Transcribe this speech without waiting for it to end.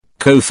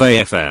Kofe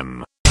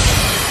FM.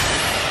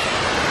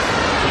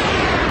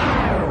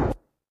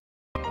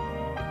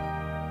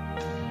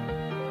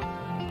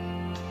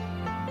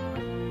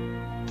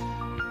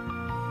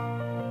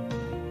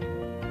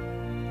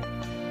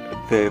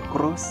 The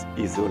cross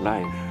is your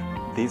life.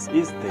 This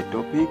is the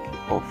topic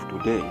of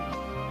today.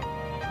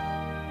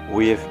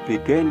 We have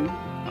begun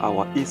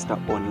our Easter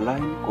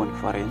online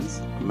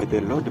conference. May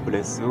the Lord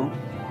bless you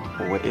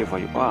wherever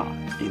you are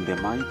in the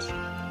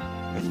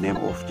mighty name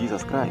of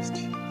Jesus Christ.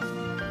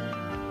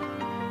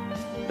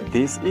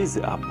 This is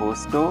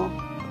Apostle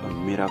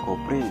Miracle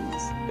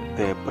Prince,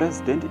 the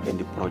president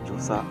and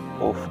producer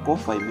of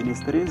Kofe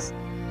Ministries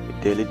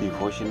Daily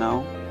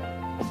Devotional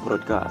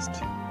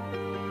Broadcast.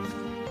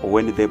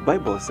 When the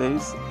Bible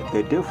says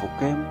the devil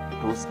came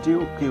to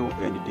steal, kill,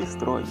 and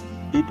destroy,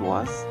 it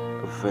was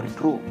very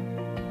true.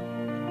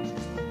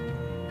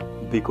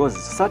 Because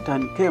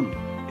Satan came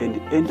and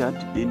entered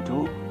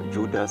into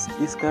Judas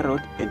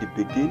Iscariot and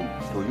began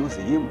to use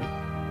him,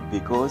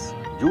 because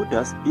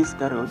Judas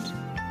Iscariot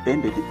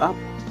ended up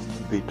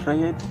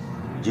betraying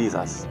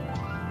Jesus.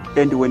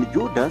 And when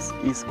Judas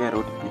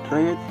Iscariot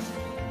betrayed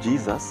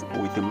Jesus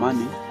with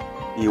money,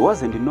 he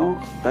wasn't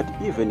know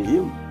that even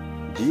him,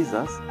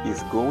 Jesus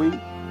is going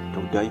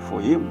to die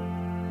for him.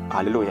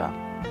 Hallelujah.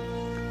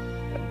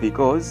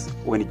 Because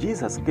when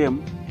Jesus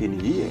came in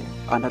here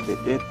under the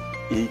earth,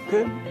 he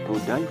came to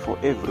die for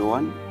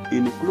everyone,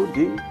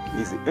 including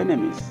his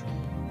enemies.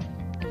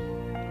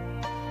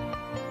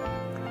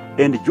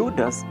 And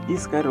Judas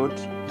Iscariot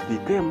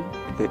became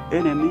the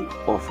enemy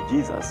of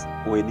Jesus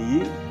when he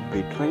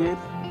betrayed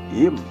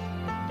him.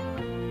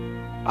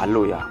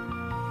 Hallelujah.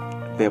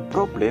 The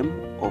problem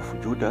of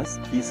Judas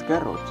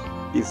Iscariot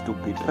is to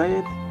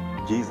betray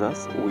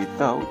Jesus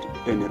without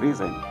any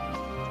reason.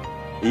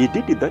 He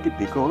did that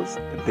because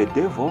the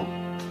devil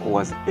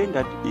was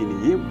entered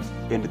in him,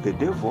 and the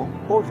devil,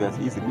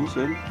 obviously his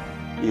mission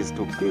is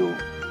to kill,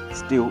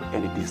 steal,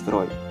 and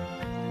destroy.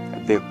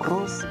 The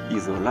cross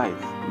is your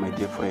life, my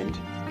dear friend.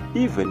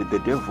 Even the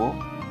devil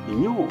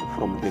knew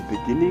from the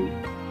beginning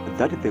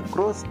that the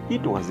cross,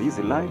 it was his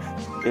life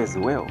as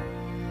well.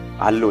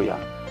 Hallelujah.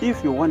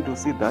 If you want to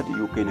see that,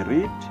 you can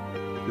read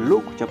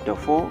Luke chapter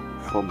 4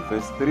 from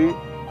verse 3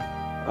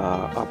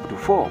 up to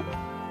 4.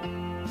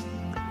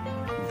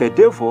 The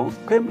devil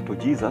came to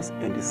Jesus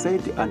and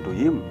said unto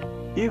him,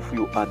 If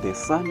you are the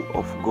Son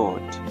of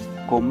God,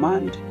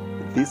 command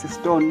this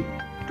stone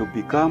to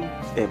become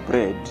a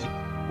bread.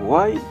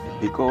 Why?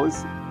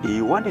 Because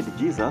he wanted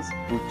Jesus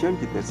to change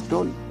the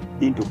stone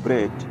into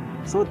bread,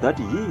 so that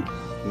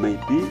he may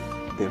be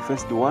the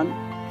first one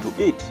to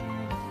eat.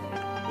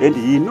 And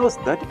he knows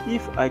that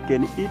if I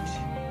can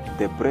eat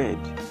the bread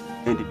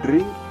and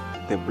drink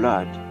the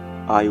blood,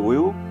 I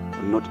will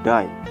not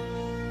die.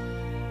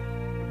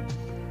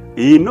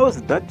 He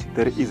knows that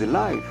there is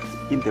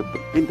life in the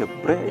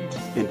bread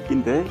and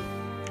in the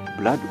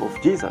blood of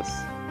Jesus.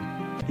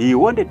 He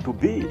wanted to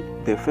be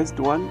the first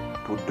one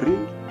to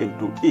drink and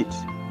to eat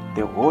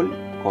the whole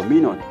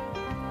communion.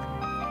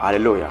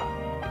 Hallelujah.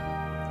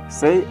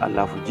 Say, I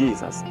love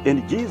Jesus.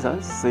 And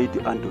Jesus said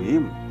unto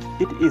him,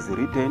 It is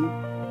written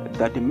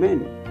that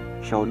men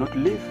shall not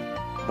live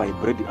by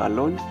bread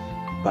alone,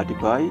 but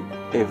by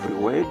every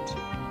word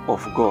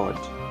of God.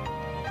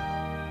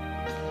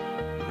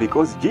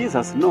 Because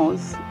Jesus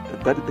knows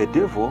that the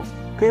devil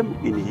came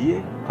in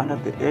here under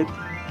the earth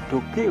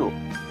to kill,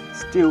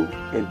 steal,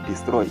 and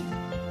destroy.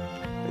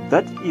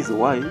 That is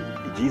why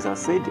Jesus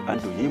said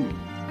unto him,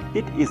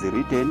 It is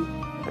written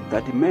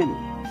that men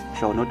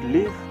shall not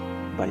live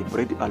by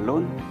bread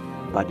alone,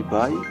 but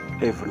by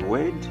every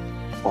word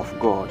of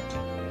God.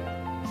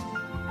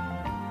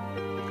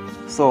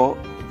 So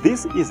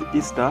this is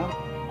Easter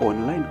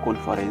online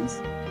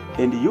conference,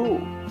 and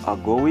you are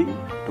going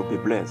to be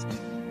blessed.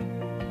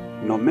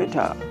 No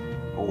matter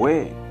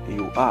where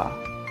you are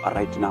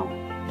right now,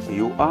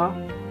 you are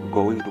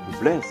going to be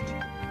blessed.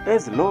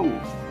 As long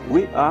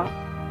we are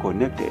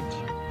connected,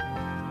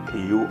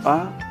 you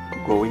are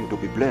going to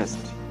be blessed.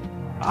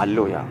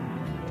 Hallelujah.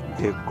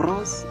 The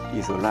cross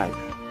is your life.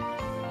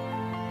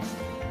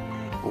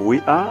 We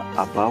are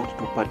about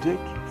to partake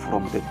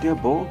from the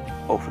table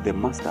of the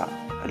Master.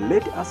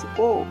 Let us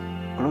all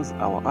close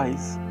our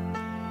eyes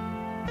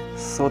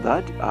so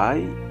that I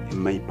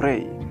may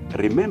pray.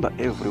 Remember,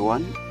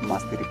 everyone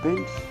must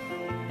repent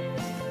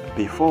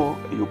before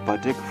you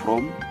partake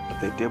from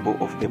the table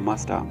of the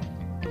Master.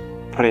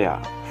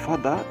 Prayer.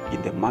 Father,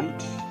 in the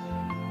mighty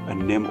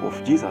name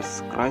of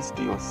Jesus Christ,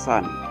 your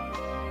Son,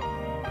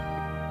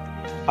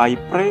 I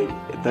pray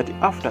that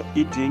after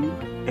eating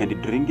and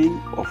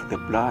drinking of the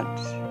blood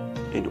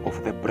and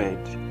of the bread,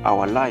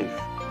 our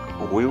life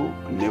will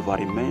never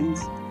remain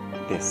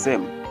the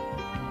same.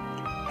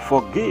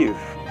 Forgive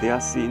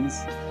their sins.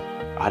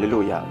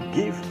 Hallelujah.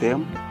 Give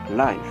them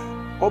life.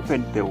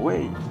 Open the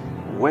way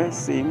where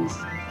seems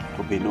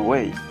to be no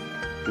way.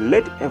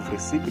 Let every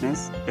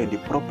sickness and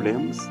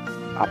problems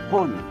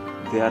upon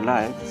their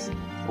lives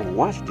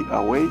washed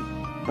away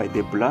by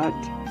the blood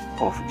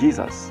of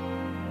Jesus.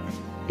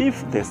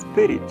 If the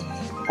spirit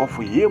of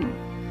him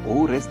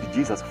who raised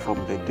Jesus from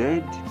the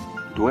dead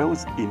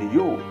dwells in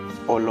you,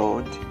 O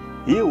Lord.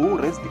 He who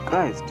raised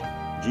Christ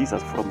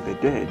Jesus from the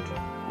dead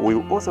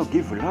will also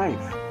give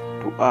life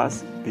to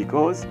us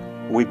because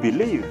we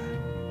believe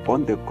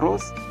on the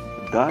cross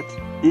that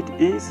it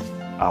is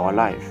our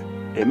life.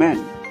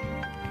 Amen.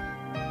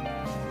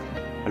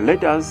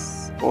 Let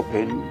us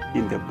open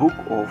in the book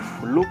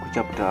of Luke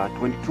chapter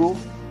 22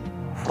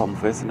 from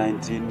verse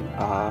 19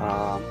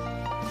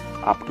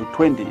 up to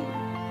 20.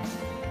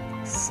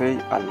 Say,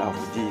 I love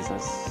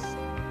Jesus.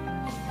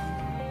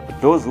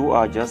 Those who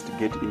are just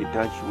getting in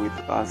touch with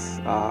us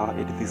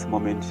at this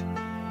moment,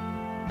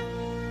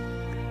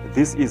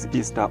 this is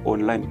Easter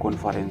Online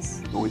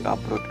Conference. We are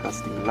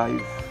broadcasting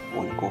live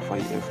on Ko-Fi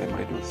FM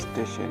radio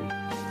station.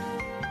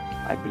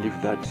 I believe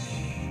that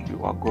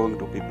you are going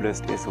to be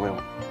blessed as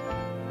well.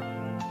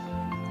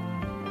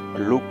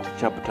 Luke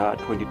chapter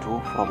 22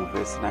 from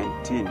verse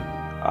 19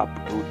 up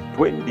to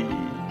 20.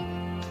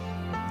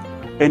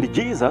 And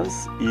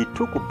Jesus, he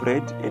took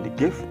bread and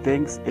gave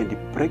thanks and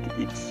broke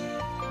it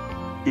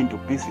into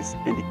pieces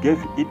and gave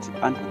it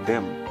unto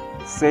them,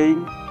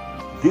 saying,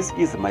 This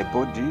is my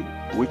body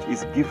which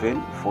is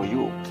given for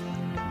you.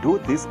 Do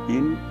this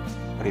in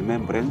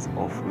remembrance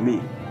of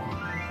me.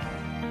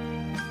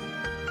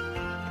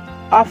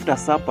 After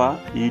supper,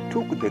 he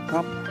took the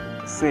cup,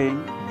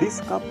 saying, This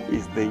cup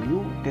is the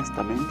New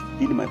Testament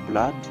in my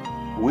blood,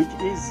 which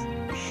is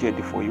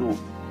shed for you.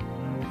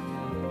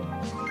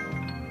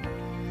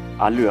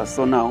 Hallelujah.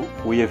 So now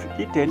we have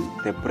eaten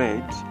the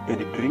bread and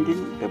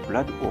drinking the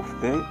blood of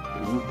the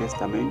New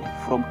Testament.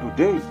 From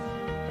today,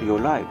 your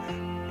life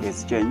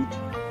has changed,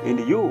 and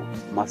you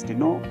must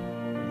know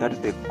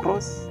that the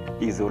cross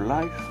is your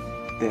life,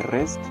 the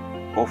rest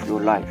of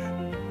your life.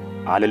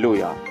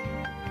 Hallelujah.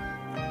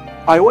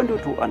 I want you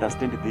to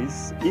understand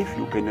this. If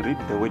you can read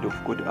the word of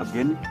God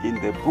again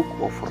in the book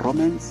of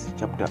Romans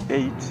chapter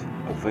 8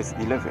 verse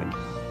 11.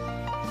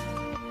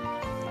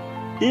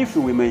 If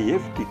we may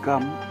have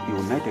become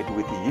united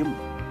with him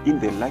in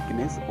the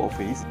likeness of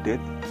his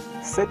death,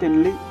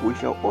 certainly we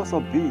shall also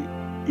be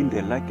in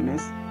the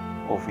likeness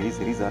of his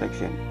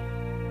resurrection.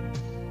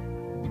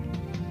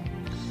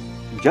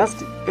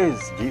 Just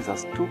as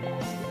Jesus took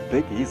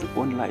back his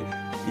own life,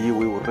 he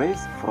will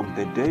raise from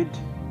the dead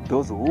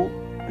those who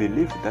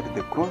believe that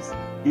the cross,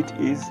 it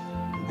is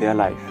their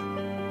life.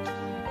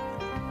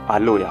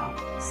 Hallelujah.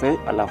 Say,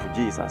 I love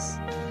Jesus.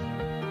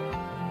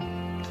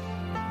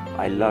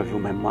 I love you,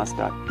 my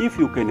master. If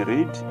you can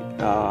read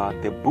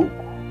the book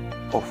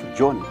of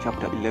John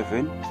chapter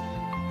 11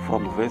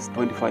 from verse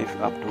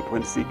 25 up to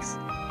 26,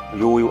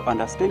 you will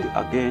understand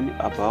again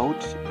about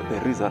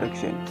the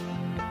resurrection.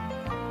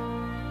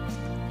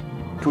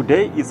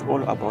 Today is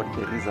all about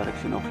the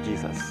resurrection of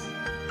Jesus,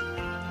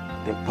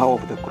 the power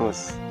of the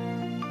cross.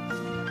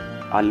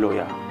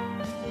 Hallelujah.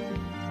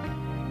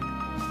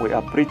 We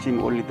are preaching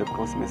only the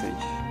cross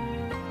message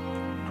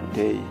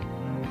today,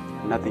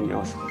 nothing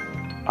else.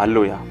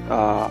 Hallelujah.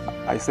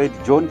 I said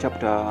John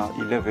chapter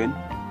 11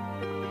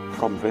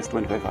 from verse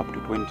 25 up to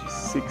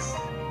 26.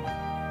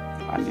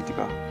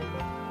 Anditika.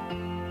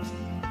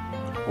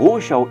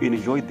 Who shall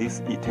enjoy this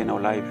eternal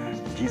life?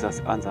 Jesus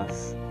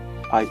answers,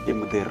 I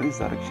am the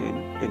resurrection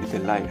and the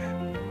life.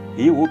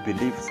 He who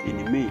believes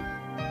in me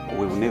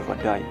will never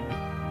die.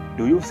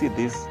 Do you see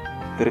this?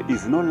 There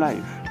is no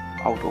life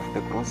out of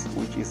the cross,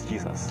 which is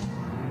Jesus.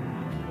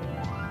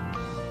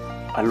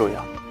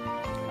 Hallelujah.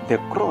 The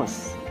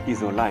cross is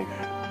your life.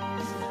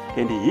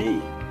 And he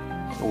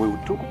will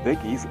took back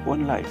his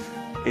own life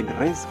and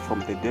raise from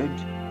the dead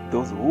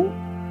those who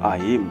are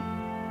him.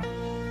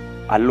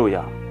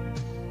 Hallelujah.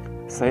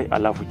 Say, I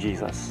love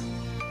Jesus.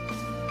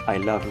 I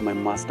love my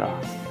master.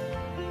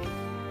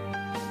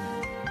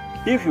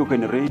 If you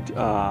can read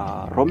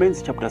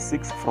Romans chapter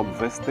 6 from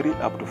verse 3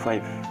 up to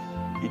 5,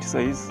 it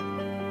says,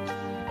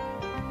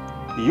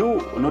 You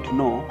not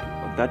know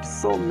that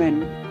so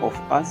many of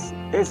us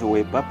as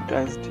were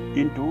baptized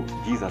into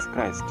Jesus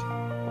Christ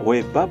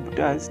were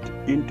baptized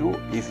into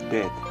his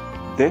death.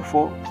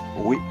 Therefore,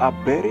 we are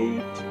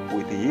buried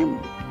with him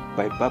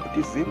by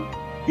baptism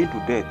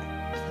into death,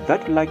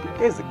 that like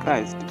as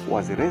Christ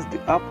was raised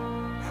up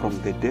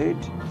from the dead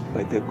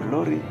by the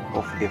glory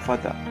of the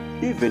Father,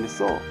 even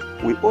so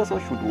we also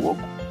should walk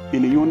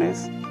in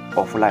newness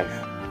of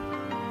life.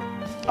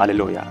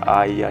 Hallelujah.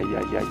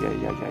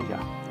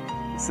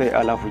 Say,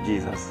 I love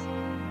Jesus.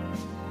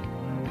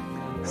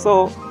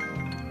 So,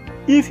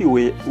 if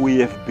we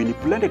have been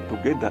planted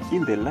together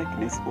in the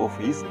likeness of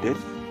his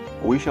death,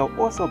 we shall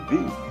also be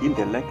in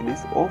the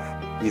likeness of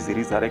his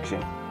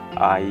resurrection.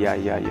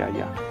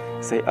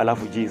 Say, I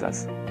love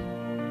Jesus.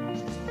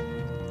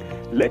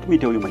 Let me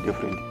tell you, my dear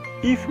friend,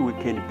 if we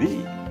can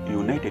be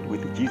united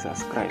with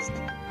Jesus Christ,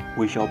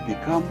 we shall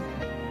become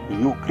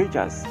new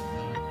creatures,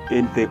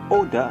 and the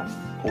order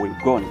will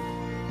gone,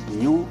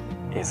 new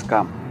has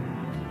come.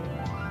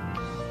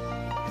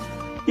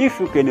 If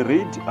you can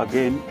read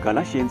again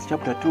Galatians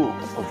chapter 2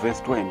 verse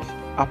 20,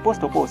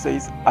 Apostle Paul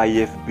says, I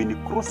have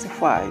been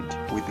crucified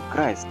with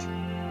Christ.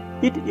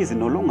 It is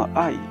no longer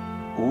I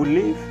who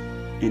live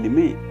in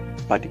me,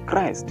 but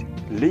Christ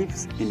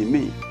lives in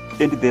me,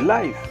 and the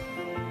life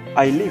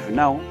I live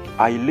now,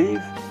 I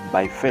live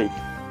by faith.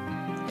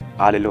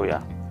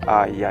 Hallelujah.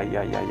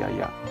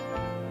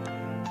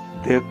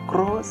 The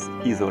cross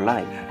is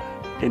alive,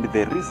 and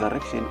the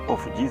resurrection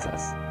of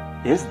Jesus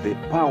has the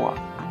power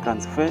to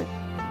transfer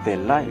the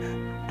life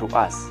to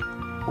us.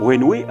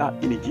 When we are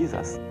in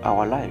Jesus,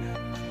 our life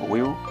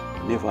will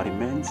never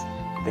remain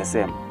the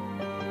same.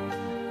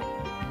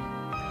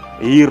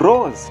 He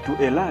rose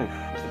to a life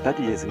that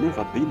he has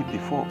never been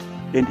before,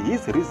 and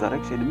his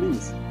resurrection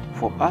means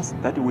for us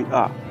that we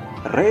are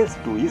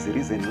raised to his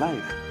risen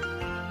life,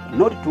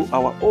 not to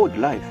our old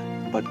life,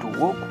 but to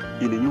walk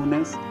in the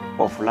newness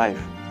of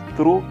life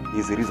through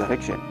his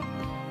resurrection.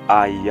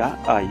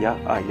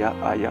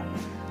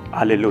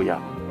 Hallelujah.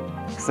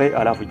 Say,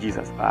 I love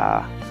Jesus.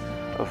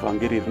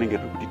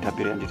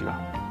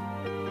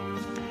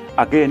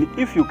 Again,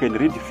 if you can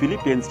read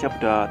Philippians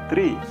chapter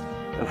 3,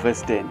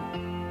 verse 10.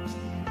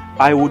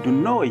 I would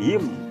know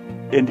him,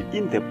 and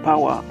in the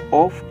power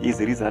of his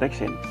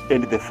resurrection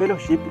and the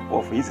fellowship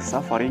of his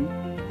suffering,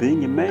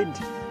 being made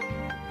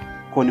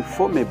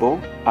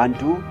conformable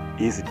unto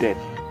his death.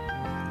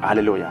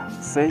 Hallelujah.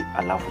 Say,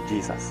 I love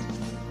Jesus.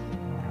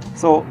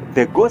 So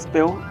the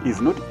gospel is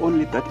not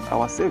only that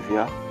our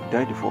Savior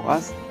died for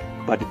us,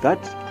 but that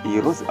he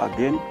rose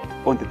again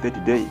on the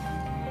third day.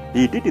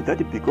 He did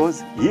that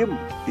because him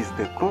is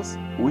the cross,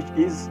 which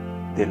is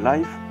the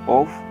life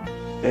of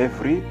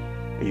every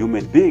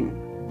human being.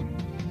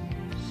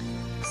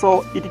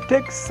 So it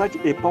takes such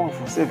a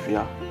powerful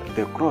Savior,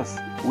 the cross,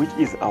 which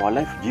is our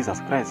life, Jesus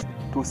Christ,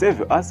 to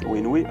save us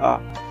when we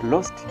are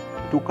lost,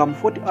 to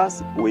comfort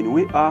us when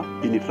we are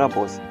in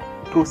troubles,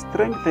 to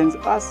strengthen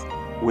us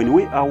when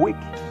we are weak,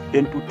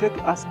 and to take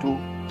us to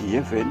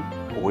heaven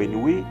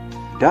when we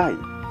die.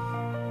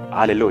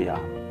 Hallelujah.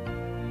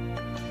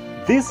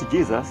 This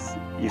Jesus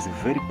is a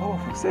very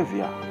powerful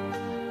Savior.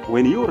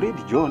 When you read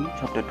John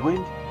chapter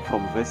 20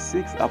 from verse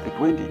 6 up to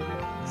 20,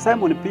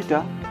 Simon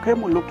Peter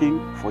came looking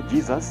for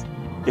Jesus,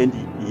 and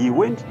he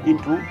went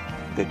into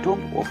the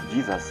tomb of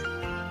Jesus.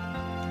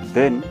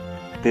 Then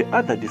the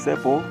other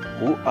disciple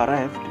who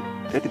arrived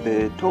at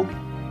the tomb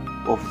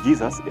of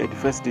Jesus at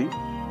first,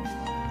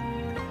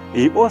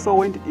 he also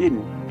went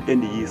in,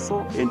 and he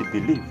saw and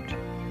believed.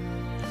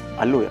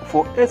 Hallelujah.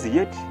 For as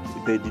yet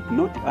they did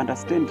not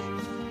understand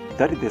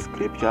that the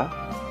scripture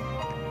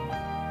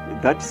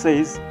that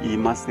says he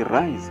must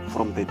rise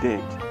from the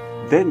dead.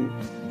 Then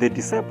the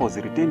disciples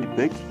returned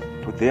back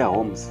to their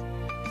homes.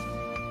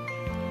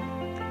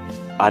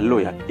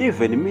 Hallelujah.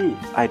 Even me,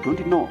 I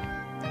don't know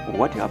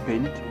what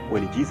happened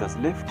when Jesus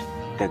left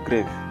the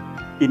grave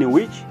in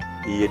which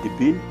he had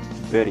been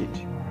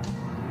buried.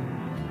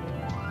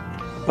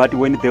 But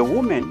when the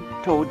woman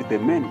told the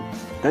men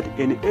that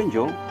an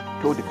angel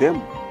told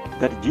them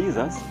that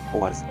Jesus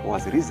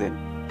was risen,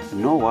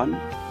 no one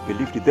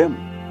believed them.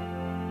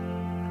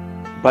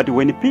 But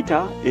when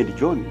Peter and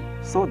John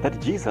saw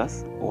that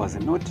Jesus was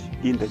not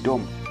in the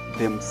tomb,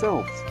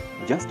 themselves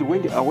just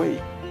went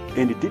away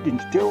and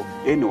didn't tell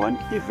anyone,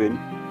 even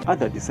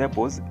other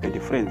disciples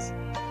and friends,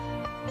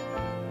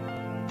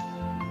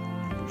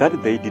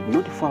 that they did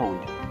not find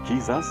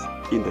Jesus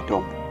in the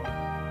tomb.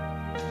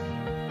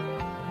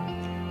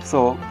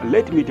 So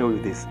let me tell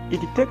you this.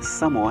 It takes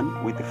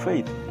someone with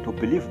faith to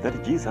believe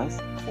that Jesus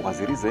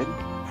was risen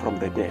from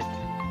the dead.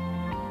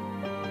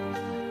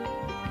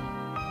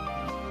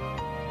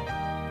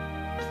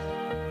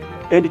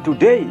 And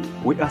today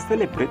we are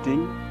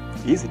celebrating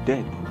his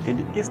death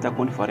and Easter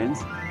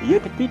conference,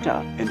 yet Peter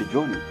and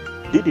John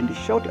didn't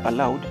shout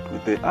aloud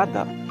to the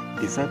other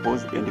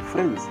disciples and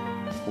friends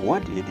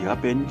what had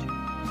happened.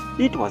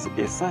 It was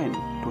a sign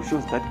to show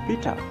that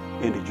Peter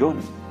and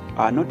John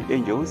are not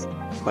angels,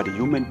 but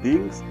human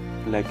beings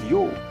like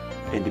you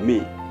and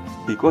me,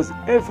 because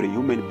every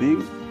human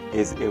being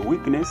has a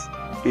weakness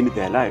in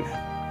their life.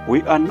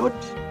 We are not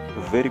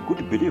very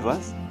good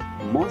believers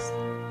most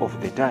of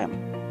the time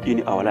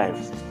in our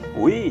lives.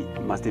 We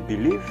must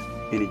believe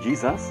in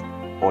Jesus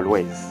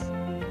always.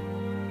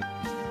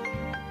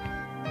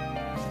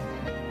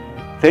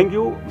 Thank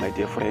you, my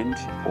dear friend.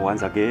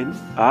 Once again,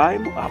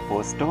 I'm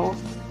Apostle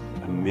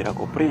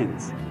Miracle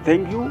Prince.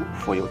 Thank you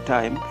for your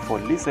time, for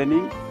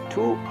listening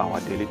to our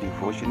daily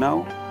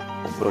devotional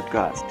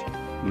broadcast.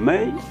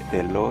 May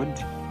the Lord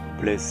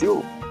bless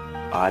you.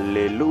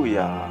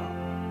 Hallelujah.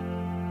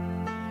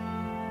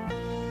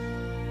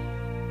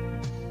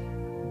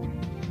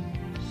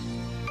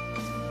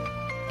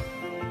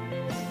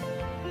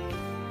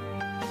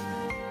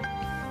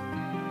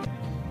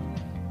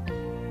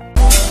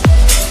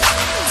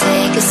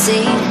 Take a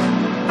seat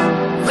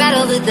right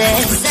over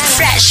there.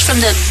 Fresh from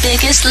the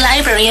biggest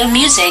library of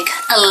music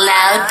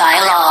allowed by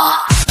law.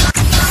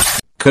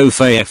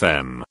 Kofi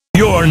FM,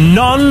 your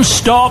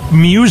non-stop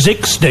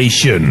music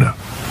station.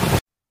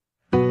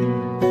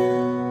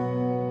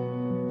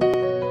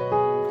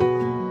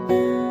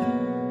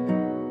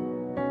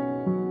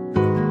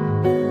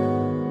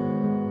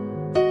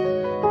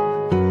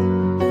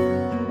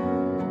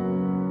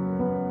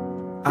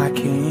 I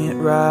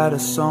can't ride write a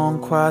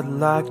song quite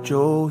like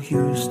Joe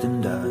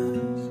Houston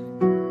does.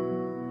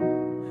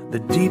 The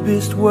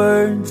deepest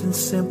words in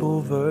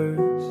simple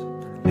verse,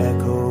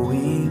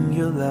 echoing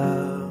your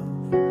love.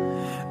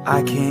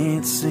 I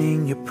can't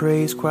sing your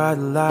praise quite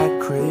like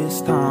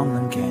Chris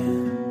Tomlin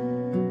can.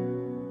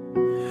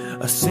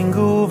 A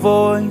single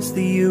voice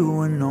that you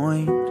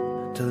anoint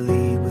to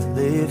lead with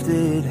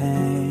lifted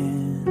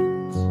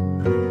hands.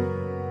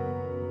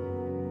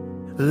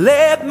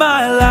 Let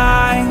my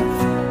life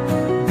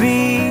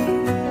be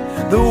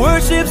the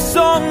worship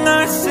song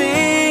I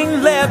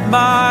sing. Let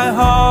my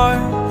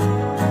heart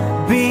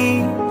be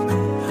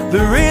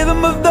the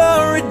rhythm of the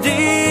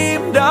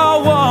redeemed.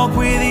 I'll walk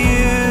with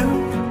you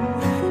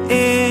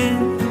in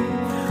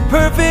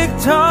perfect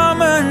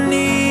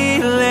harmony.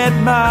 Let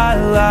my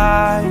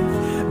life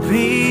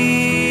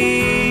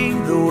be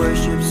the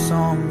worship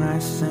song I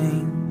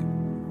sing.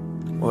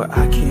 Or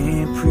I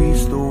can't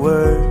preach the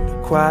word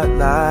quite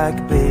like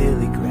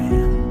Billy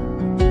Graham,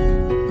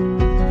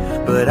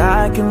 but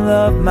I can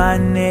love my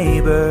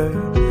neighbor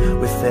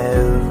with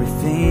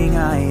everything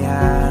I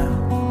have.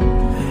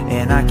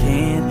 And I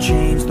can't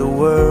change the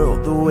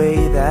world the way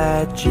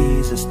that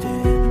Jesus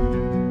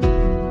did,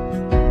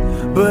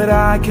 but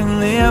I can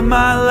live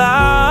my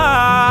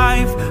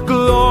life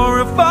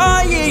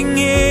glorifying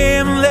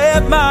Him.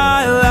 Let my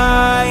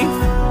life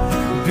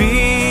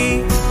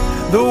be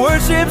the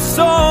worship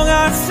song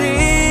I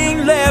sing.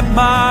 Let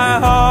my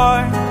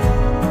heart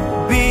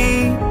be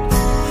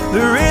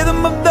the rhythm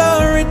of the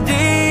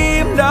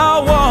redeemed.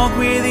 I'll walk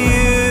with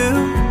you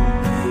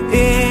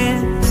in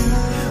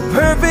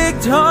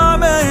perfect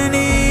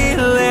harmony.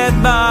 Let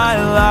my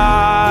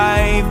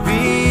life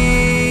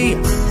be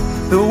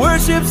the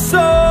worship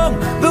song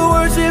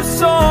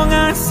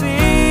I sing.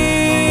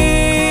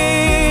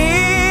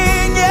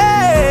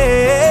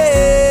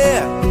 Yeah.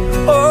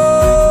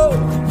 Oh,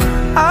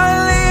 I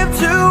live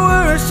to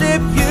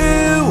worship you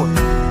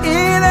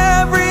in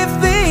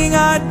everything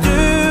I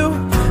do.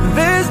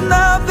 There's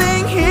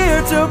nothing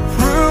here to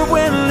prove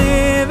when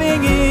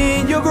living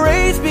in your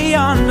grace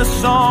beyond the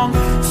song.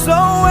 So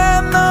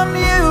when the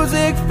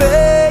music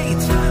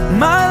fades,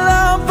 my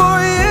love for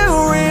you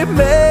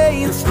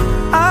remains.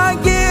 I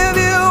give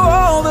you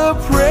all the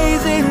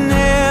praise in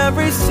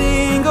every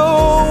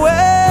single way.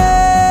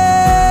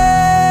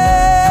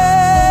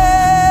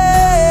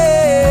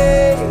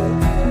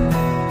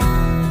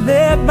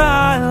 Let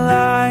my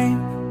life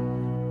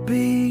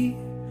be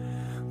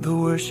the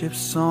worship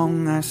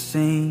song I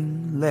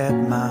sing. Let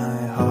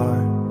my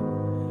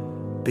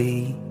heart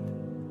be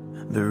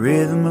the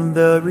rhythm of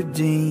the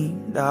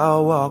redeemed.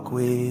 I'll walk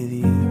with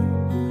you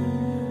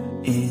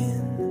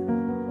in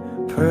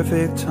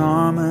perfect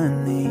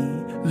harmony.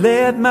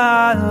 Let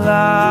my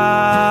life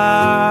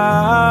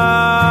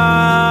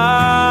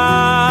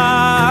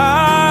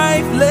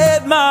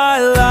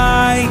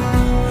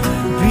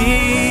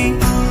be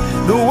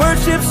the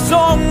worship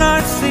song I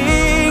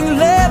sing.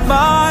 Let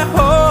my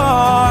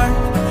heart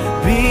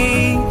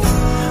be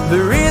the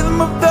rhythm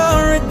of the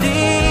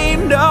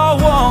redeemed. I'll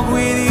walk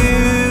with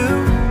you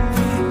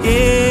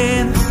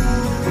in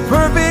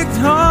perfect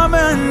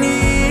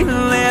harmony.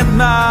 Let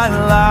my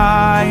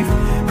life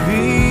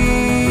be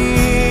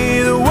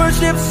the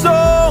worship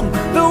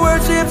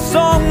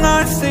song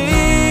I sing.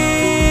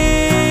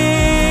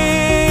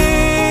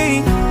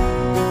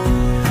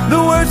 The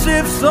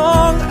worship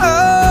song I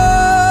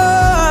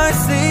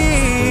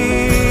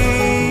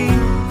sing.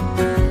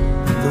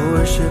 The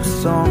worship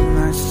song I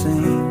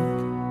sing.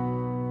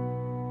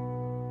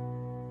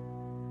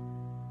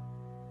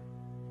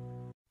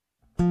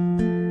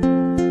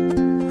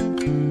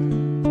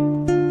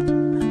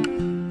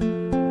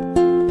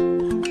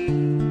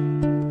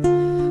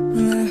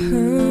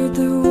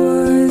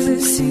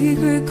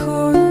 Secret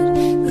chord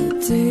that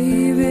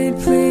David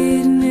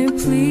played and it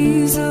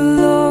pleased the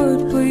Lord.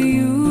 But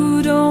you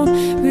don't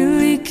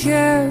really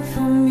care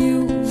for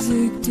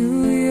music, do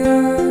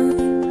you?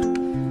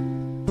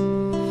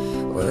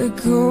 Well, it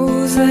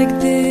goes like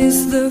this: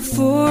 the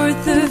fourth,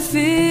 the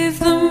fifth,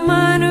 the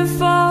minor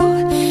fall,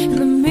 and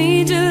the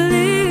major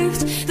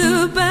lift, the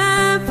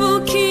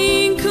baffled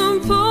king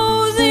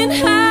composing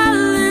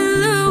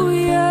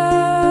hallelujah.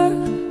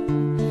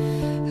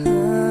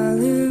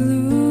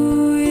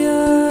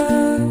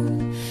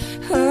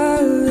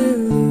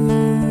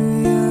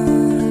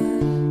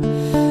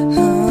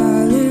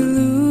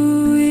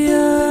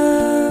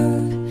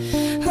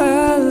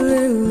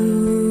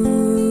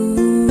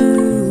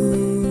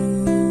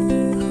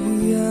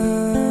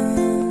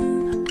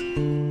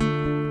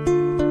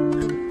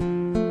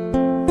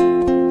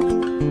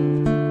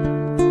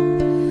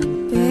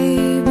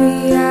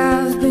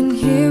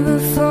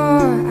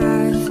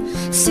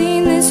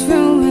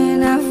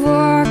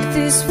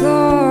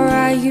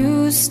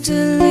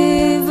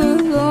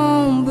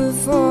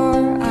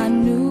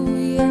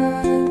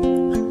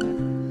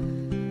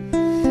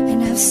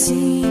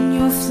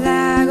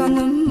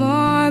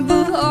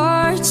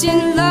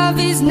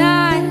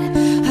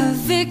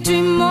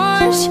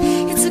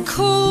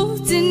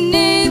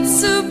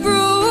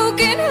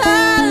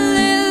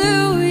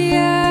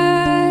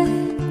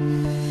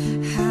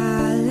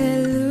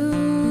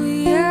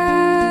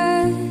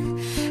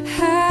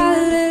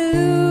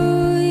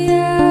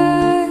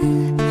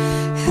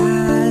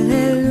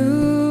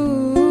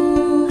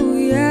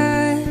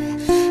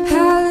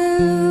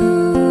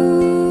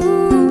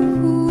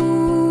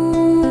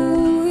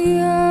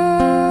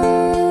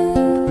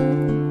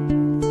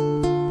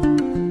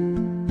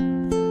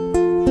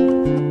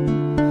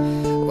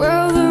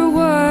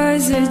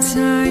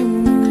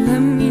 time you let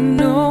me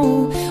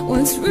know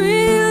what's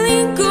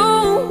really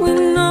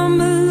going on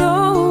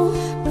below.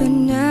 But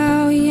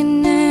now you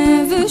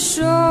never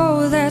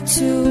show that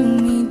to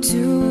me,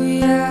 do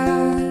ya?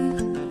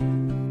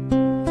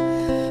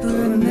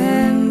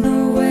 Remember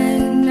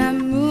when I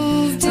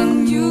moved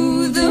and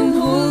you, the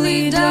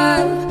holy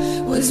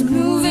dove, was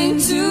moving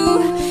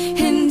too,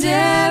 and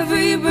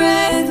every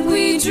breath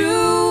we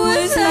drew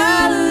was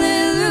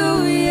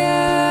hallelujah.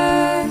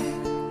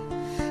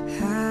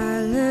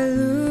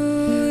 Hallelujah.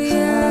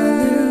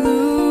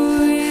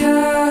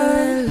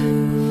 Hallelujah.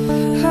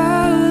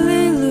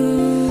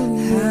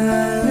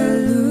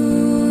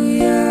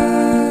 Hallelujah.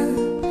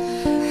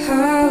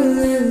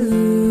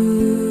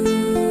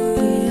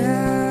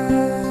 Hallelujah.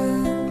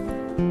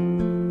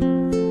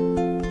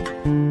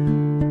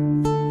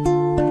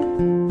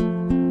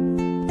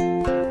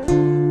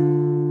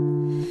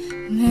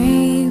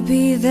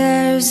 Maybe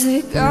there's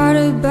a God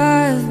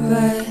above,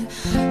 but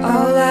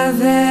all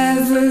I've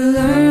ever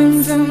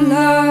learned from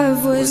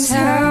love was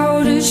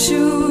how to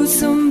shoot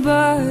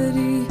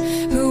somebody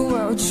who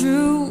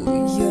outdrew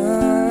you.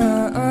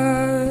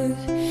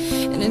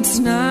 And it's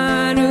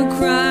not a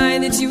cry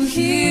that you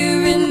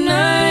hear at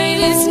night.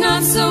 It's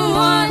not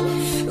someone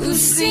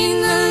who's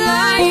seen the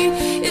light.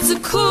 It's a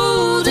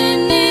cold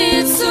and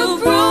it's a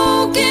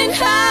broken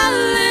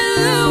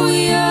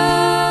hallelujah.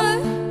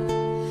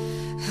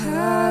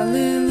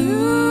 Hallelujah.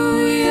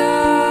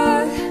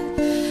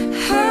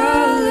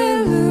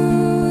 Hallelujah.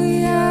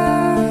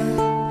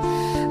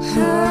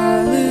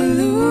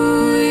 Hallelujah.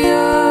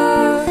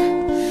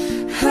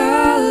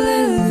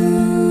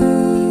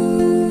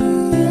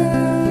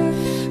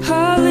 Hallelujah.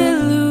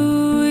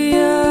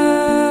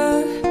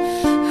 Hallelujah.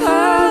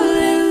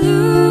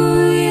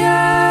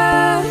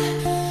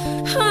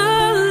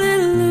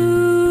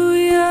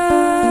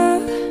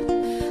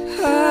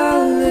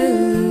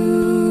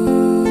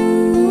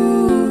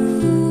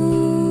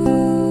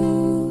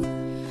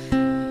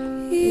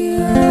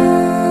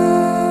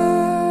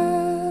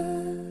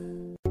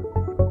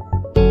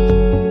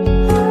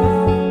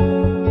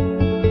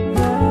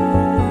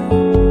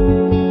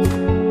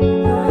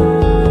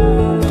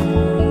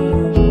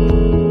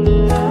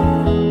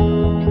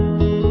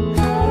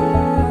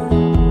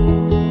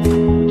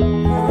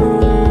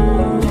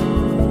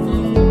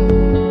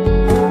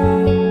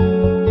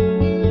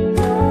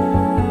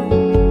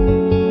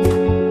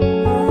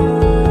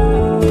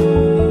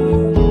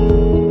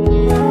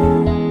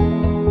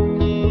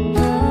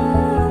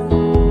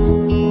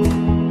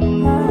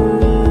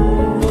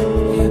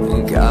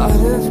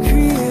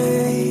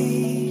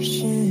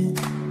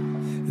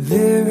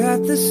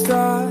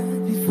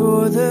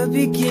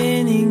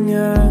 beginning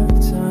of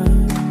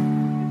time.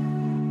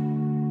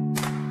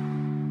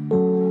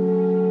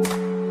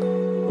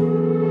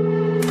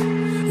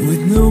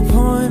 With no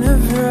point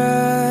of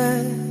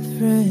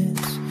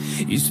reference,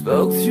 you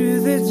spoke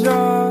through the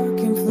dark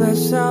and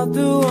fleshed out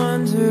the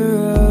wonder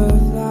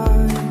of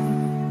life.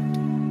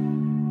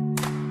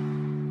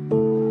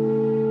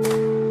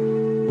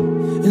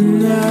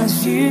 And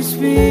as you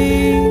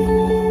speak,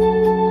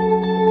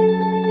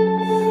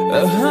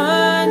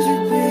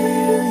 100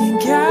 billion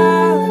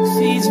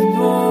galaxies are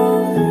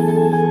born.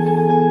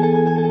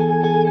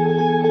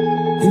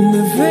 In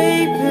the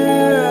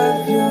vapor of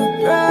your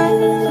breath,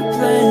 the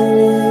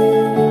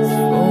planets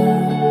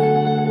form.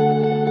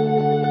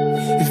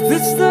 If the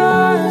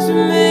stars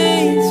are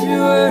made to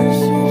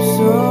worship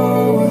so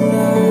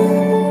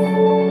alive,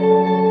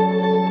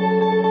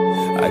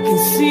 I can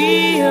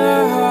see your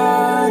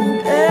heart in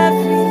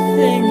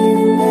everything you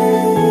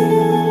made.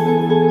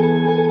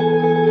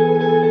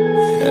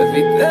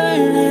 Every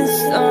burning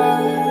star,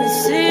 a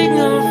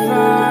signal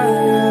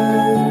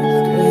fire of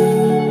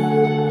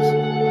grace.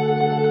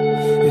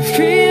 If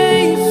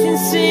creation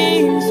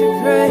seems to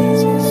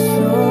praise you so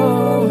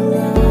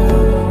loud,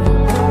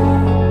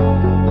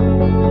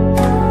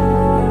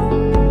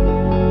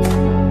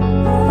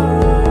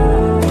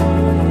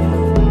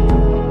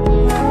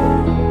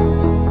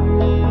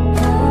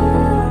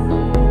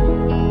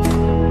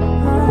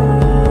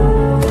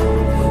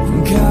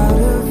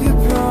 God of your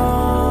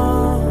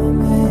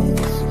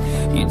promise,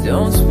 you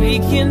don't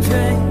speak in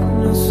vain,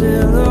 no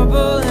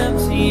syllable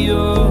empty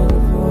your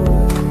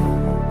voice.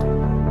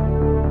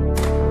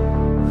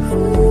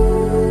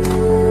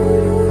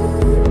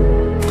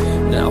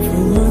 Now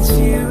for once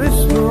you have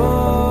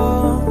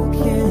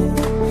spoken,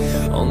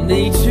 all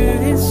nature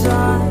in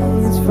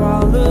silence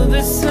follow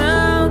the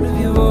sound of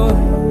your voice.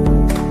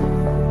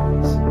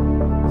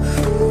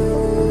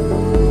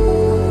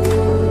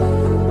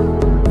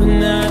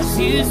 And as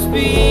you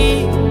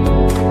speak,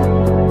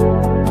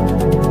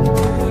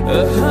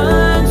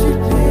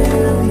 100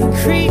 billion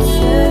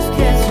creatures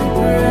catch your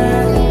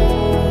breath,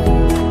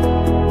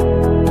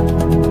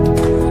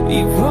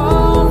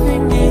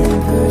 evolving in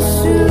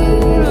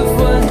pursuit of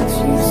what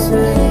you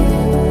say.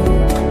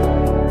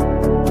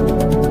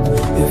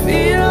 If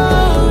it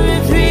all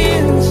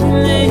reveals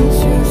your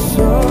nature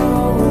so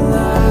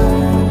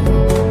alive,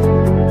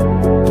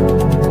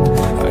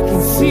 I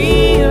can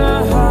see your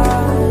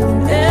heart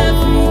in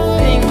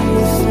everything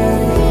you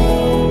say.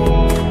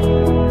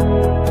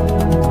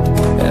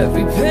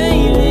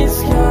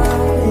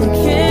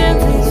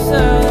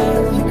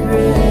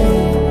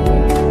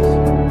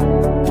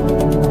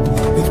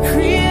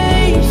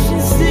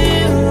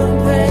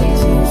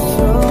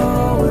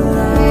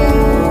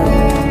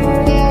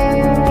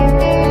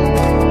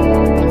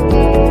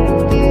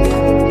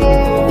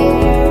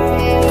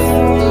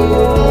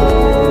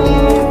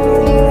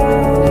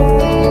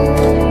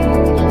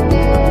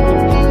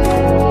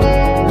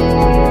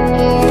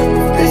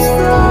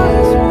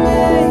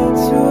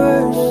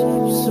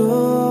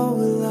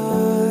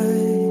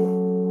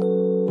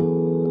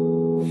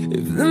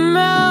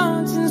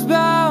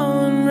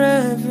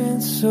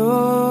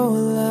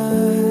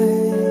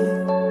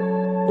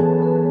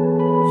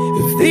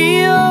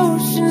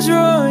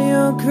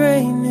 your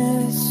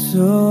greatness,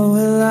 so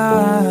will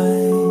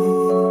I.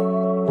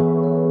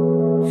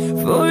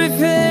 For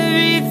if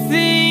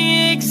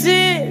everything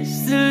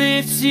exists to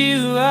lift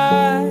you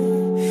high,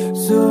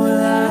 so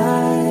will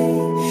I.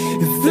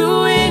 If the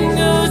wind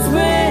goes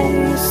where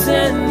you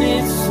send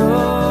it, so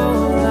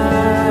will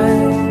I.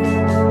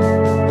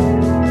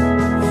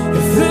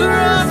 If the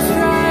rocks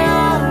cry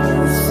out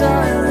in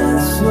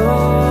silence, so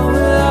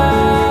will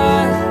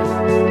I.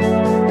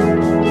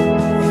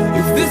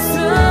 If the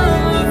sun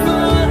will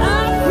put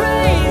our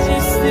praise,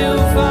 it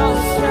still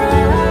falls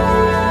short.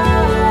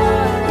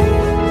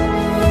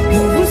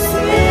 And we'll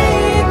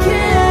sing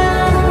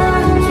again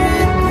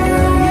 100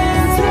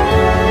 billion times.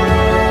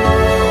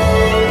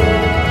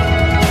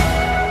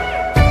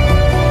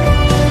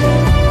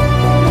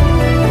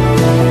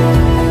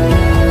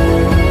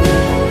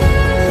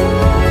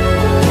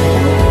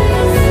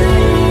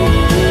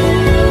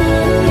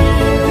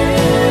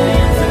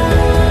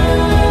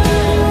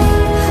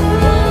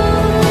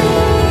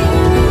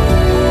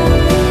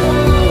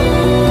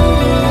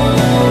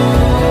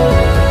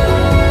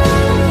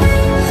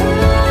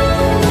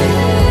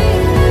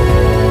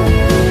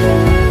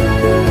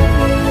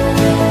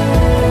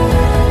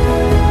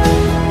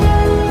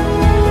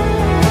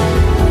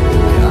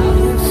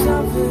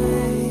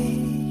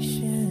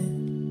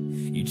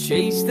 You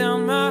chased down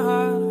my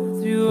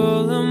heart through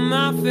all of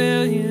my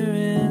failure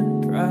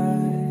and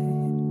pride.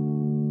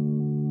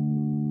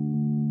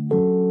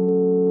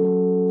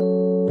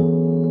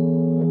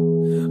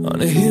 On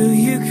a hill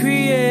you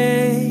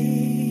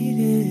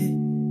created,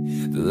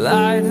 the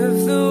light of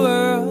the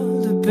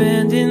world,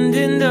 abandoned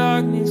in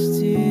darkness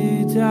to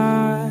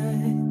die.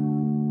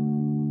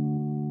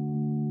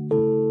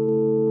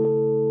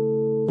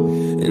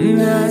 And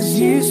as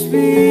you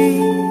speak,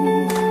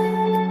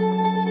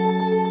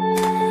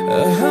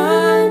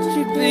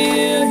 100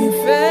 billion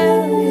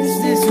failures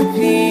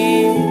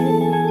disappear.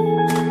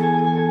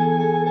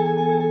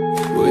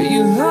 Well,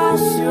 you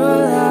lost your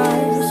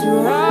life so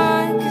I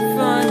could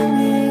find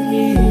it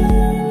here.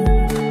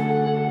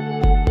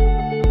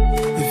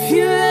 If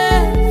you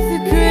left the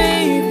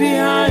grave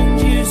behind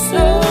you,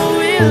 so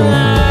will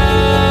I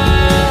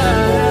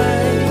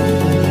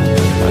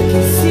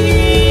can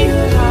see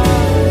your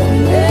heart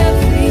in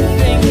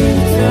everything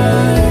you've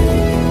done.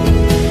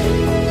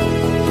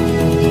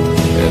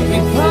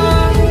 Every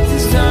part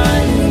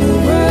designed in the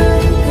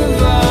work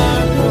of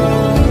art.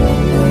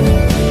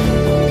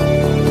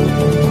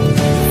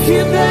 If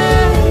you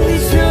badly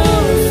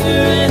chose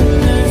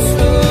surrender,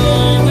 so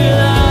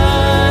will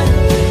I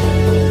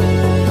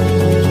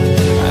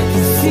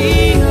can see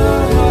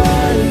your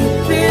heart in a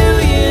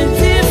billion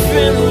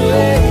different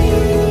ways.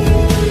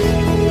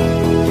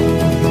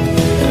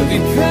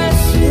 Every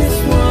precious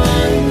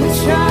one, the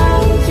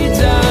child you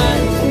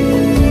died to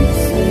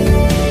save.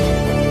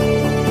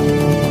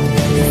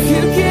 If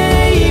you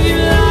gave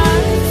your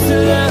life to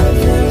love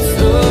them,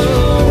 so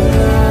would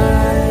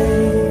I.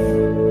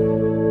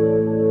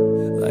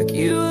 Like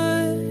you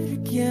would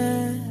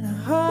again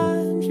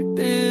 100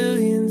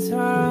 billion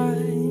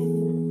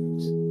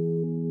times.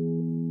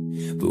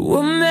 But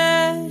what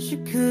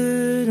measure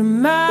could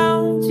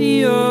amount to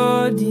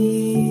your desire?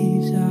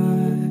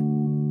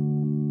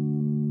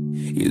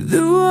 You're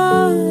the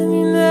one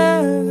who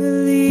never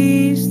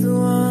leaves the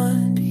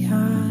one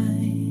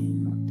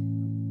behind.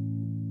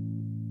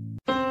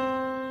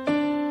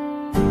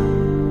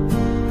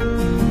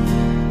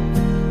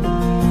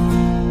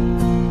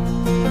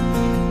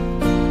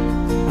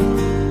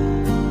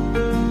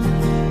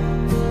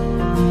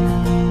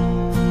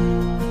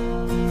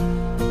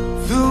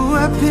 The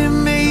weapon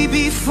may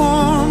be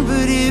formed,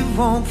 but it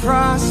won't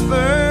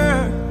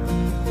prosper.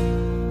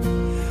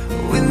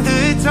 When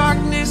the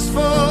darkness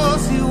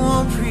falls, it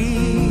won't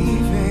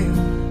prevail.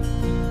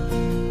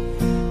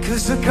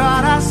 'Cause the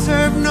God I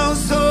serve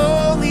knows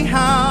only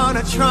how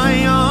to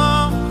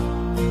triumph.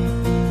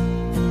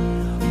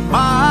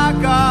 My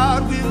God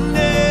will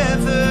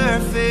never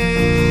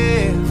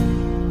fail.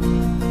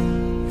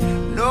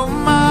 No,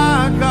 my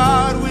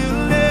God will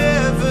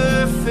never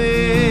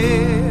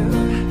fail.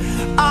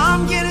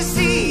 I'm gonna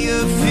see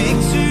a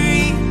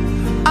victory.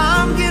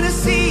 I'm gonna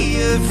see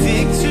a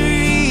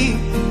victory.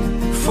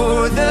 For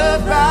the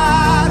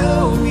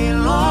battle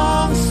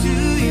belongs to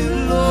you,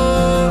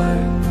 Lord.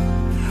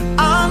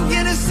 I'm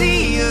gonna see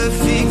a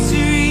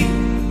victory.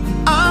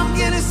 I'm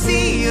gonna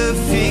see a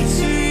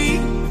victory.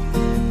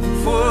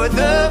 For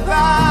the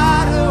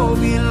battle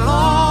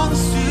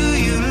belongs to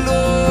you,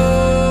 Lord.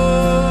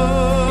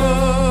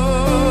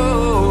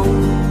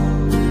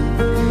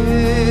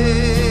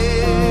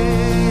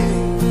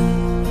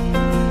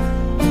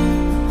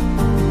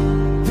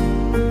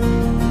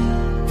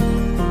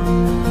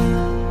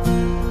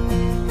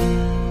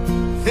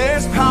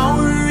 There's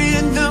power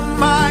in the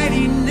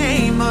mighty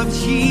name of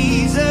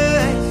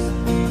Jesus.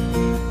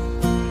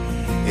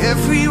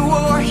 Every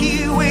war he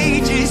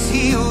wages,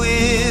 he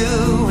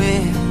will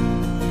win.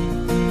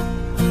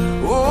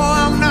 Oh,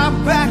 I'm not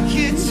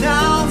backing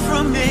down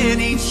from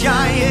any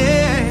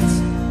giants,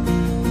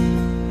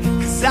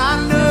 'cause I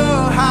know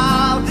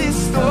how this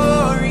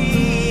story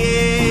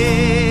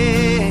ends.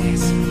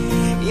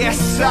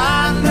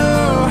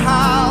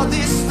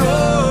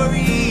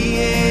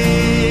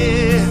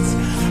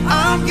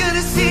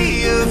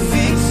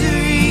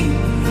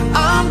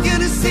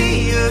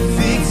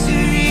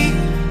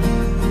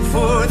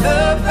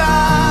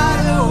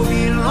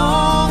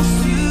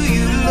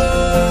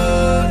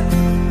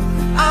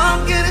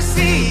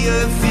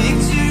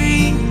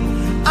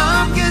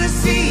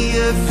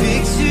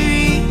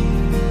 victory,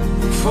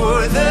 for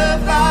the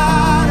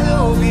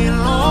battle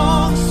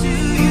belongs to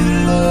you,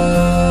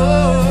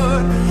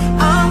 Lord.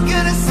 I'm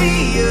gonna see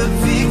a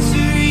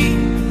victory,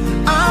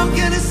 I'm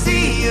gonna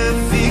see a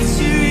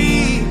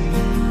victory,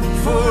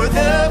 for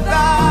the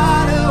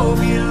battle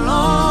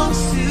belongs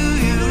to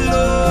you,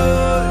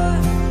 Lord.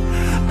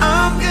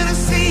 I'm gonna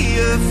see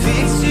a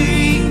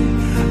victory,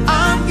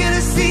 I'm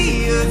gonna see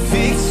a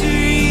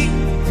victory,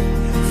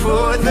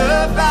 for the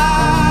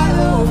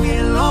battle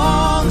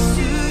belongs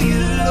to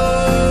you,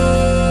 Lord.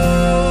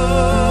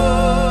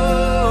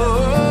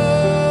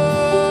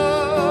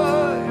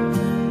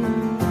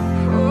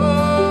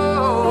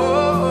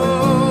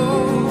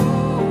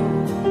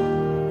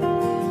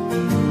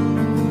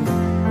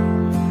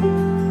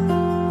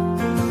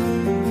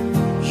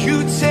 You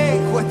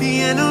take what the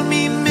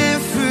enemy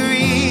meant for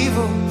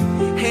evil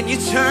and you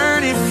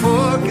turn it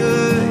for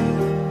good.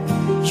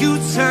 You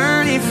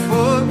turn it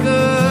for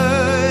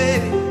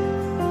good.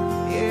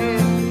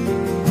 Yeah.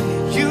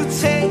 You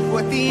take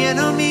what the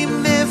enemy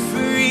meant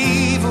for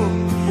evil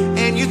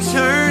and you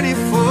turn it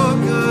for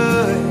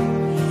good.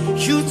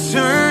 You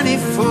turn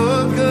it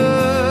for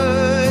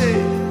good.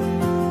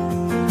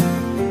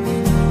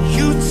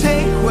 You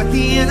take what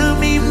the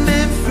enemy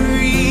meant for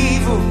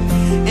evil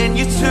and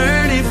you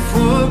turn it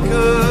for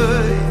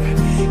good.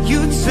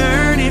 You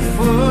turn it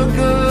for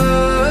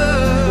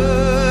good.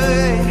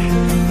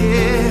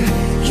 Yeah.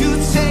 You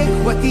take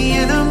what the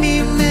enemy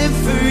meant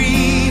for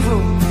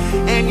evil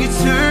and you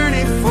turn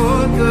it for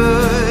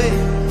good.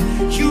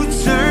 You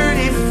turn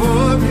it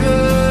for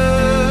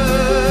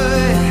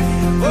good.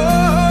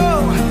 Oh,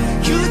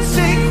 you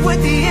take what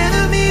the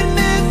enemy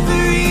meant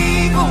for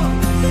evil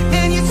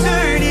and you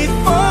turn it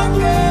for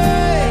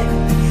good.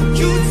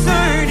 You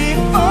turn it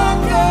for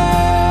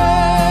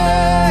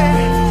good.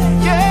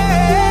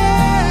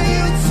 Yeah,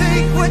 you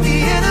take what the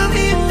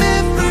enemy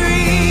meant for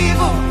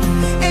evil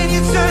and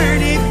you turn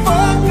it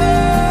for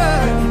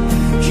good.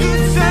 You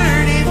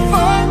turn it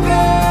for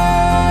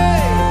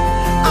good.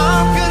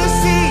 I'm gonna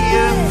see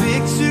a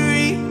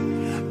victory,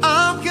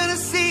 I'm gonna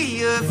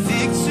see a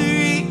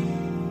victory,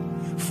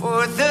 for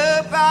the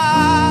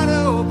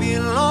battle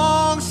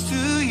belongs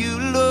to you,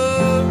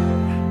 Lord.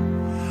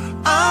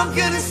 I'm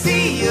gonna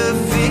see a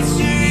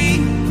victory,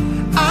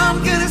 I'm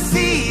gonna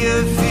see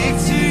a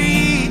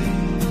victory,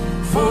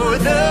 for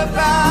the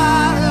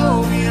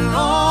battle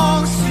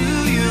belongs to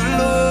you,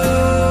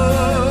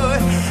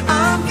 Lord.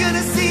 I'm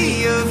gonna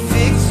see a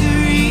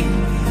victory,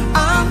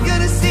 I'm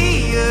gonna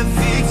see a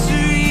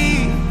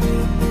victory,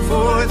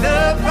 for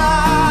the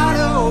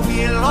battle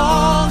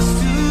belongs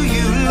to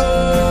you,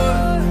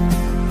 Lord.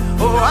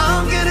 Oh,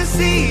 I'm gonna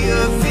see a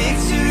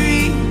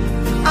victory,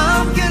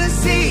 I'm gonna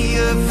see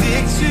a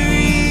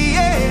victory,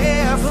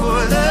 yeah, for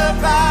the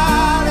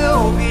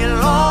battle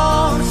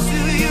belongs to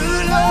you,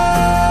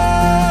 Lord.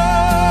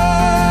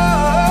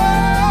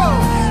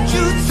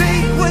 You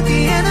take what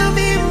the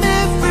enemy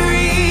meant for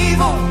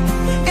evil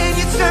and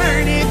you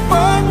turn it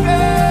for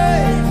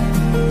good.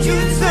 You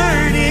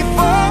turn it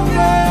for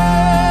good.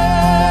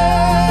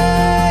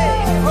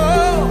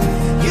 Oh,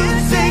 you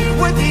take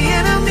what the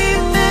enemy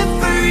meant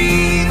for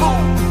evil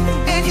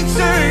and you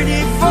turn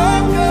it for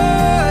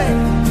good.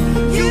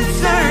 You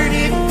turn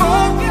it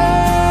for good.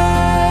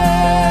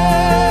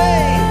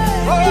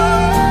 Oh,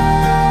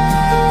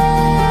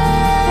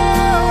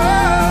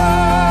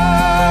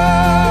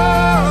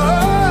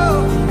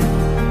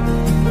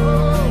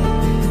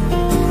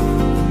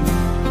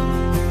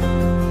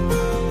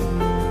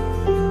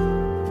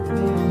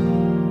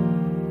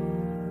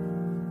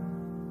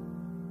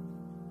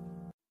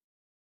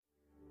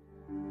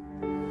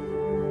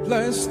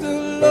 bless the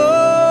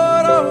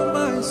Lord, oh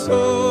my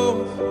soul,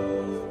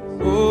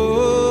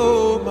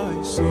 oh my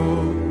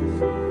soul,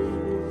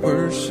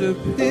 worship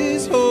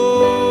His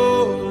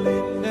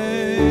holy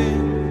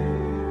name.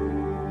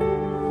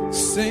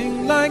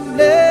 Sing like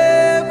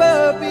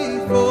never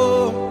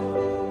before,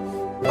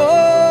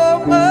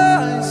 oh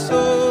my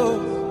soul,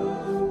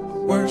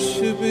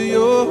 worship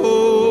Your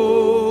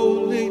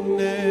holy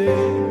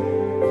name.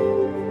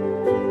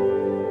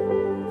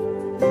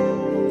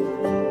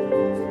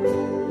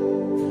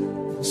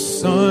 The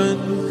sun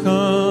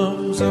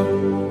comes up,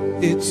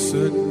 it's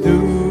a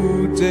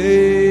new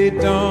day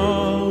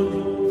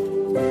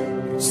dawning.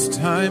 It's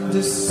time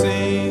to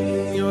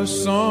sing Your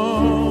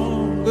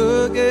song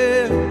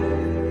again.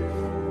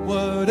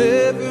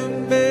 Whatever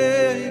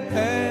may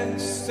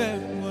pass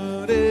and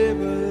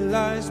whatever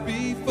lies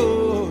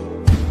before,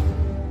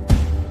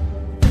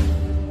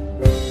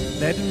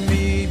 let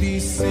me be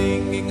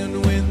singing,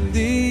 and when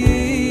the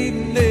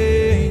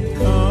evening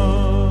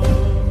comes,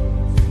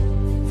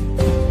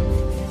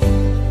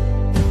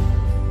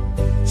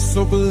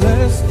 so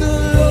bless the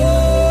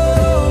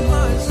Lord,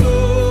 my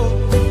soul,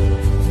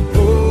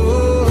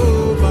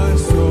 oh my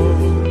soul,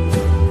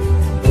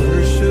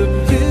 worship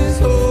His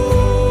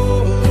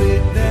holy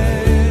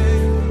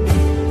name.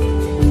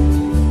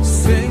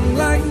 Sing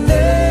like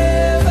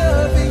never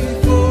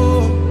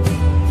before,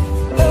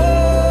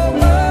 oh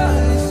my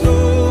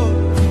soul,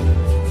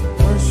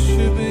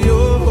 worship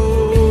Your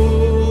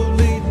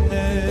holy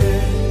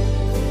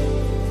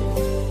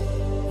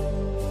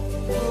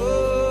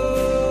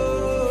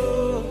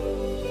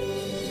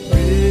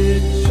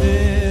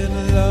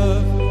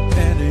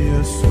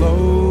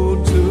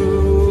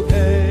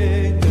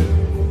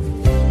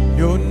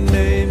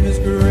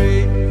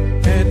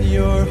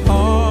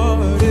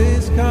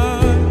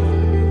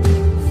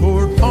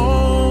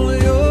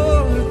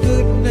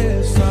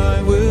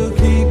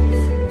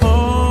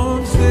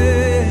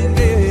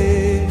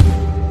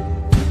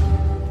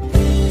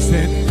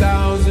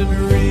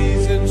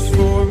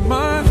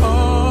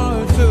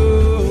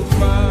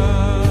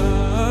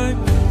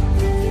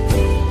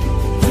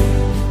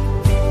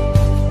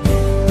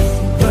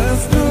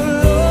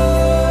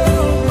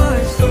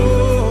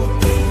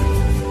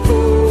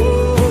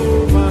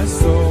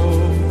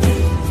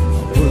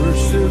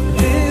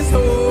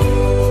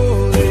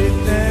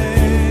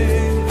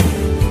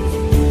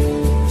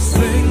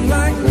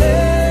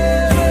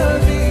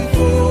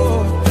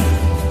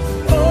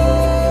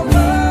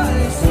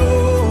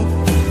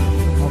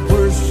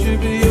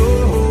worship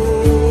your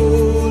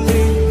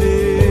holy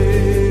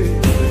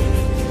name.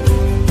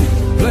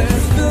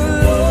 Bless the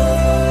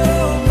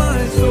Lord,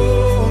 my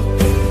soul,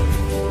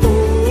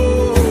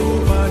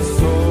 oh my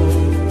soul,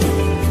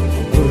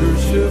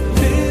 worship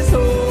His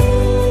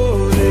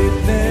holy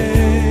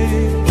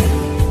name.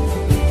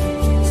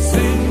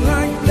 Sing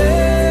like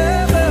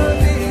never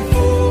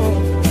before,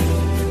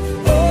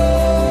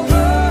 oh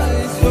my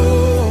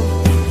soul,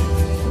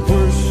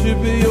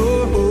 worship your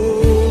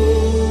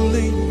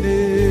holy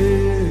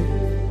name.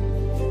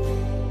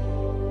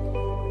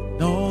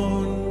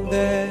 On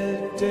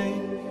that day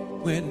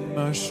when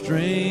my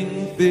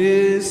strength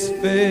is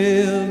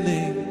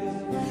failing,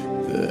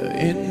 the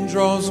end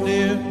draws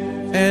near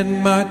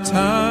and my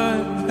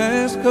time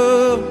has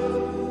come.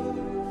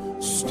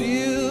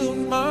 Still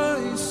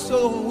my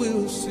soul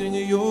will sing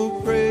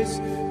your praise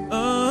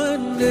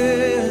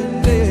unending.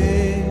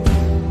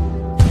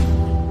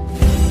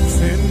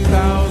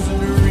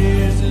 10,000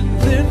 years and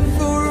then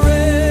forevermore.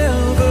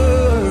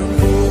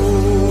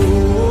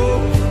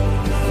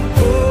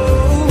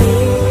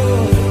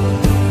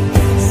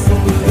 So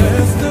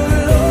bless the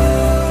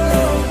Lord,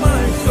 oh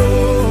my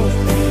soul,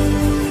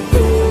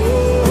 oh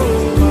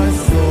my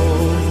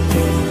soul,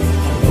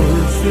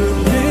 worship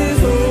His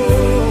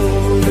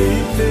holy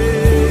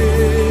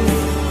name.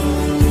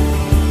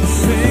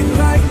 Sing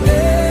like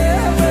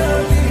never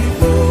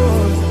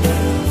before,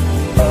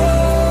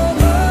 oh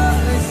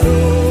my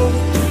soul,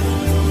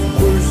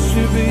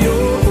 worship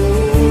your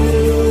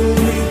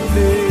holy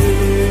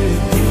name.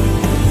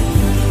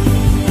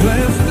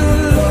 Bless the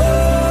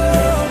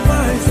Lord,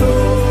 my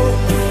soul,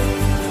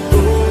 oh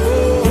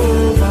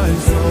my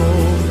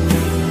soul,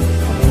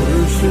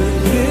 worship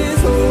His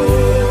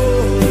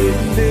holy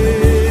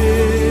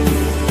name.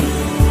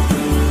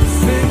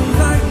 Sing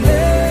like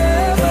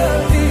never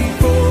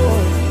before,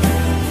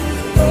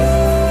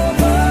 oh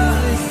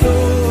my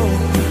soul,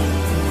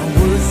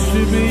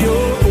 worship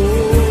your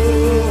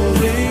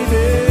holy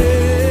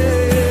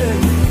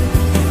name.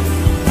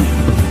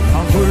 I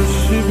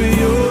worship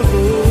your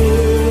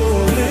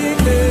holy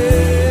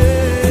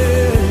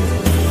name.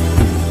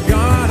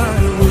 God, I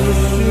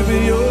worship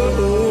your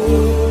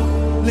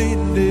holy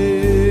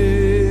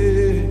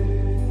name.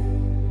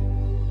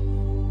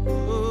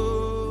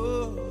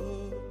 Oh.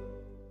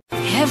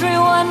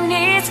 Everyone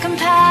needs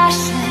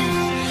compassion,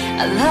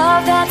 a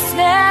love that's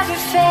never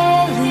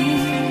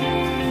failing.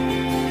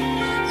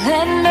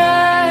 Let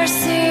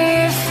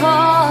mercy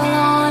fall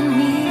on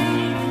me.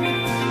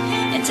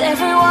 And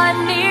everyone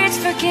needs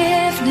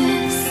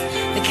forgiveness,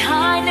 the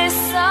kindness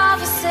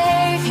of a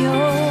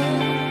Savior,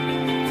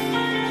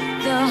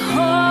 the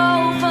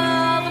hope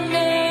of a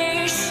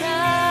nation.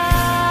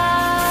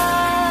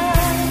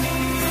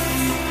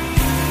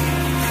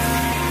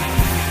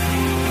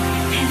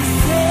 And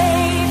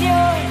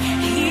Savior,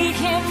 He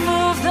can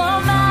move the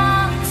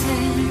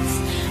mountains.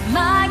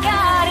 My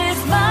God is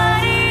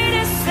mighty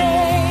to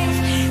save.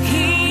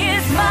 He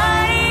is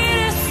mighty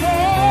to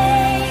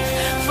save.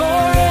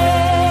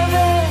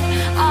 Forever,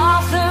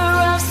 author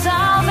of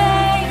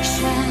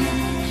salvation,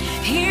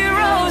 He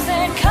rose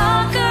and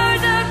conquered.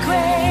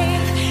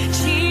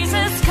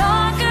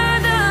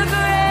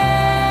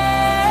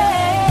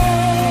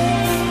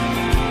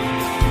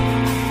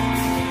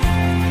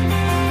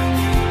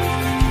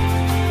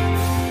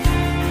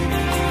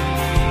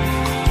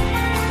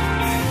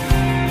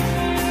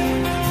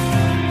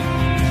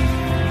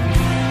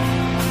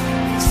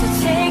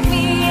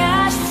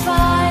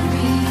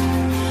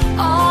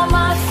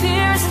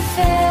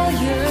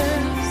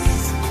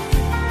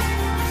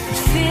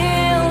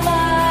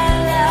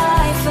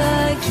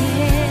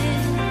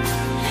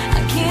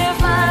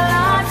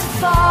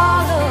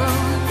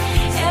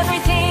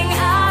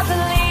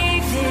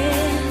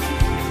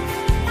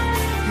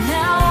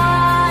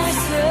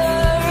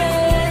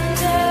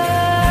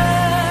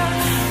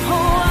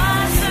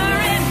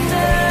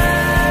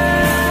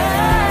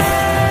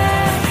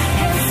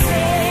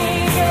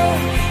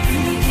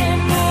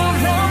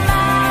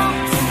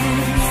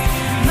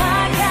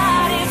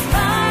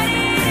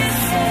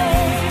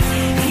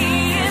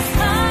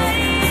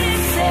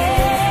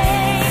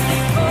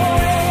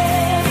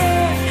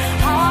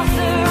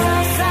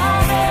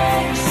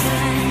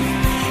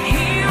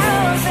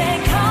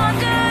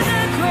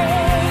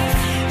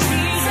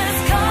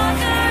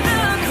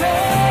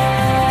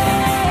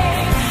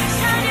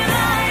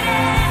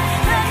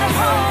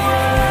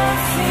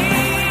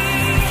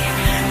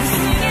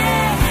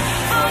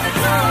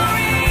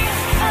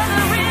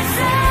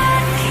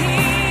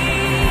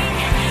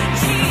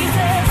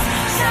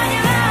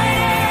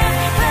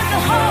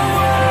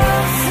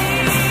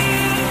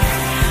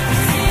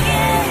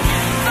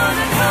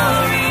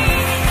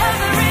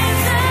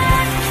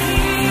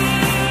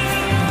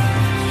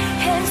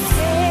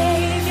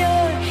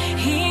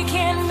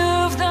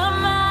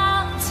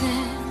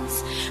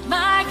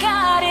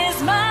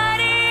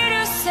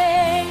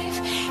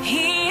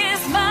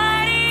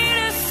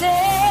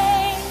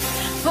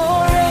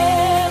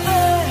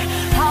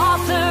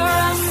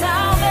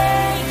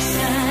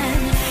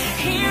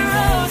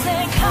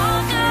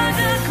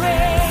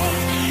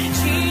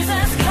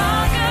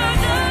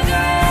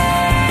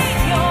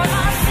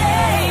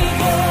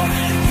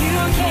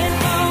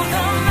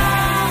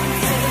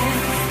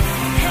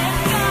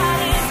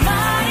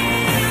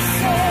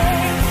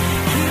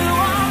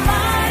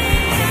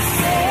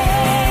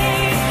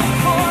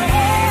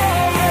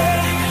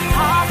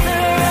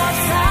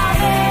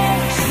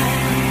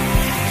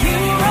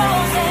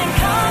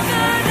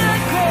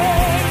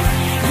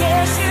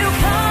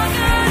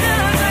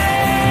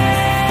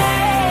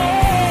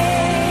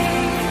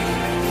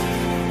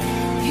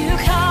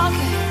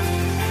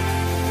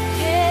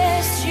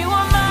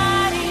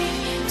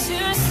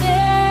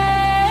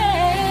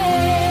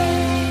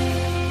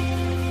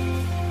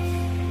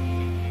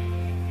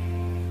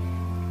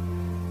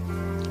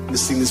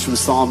 sing this from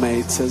Psalm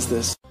 8. It says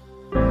this.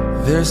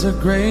 There's a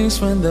grace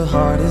when the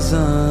heart is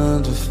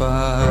under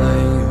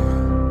fire.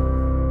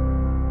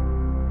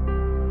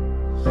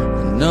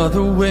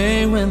 Another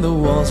way when the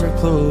walls are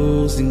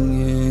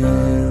closing in.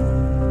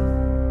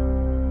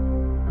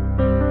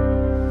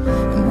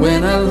 And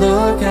when I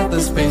look at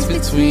the space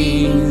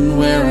between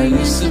where I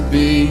used to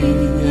be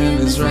and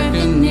this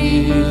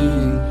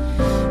reckoning,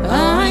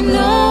 I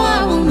know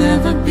I will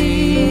never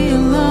be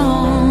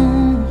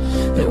alone.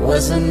 There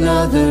was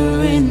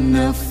another in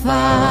the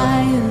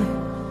fire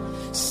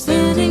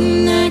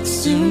standing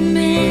next to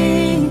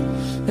me.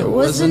 There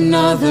was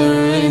another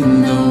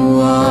in the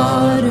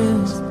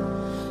waters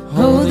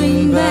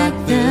holding back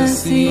the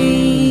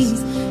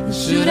seas. And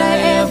should I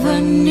ever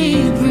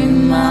need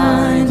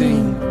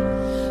reminding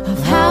of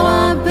how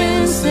I've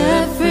been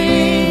set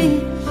free,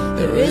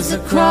 there is a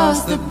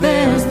cross that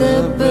bears the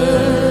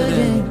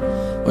burden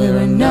where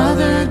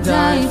another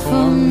died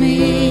for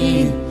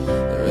me.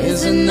 There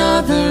is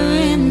another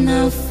in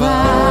the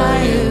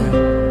fire.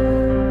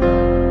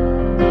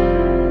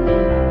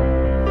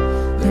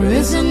 There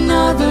is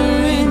another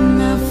in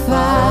the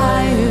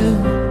fire.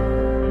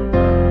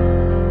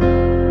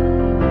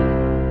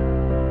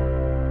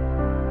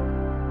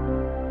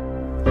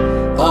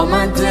 All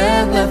my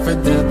dead left for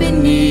dead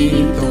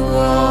beneath the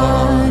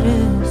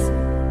waters.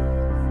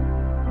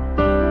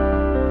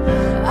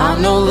 I'm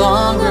no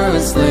longer a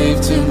slave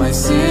to my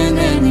sin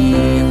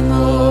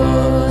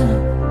anymore.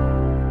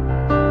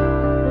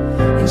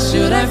 And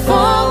should I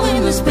fall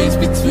in the space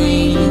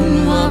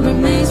between what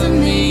remains of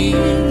me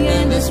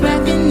and this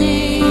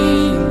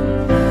reckoning,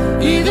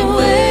 either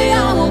way I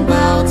won't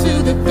bow to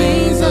the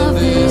things of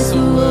this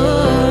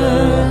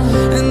world.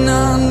 And I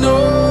know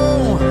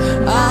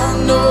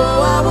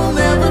I will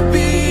never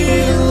be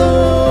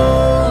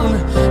alone.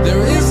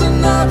 There is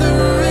another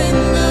in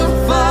the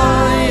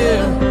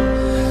fire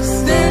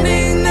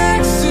standing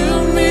next to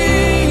me.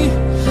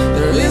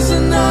 There is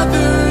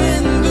another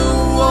in the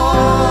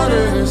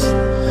waters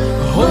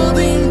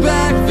holding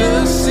back the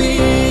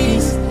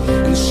seas.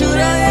 And should I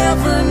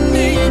ever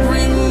need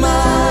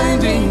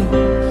reminding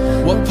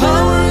what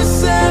power has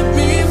set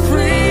me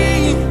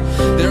free,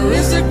 there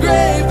is a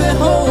grave that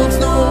holds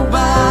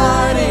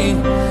nobody.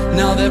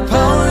 Now that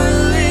power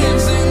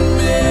lives in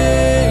me.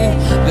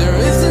 There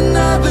is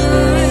another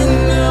in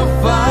the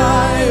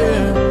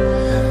fire.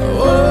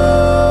 Oh,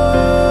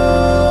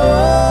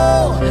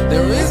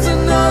 there is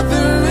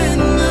another in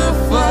the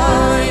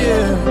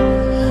fire.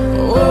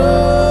 Oh,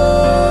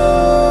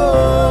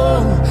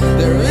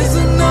 there is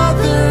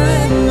another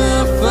in the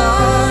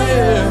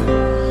fire.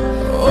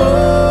 Oh,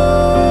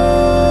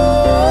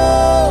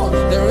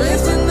 there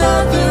is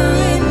another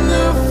in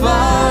the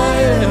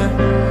fire.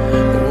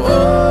 Oh,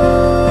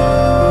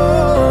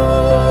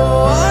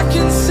 I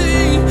can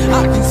see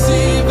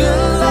the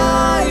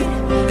light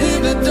in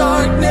the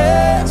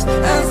darkness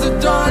as the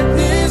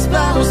darkness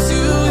bows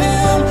to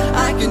him.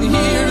 I can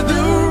hear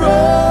the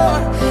roar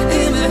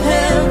in the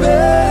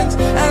heavens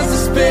as the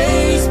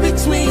space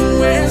between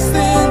wears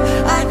thin.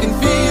 I can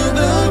feel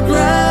the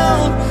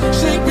ground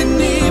shake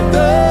beneath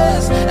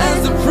us as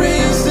the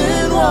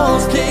prison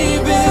walls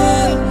cave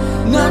in.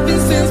 Nothing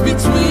stands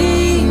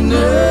between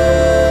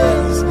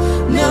us.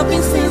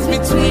 Nothing stands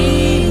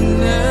between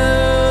us.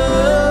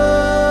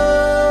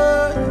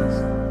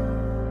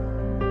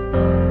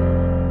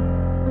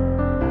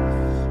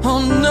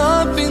 Oh,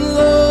 nothing,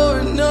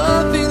 Lord,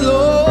 nothing,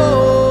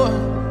 Lord.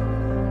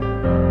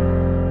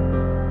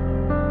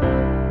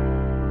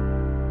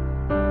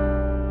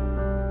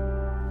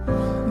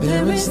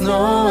 There is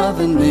no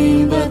other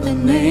name but the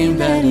name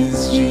that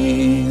is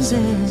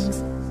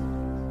Jesus.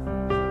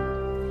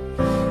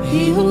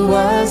 He who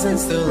was and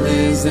still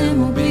is and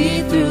will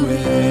be through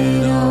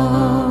it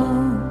all.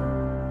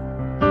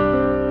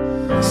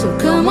 So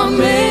come on,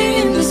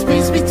 man, in the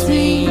space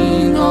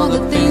between all the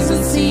things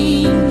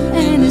unseen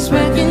and this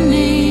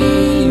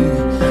reckoning.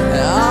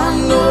 I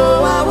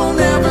know I will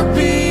never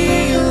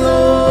be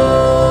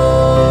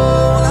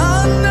alone. I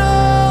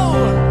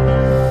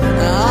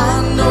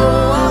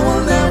know I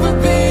will never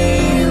be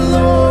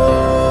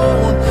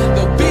alone.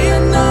 There'll be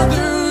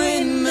another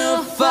in the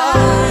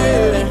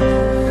fire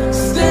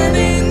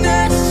standing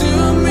next to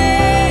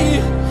me.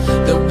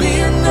 There'll be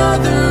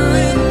another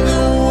in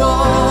the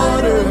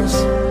waters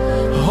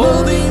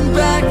holding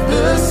back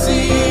the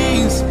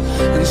seas.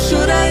 And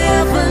should I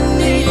ever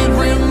need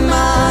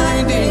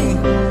reminding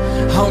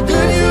how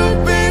good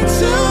you've been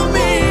to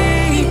me,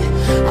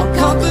 I'll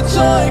count the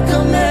joy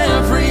come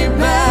every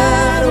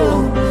battle,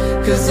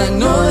 'cause I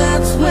know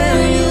that's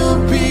where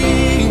you'll be.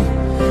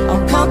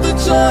 I'll count the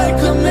joy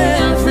come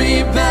every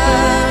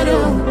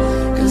battle,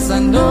 'cause I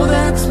know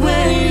that's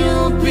where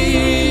you'll be.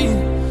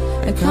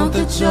 And count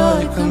the joy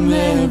come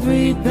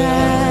every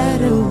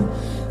battle,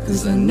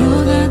 'cause I know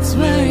that's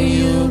where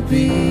you'll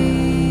be.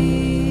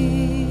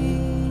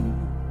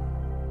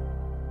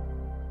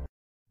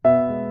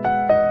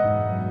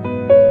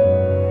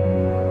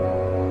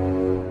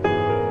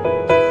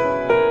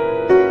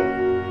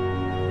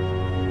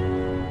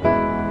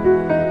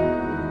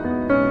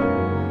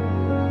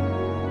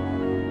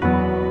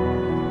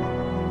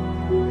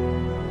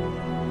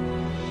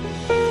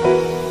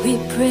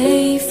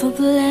 pray for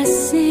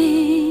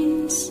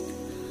blessings,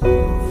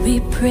 we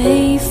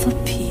pray for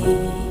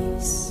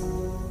peace,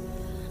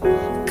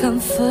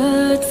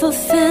 comfort for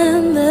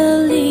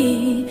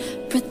family,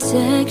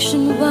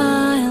 protection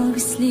while we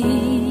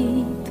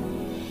sleep.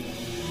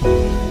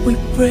 We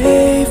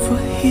pray for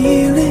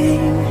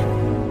healing,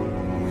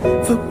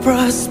 for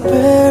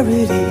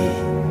prosperity.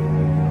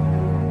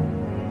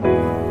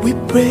 We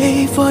pray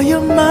for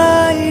your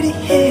mighty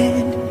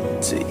hand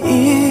to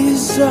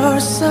ease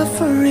our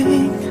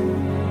suffering.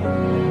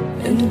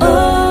 And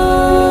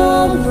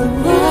all the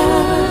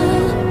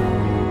while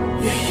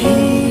you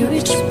hear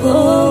each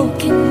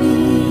broken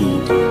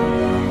need,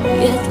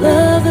 yet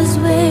love us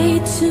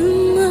way too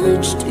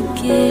much to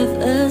give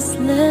us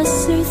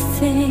lesser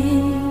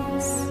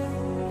things.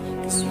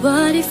 'Cause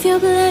what if your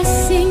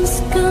blessings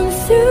come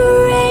through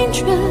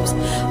raindrops?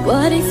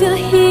 What if your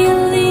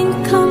healing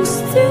comes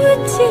through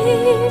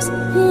tears?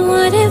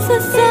 What if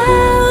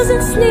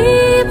 1,000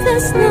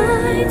 sleepless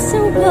nights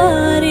are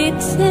what it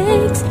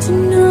takes to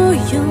know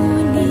your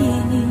need?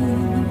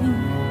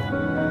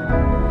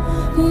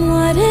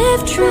 What if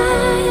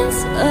trials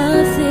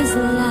of this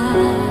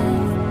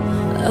life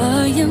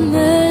are your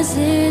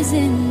mercies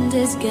in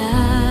disguise?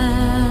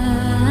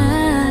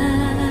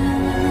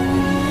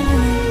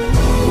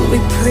 We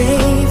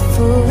pray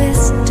for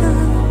wisdom,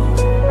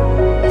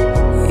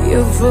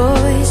 your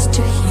voice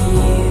to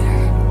hear.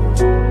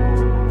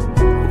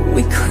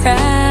 We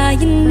cry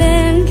in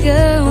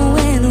anger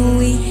when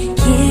we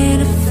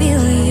can't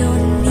feel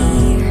you're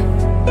near.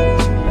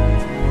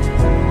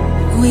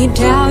 We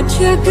doubt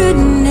your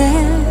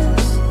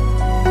goodness,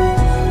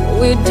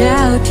 we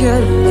doubt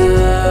your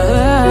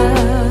love,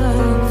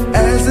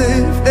 as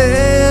if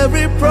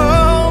every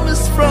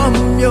promise from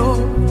your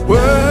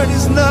word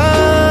is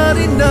not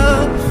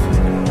enough.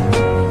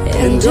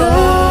 And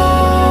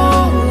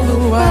all the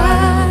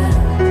while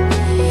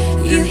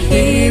you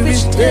hear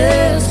each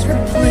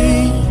desperate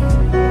plea.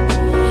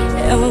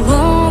 And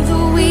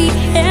although we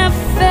have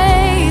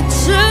faith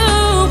to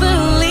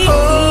believe,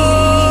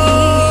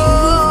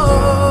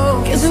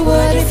 'cause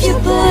what if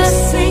your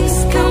blessings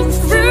come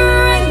through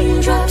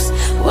raindrops?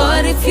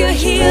 What if your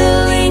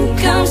healing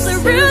comes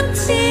through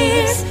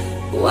tears?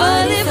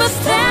 What if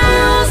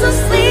 1,000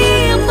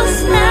 sleepless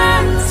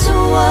nights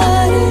are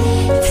what it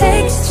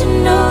takes to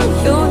know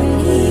you're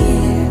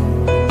near?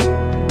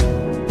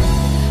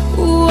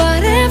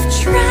 What if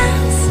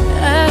trials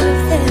of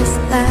this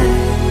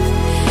life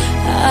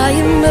are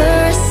your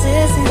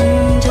mercies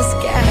in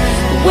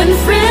disguise? When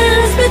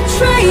friends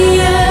betray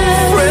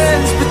us,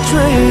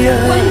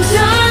 when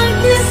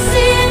darkness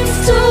seems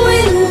to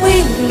win, we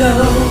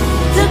know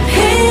the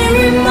pain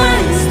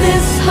reminds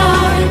this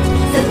heart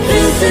that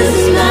this is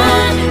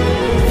not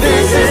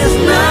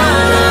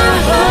our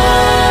home.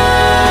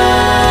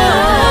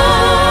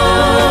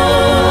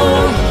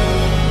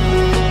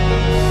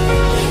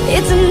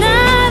 It's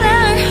not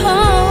our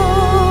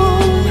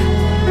home.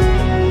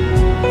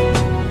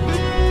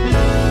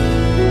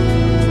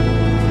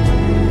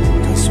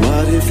 'Cause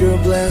what if your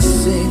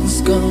blessings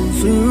come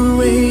through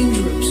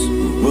raindrops?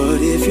 What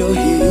if your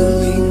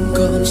healing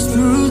comes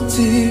through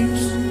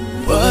tears?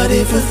 What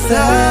if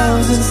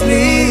 1,000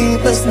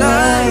 sleepless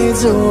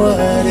nights are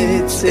what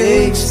it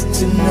takes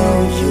to know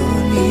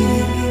you're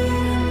near?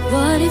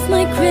 What if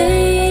my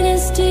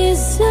greatest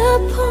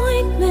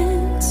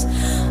disappointment,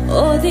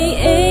 or the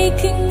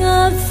aching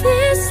of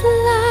this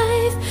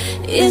life,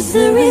 is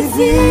the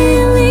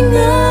revealing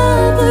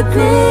of the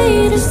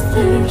greatest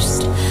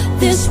thirst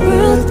this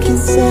world can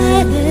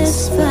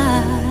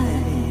satisfy?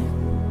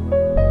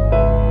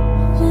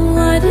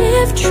 What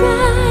if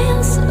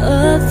trials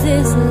of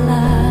this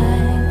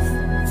life,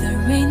 the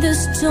rain, the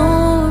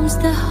storms,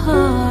 the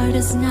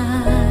hardest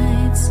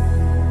nights,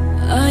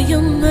 are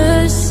your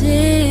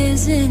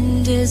mercies in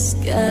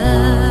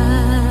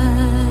disguise?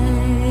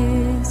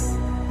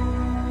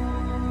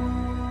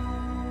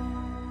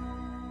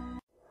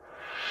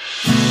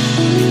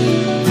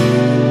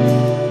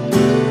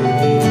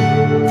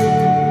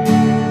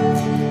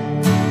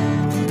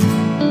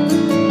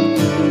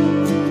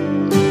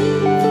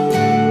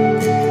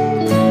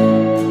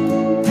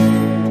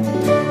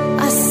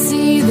 I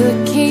see the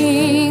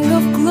King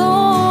of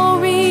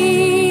Glory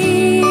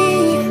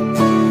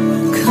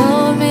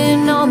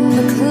coming on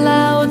the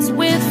clouds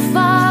with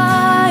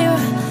fire,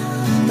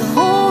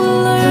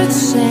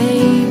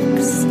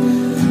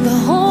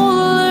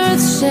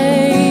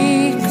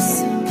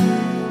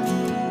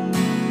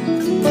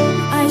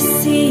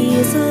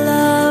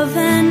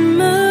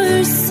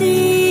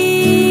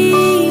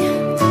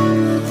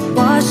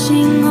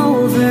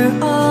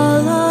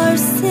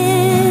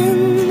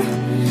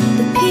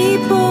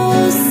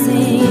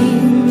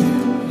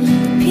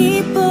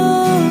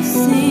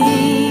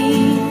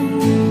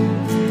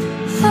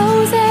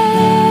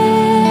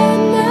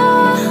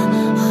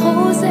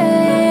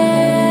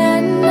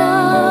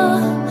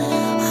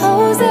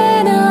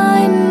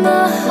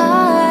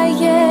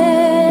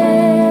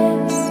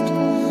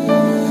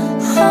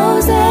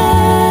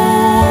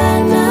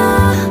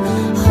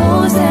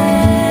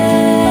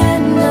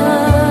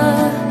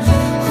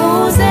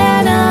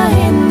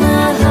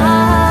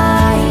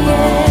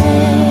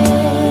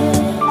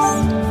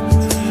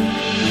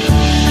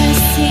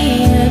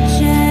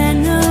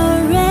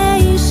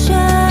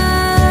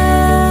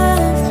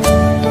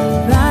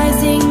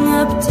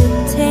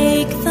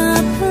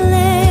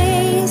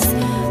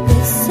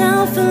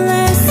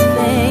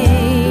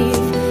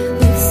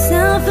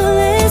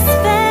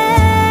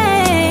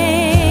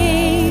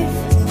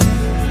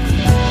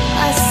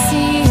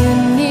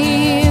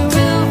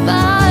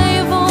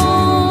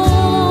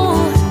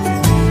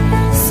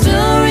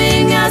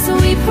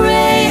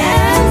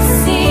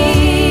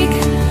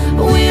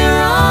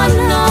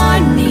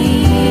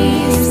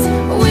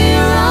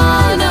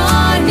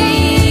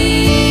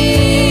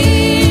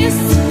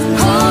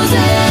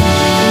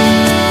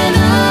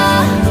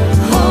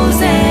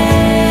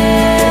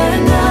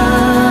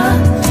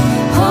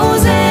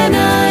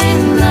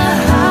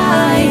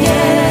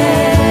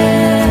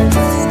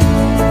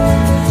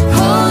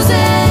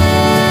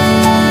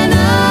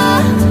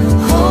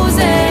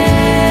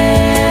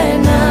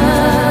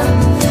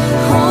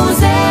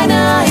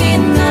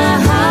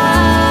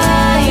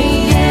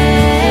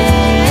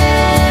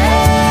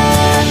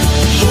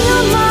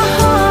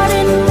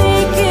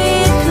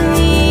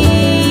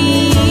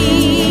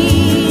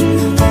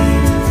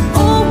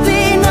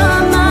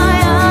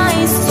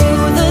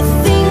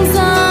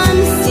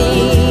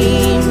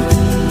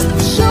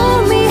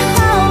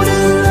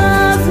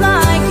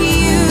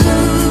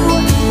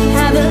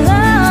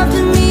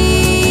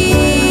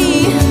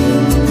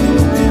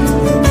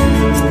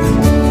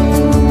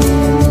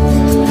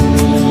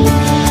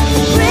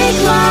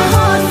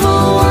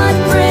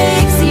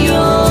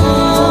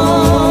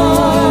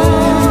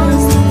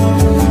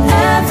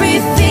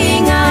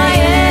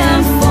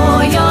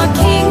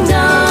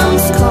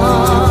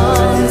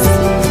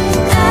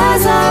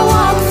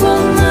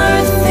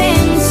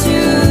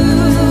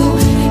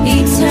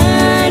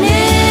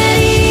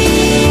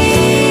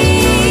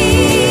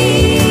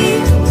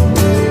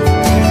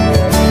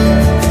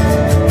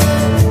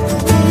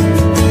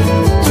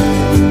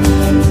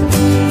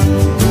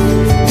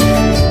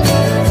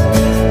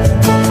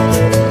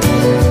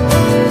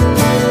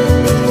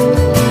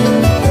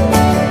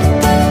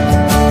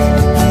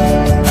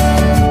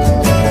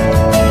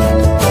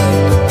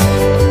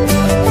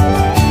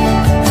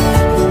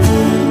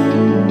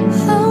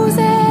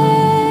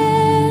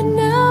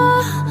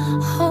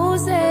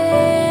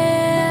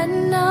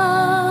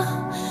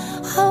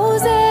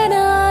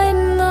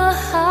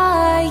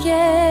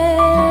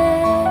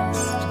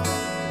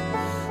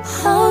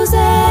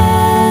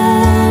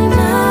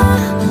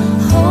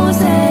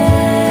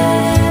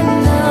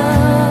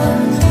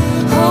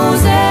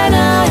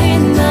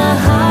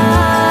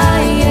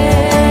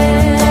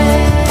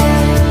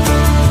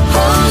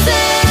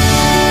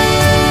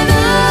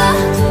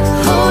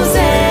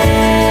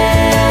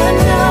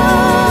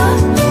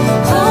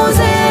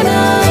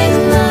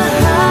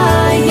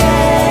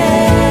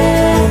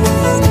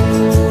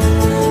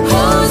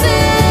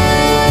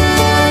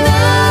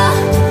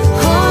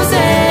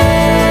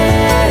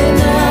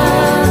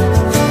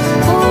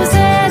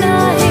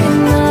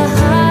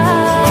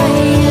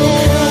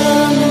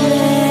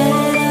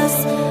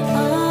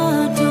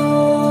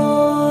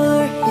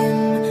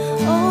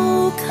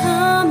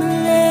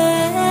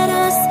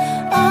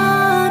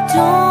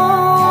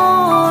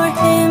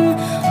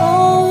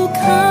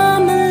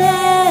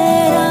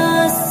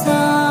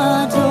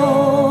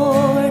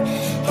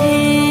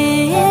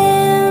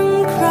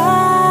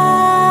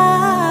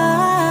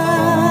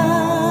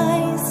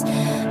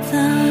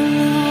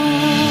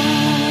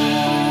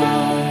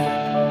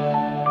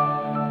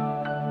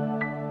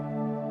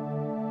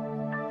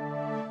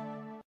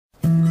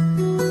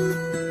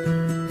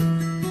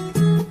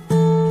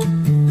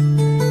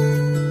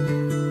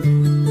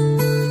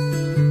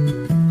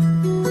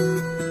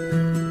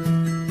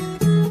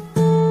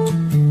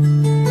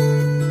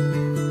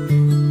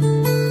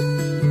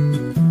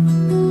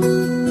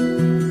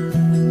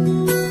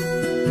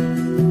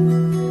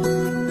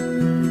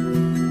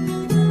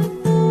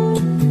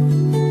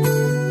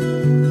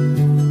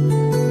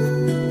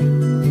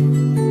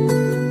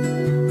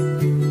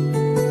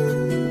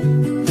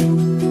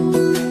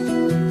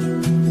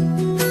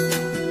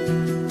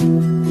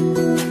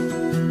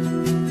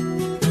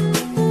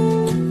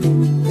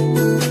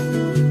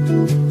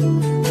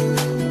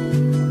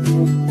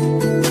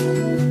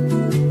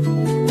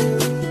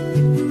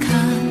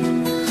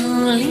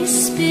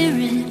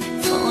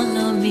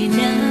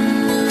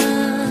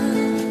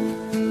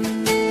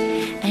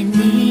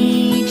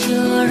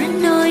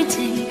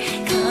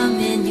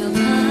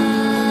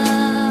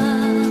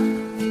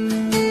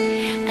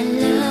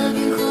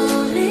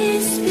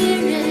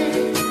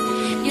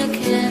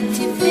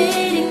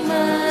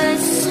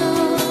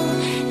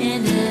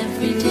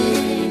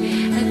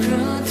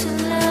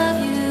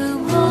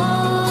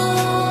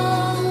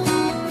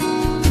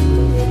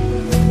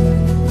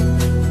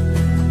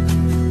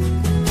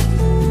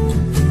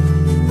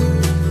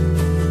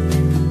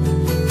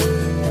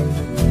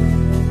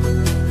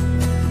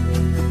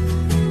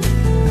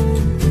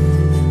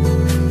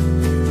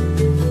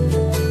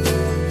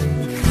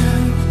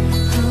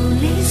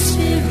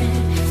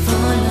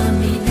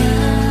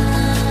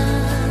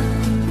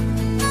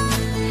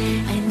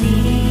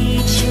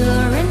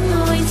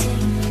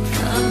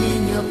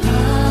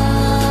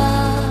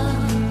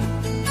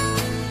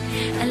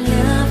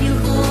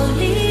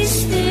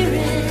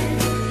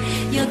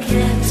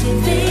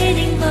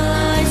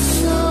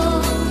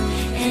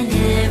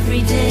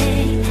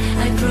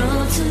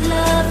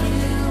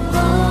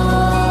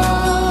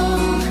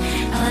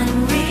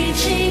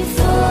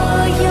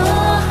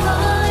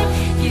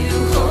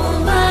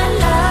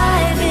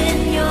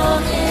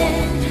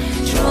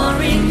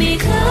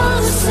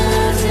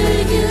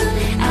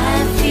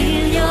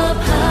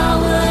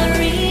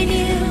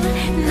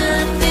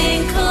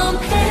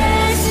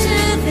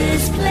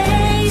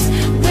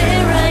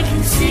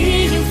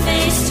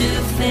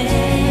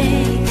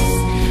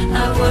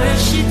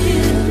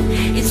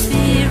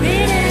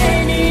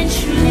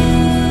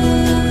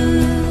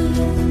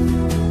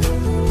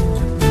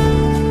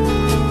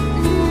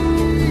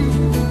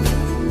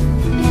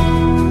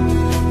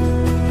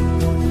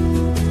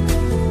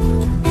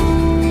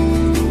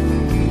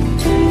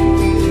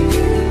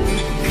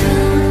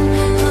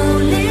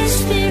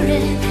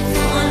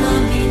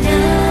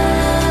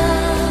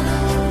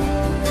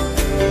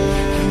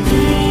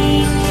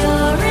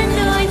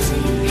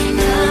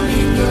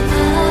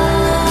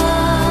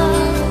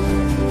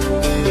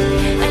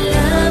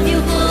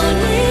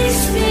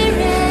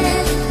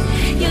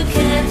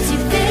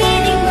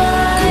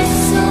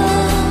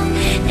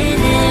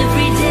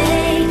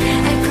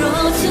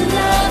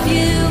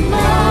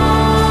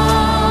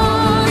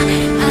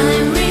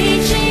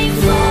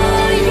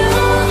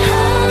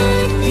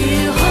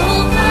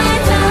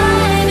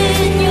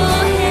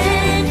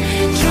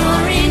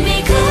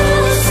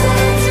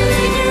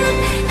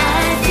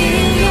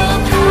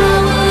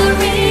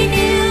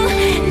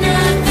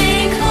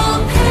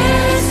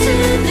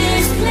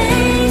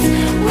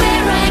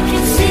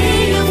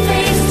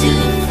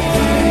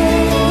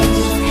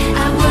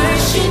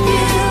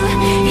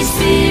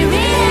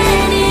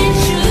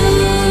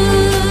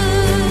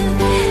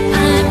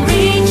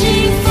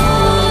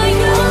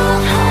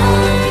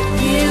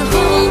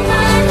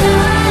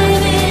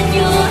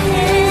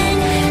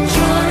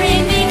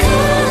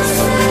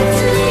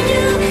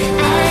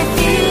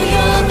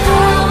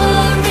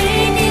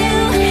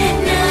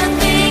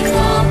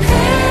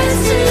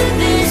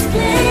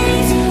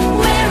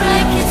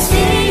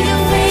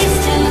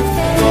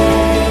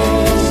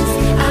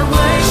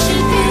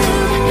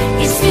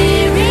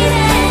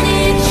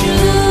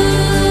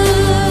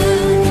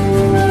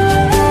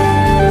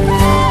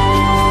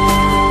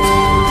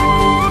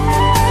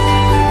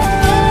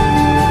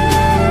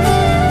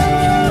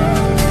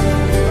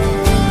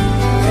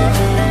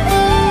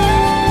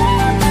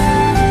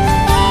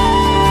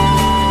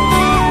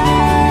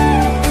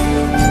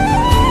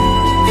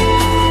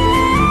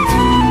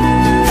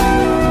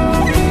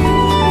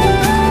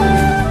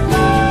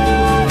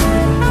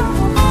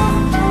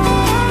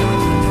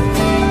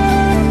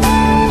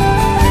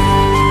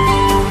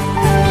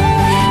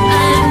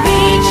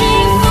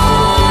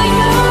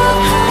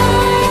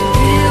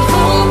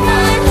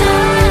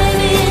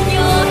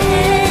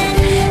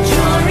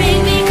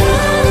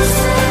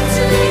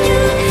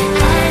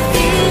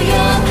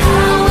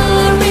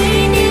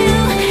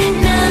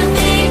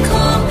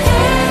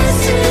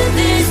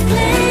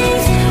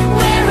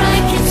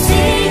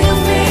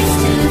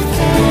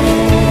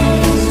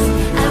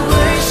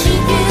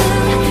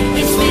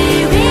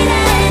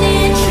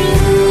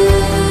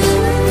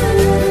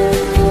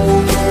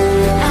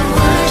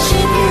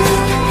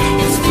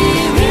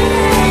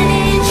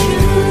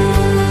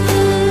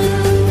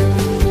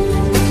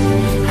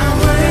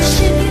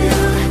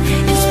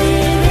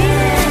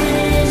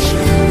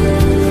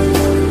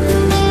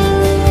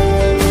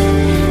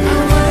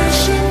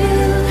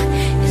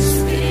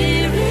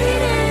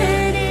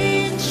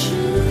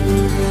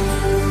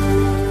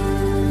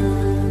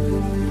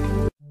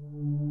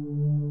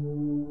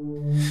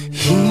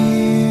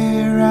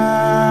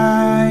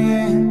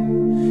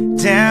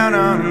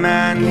 on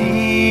my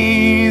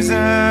knees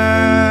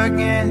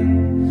again,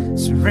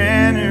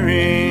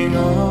 surrendering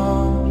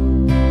all,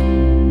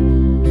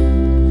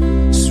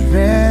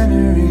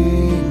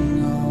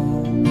 surrendering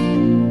all.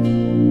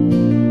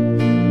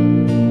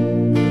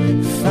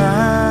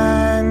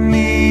 Find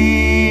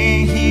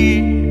me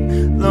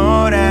here,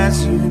 Lord,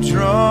 as you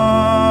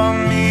draw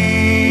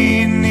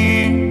me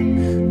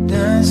near,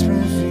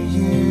 desperate for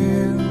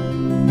you,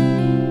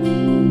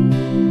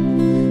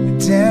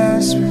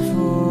 desperate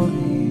for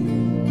you.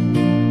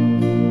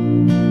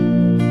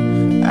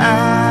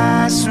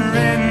 I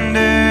surrender.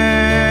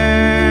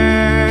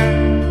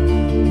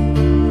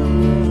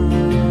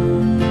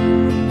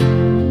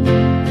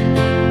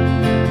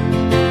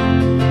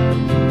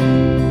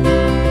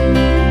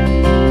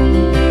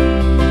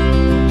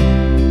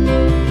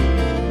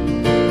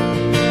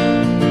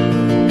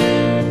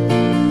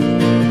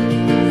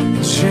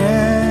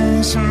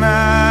 Cherish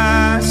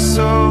my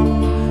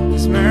soul,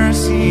 His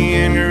mercy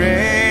and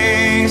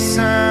grace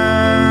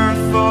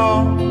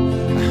unfold.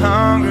 I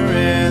hunger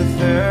and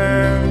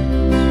thirst,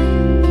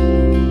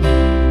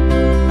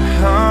 I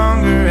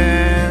hunger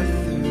and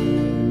thirst.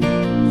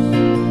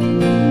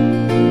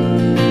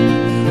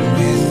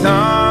 With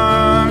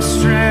arms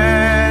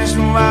stretched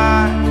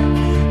wide,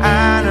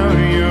 I know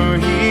you'll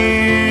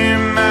hear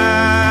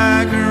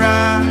my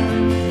cry.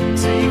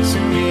 Take to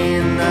me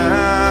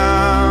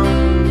now,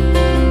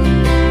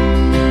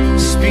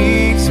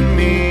 speak to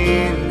me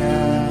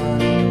now.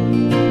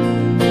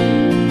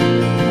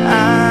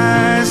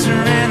 I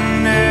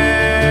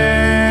surrender.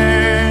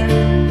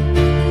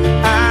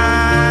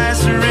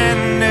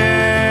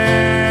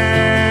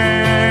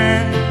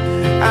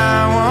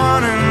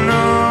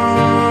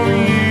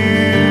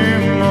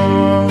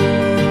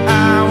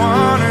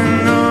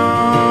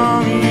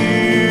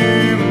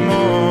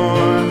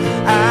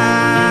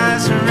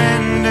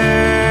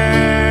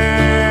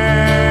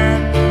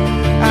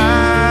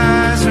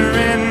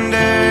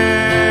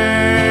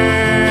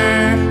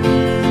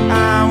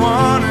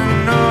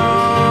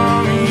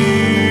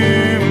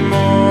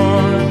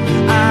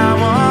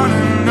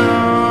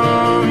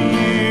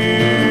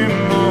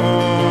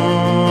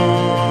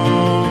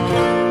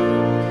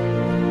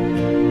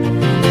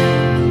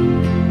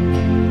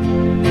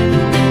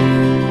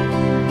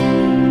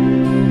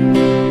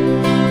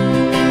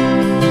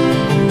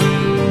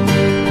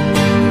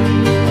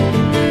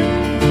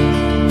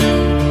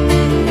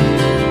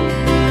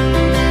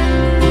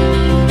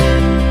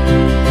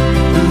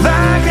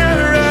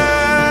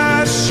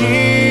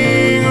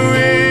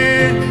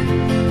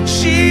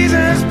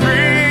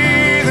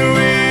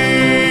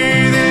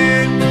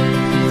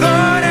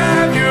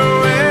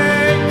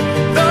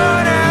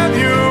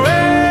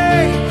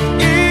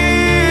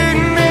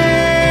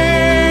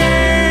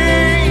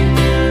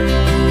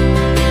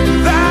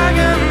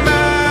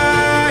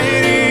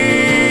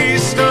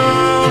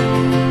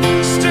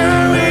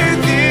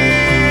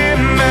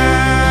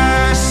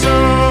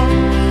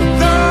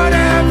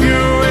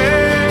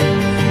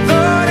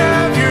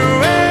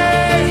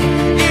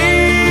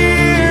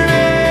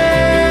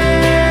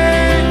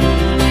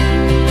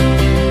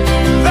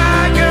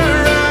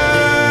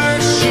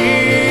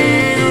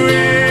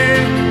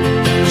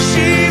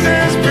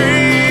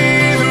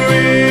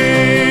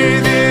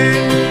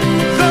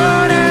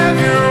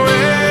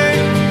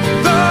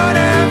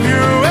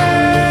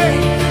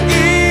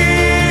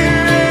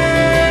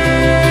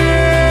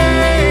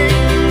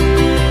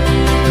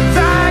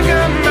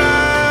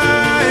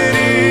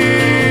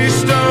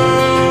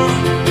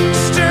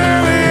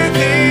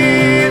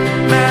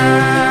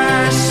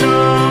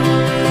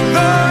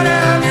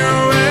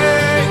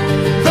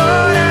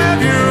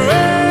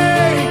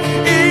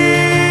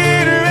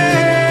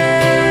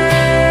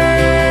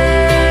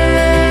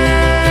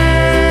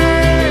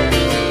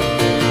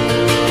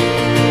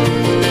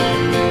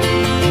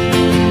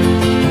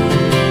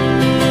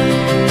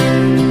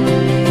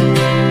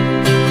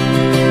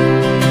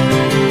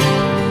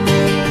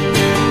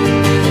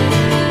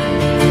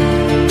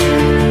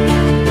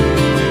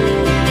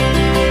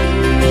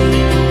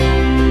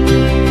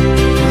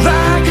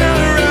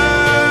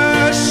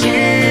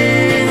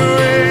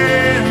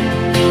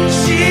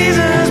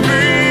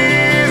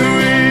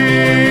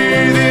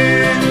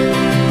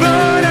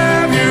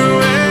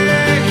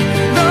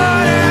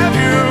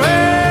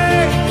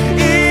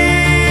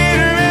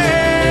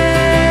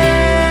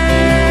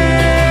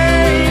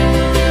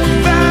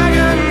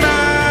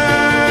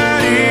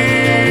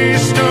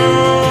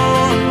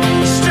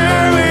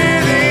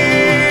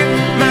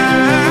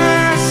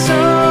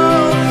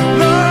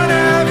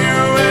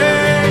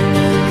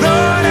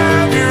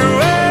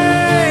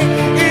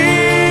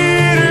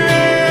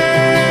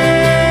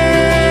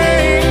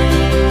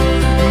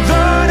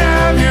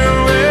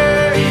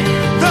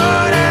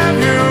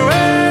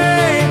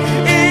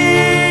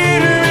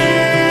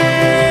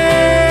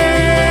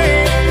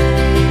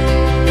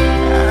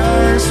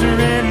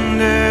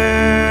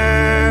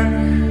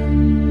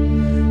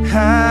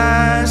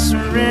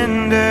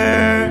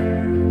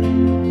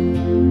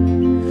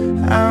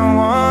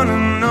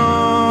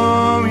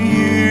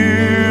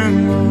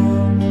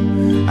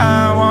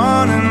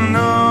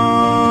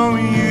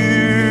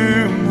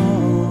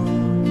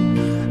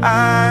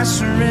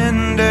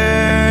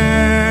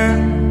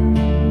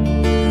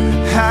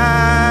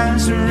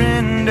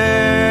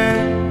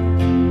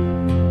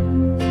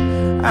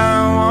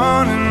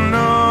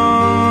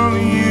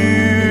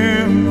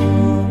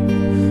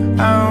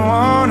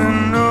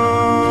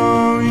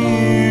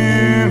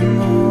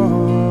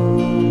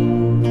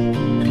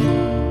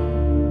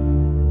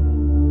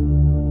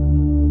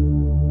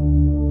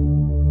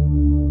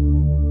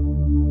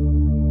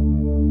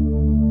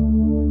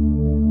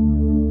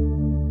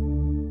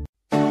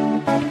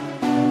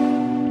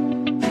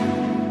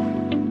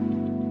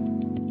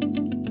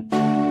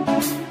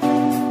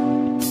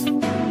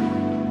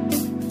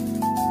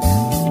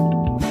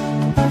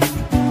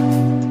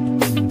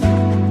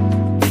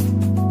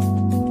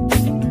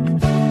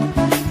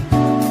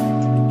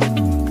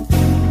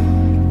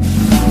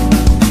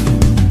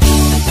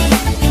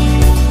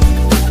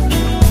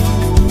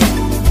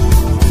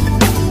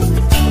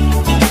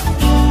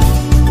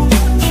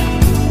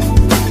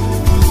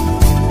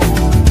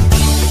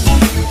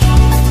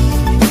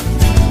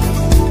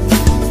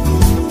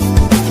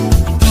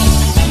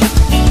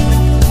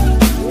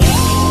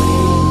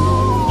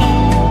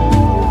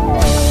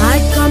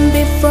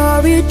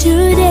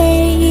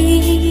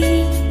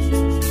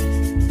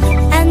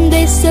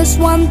 just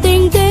one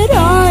thing that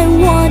I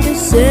want to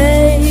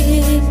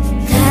say.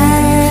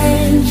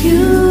 Thank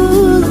you,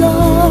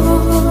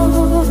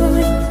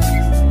 Lord.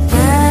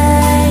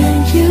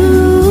 Thank you,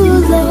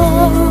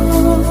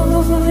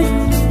 Lord,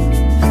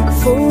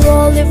 for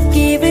all you've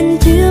given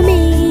to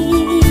me,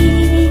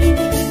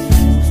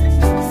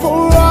 for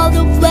all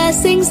the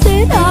blessings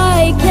that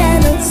I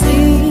cannot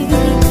see.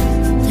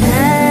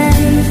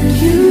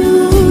 Thank you,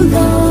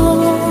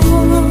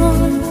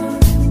 Lord.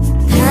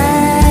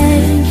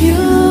 Thank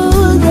you,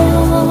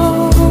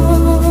 Lord.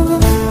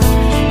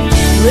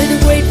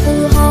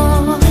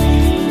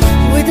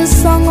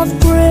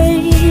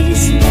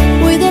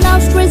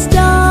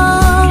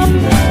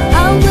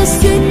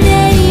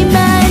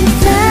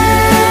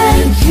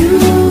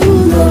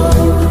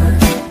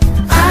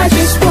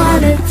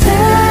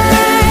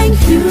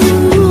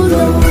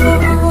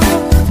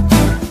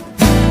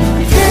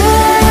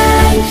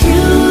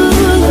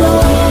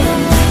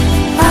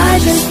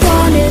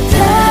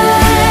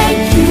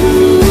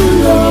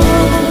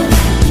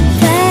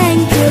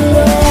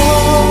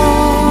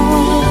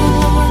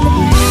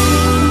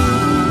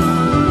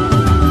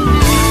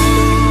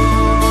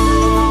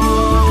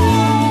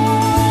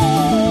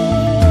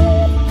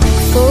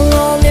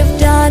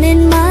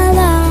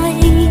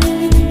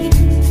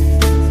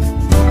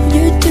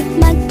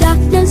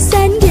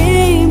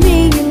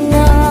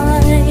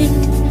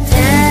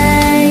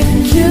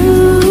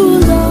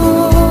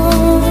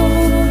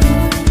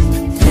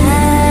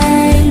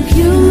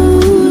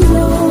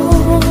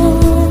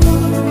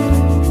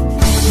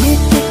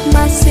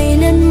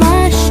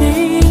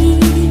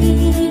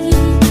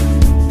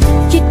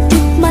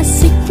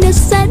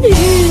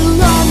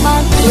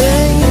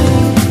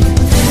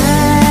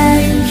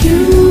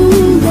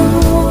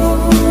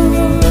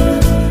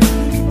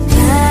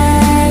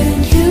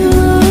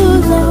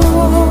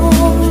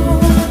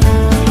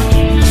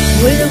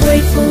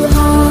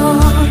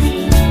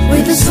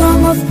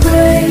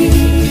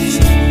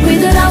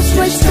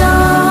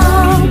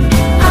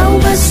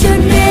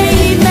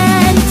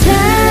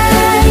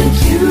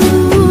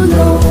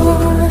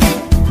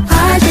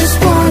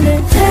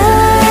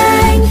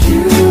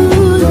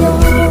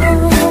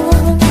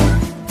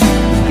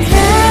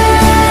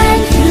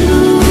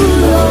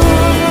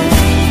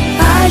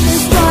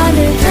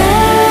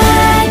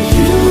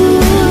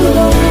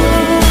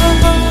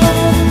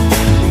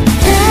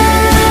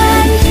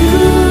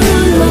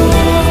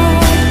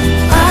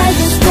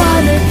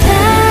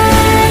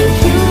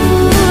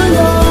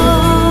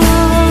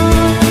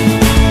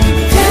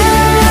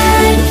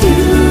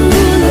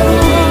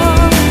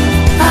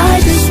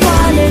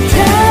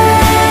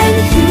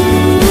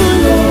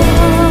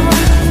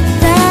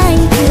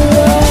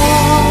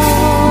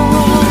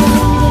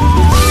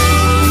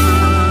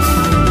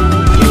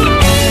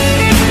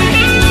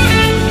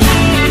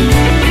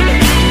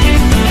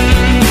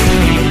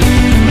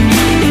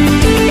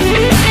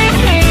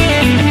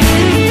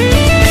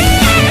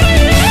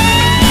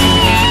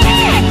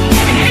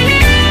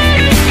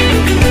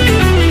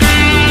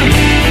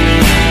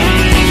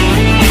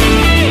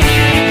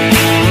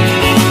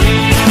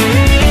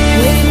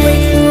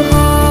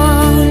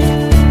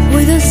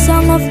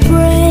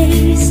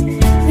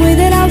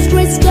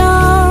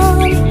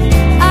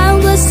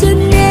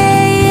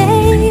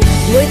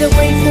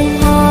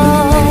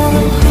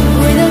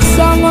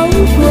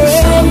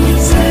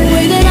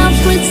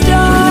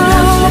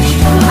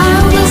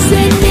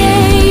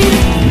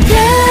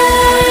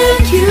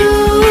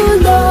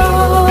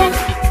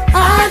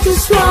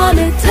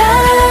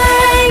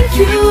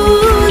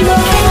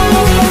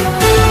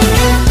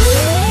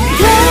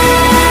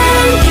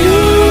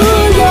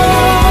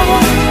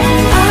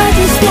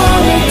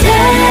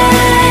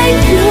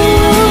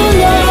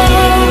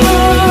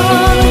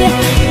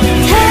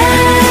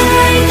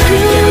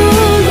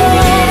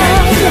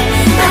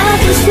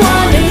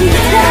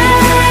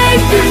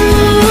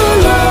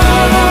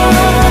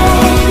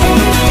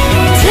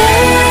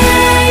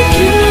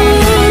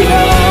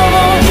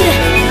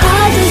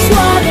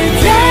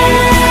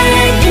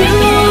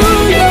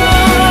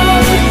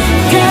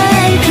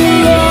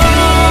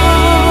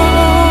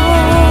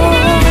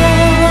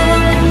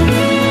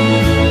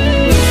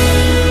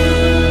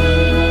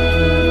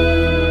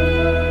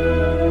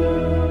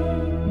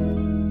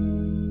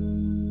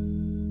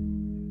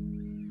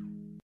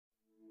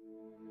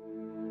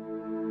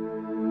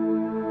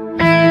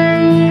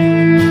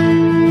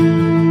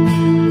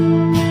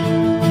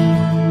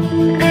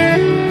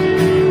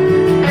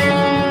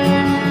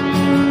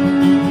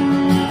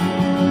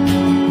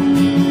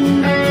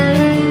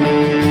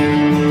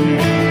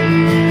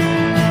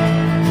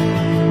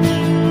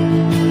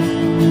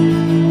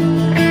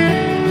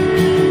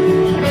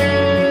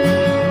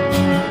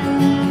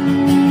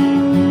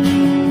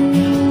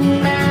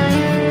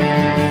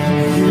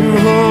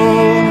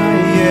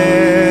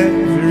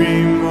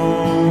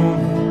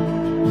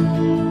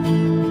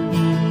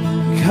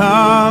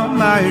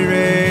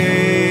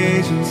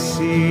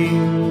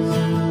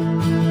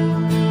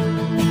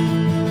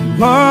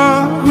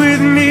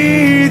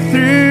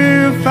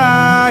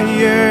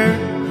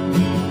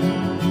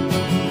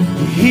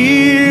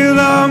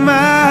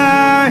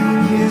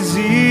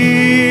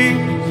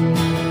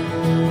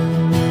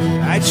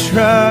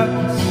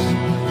 trust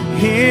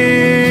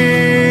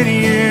in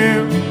you.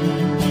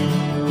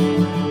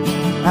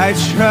 I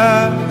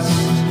trust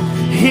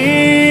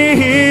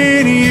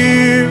in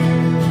you.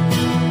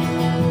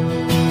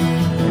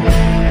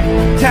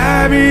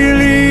 I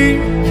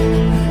believe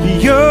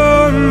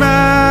you're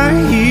my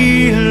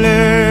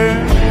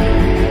healer.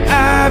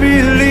 I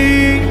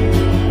believe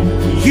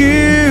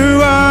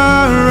you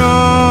are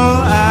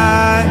all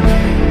I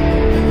need.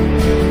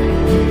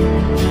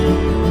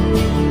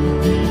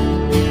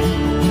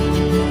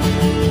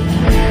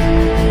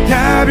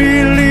 I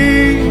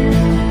believe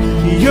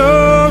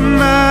you're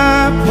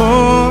my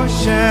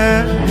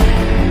portion.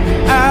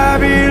 I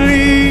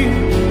believe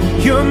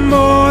you're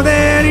more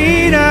than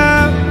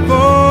enough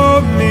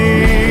for me.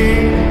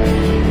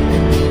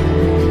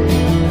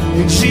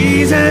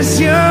 Jesus,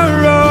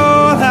 you're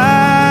all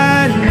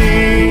I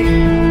need.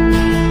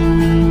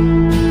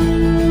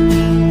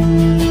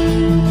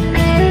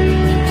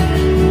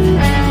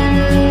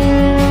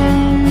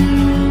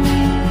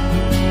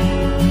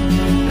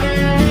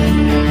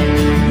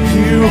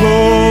 You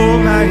hold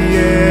my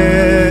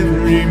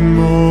every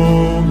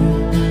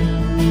moment.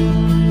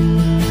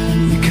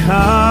 You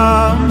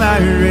calm my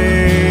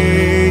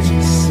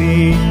raging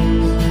seas.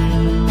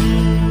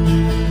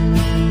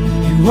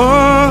 You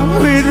walk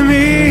with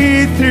me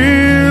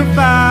through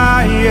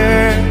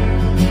fire.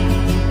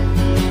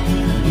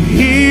 You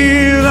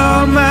heal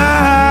all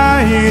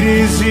my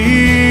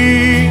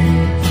disease.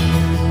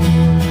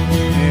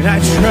 And I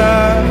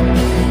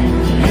trust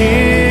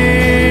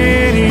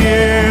in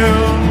you.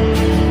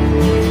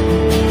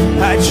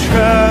 I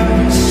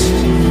trust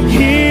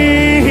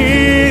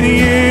in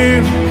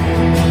you.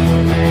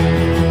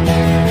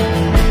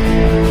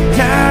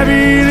 I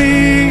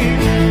believe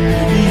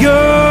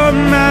you're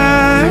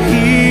my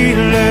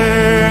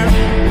healer.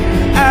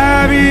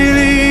 I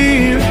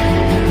believe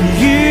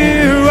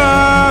you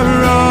are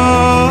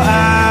all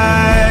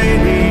I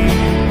need.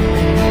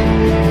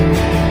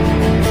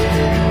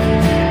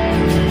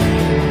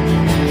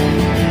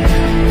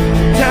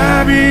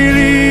 I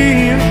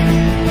believe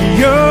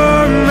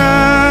you're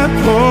my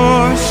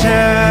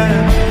portion.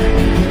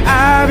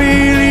 I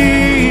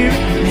believe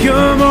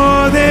you're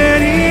more than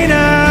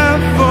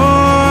enough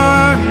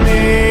for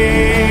me.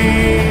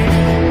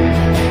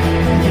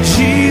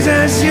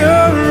 Jesus,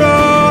 you're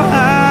all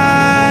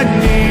I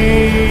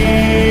need.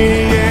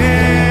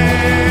 Yeah.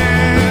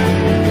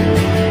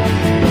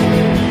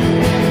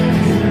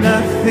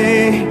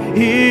 Nothing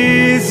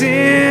is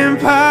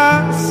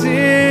impossible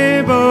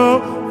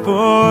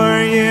for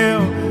you.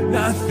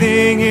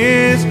 Nothing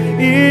is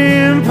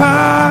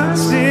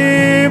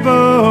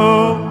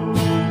impossible.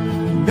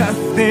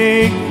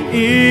 Nothing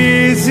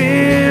is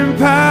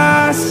impossible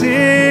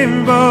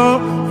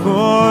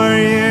for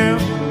you.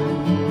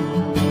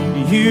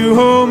 You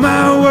hold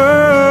my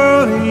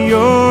world in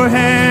your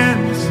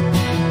hands.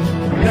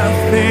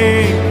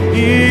 Nothing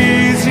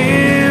is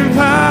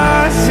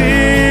impossible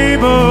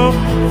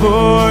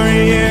for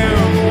you.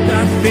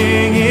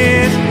 Nothing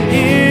is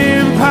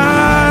impossible.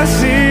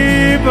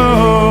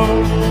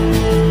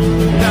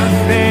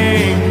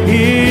 Nothing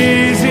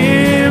is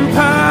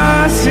impossible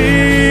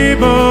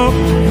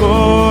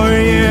for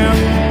you.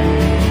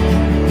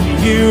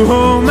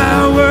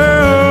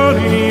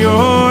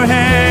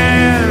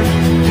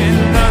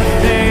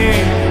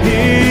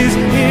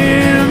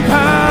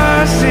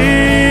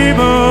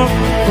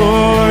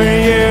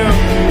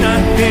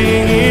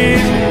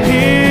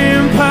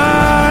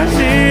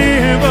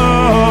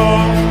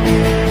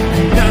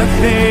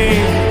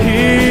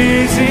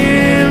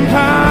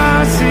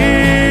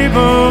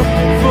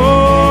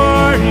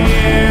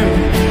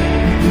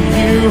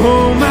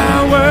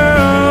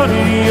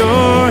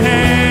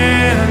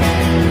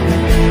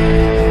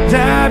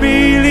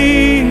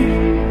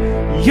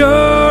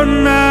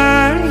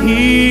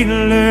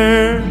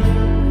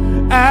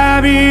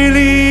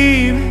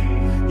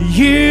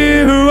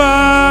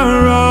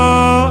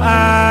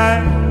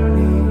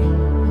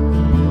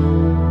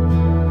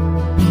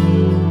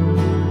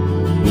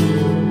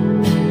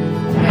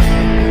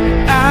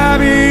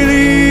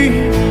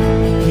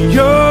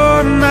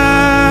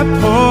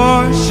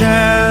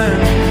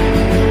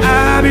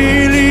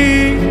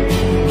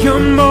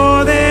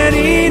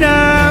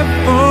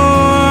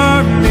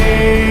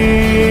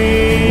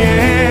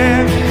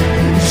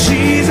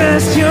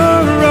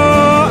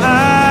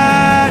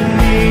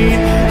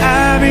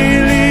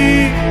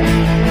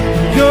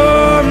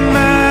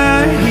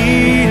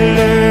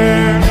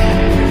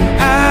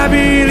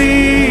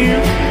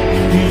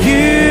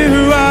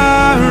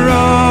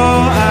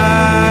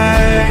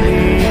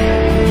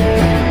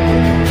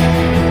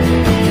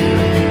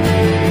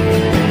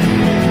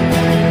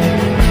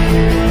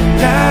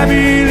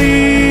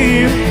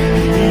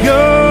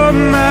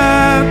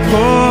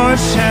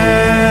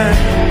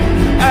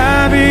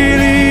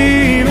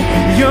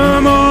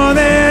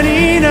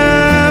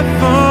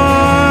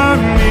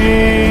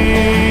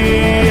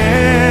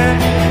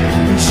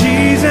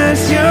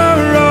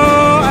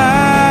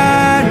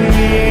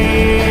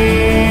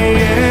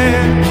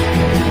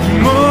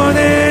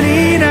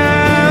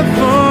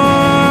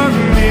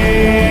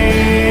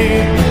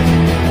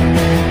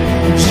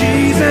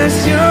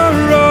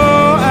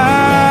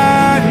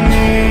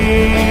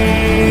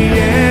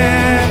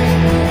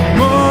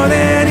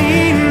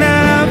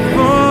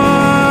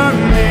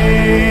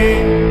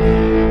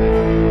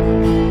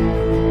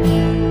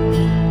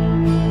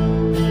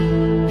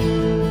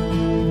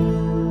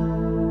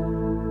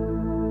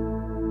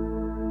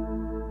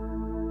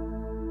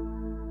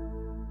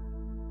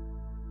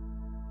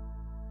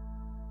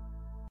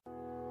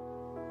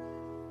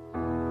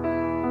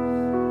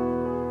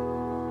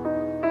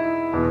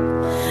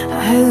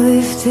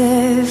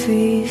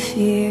 every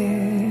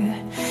fear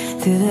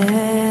through the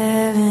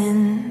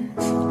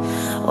heavens.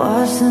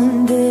 Watch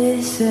them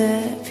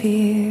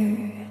disappear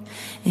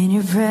in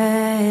your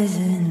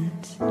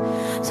presence.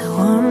 So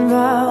one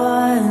by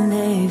one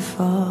they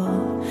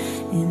fall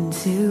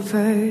into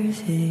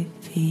perfect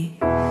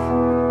peace.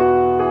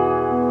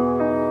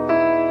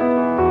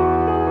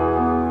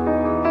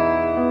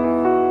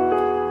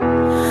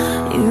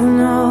 You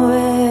know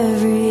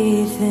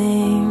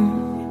everything,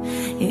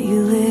 yet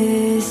you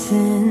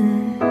listen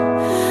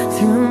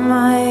through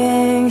my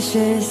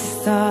anxious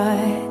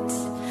thoughts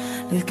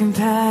with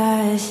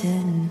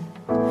compassion.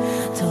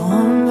 So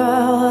one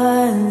by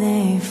one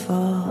they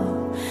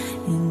fall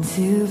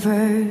into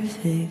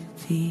perfect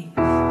peace.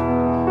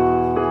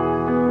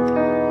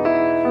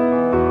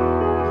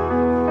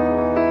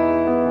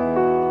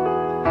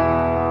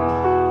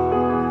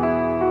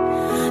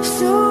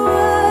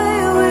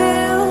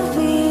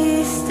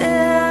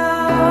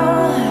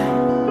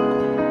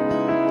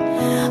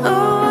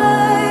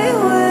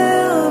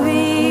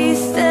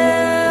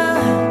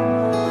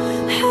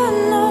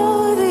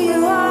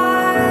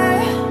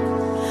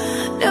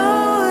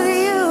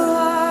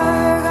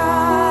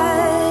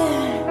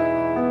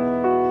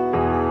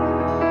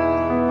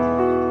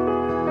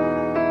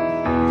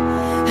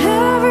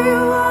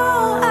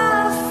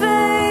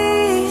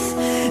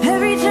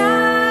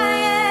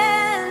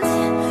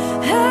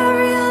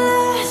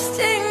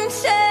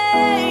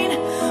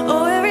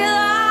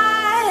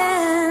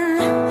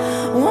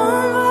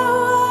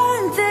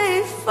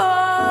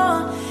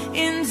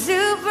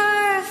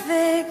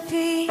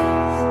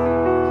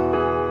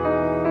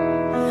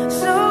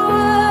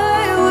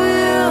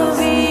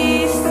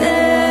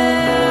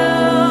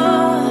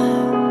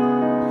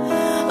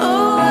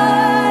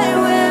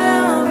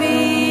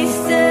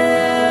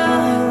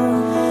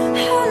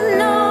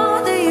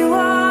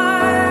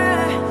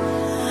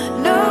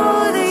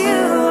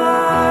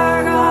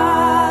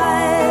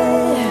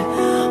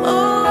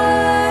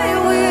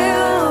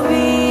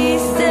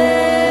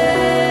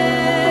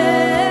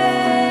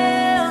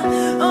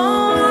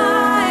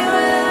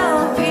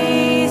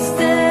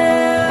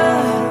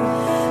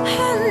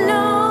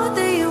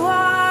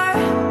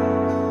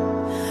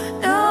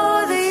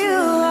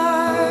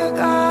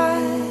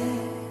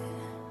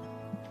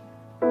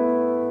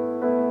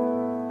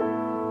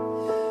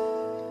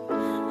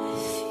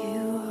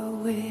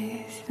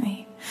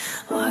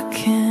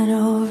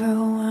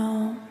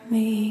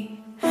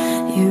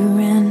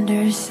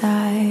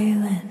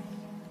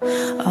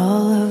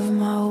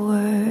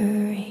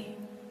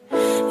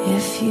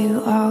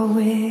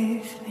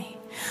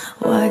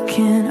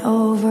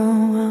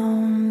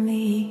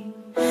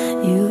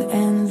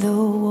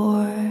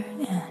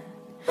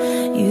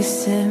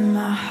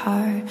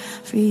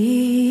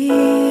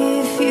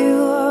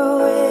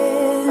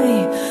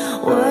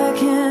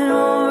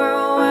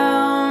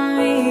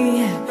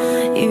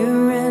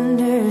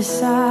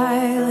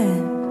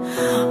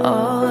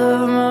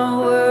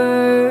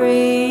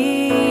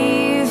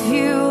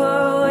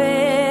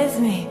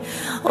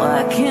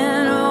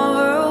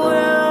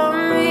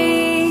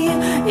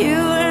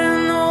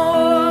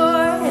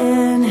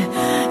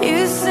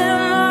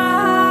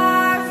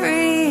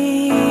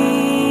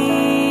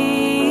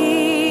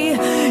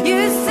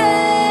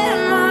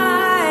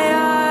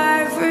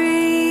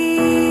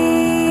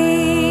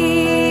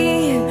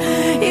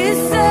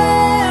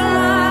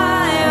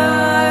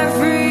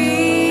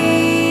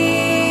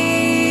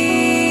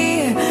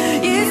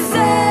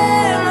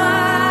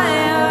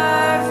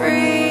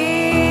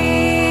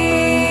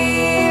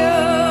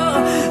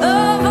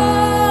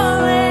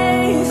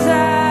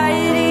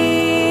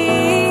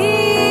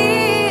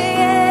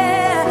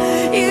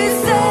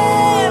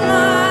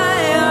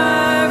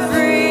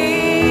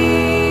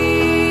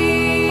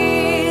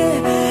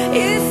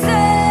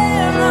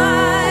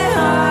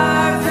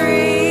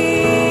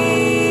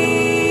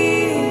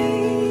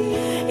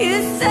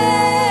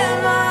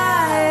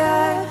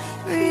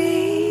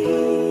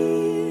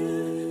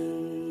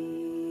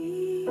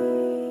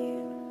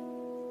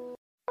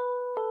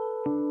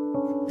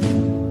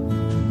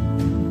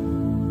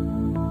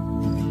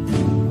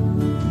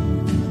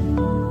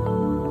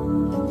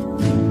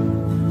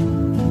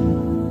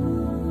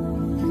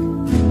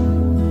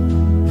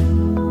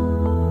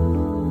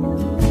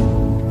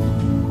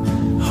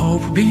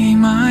 Be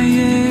my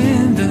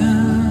anthem,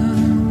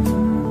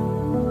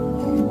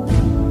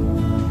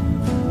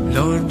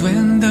 Lord,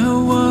 when the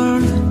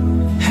world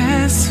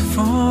has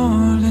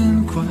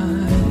fallen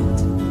quiet,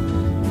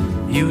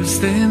 you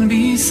stand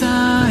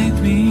beside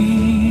me.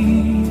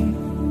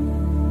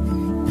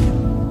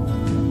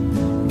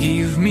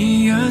 Give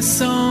me a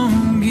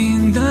song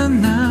in the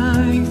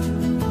night,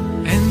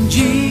 and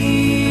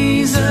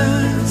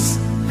Jesus,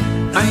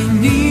 I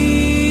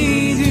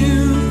need you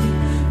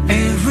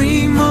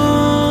every moment.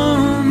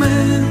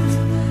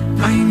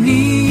 I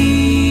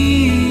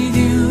need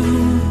you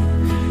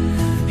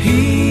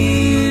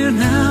here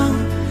now.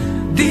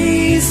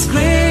 This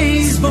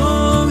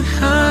graceful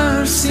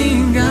heart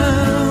sing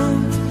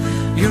out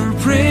your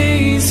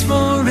praise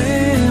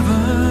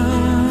forever.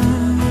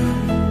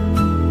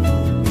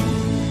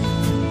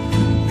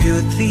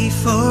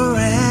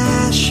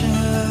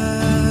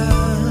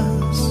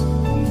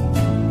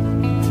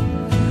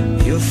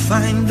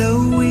 find a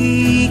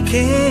weak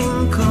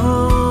and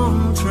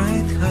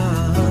contrite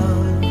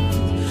heart,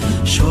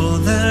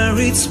 shoulder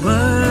its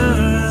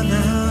burdens,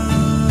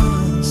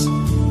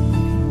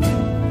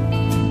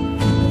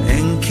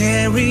 and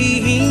carry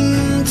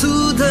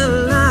into the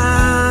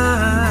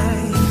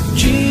light.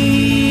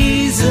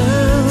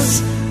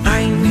 Jesus,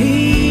 I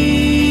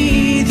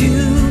need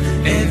you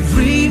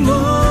every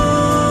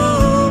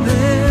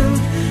moment.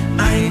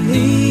 I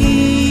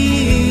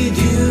need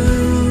you.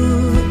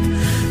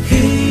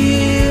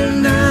 Hear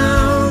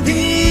now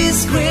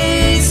this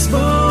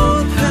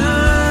graceful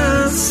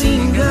heart,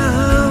 sing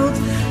out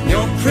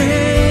your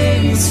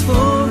praise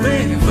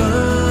forever.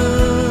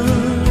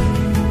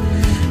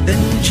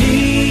 Then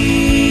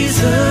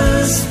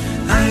Jesus,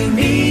 I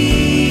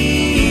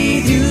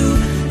need you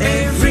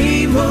every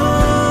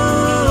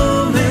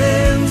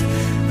moment.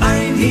 I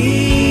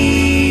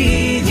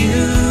need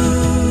you.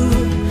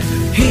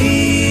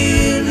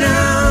 Hear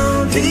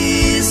now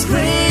this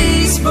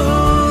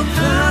graceful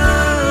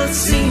heart,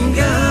 sing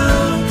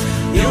out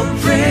your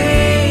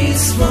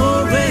praise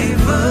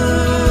forever.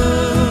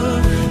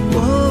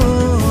 Whoa.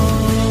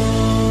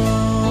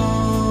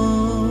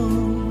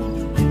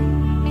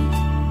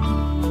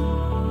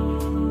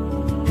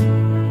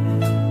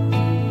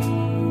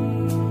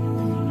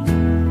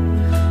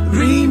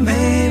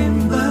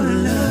 Remember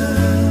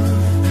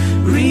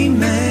love,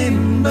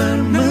 remember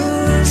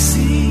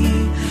mercy.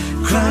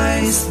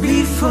 Christ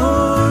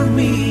before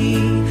me,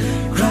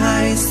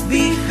 Christ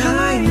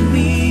behind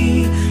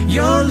me.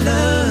 Your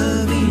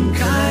loving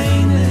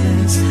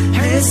kindness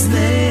has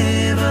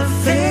never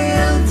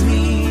failed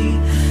me.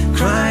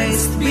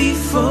 Christ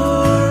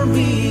before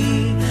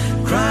me,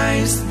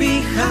 Christ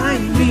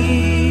behind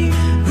me.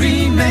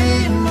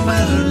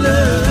 Remember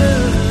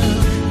love,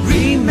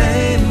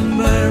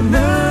 remember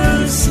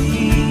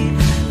mercy.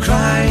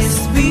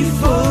 Christ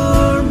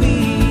before me,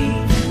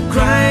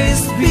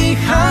 Christ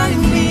behind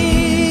me.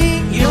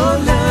 Your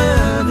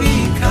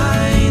loving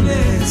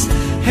kindness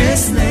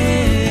has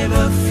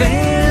never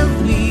failed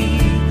me.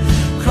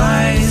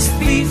 Christ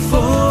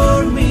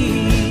before me,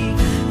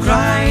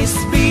 Christ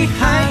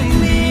behind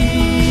me.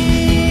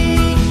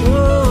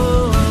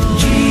 Oh,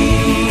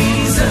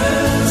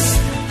 Jesus,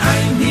 I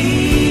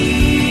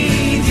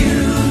need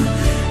you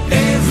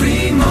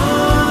every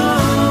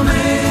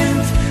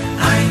moment.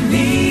 I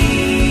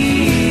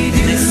need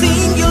you.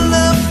 Sing your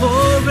love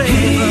forever.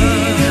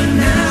 Here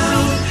now,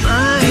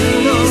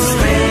 this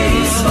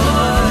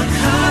graceful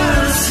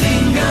heart,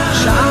 sing out.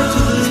 Shout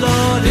to the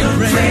Lord your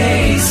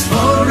praise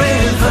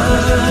forever.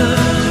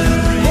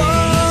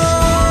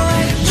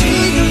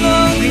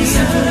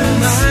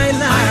 Jesus,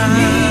 I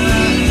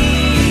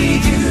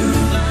need you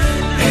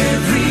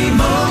every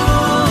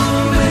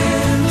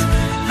moment.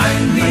 I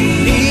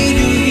need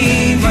you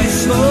in my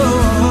soul.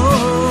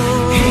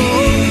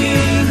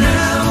 Here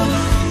now,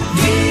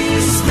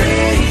 this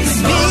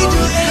graceful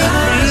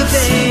heart,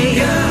 sing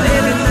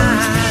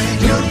out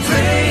your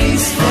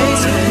praise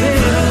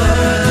forever.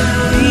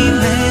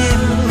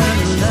 Remember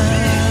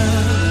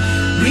love,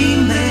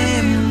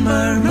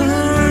 remember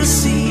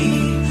mercy.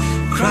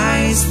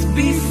 Christ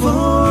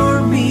before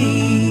me,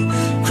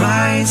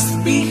 Christ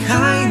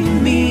behind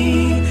me.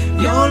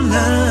 Your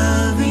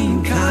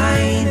loving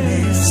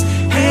kindness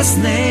has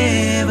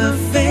never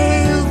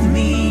failed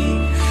me.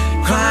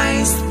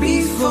 Christ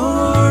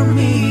before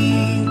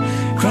me,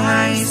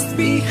 Christ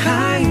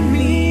behind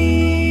me.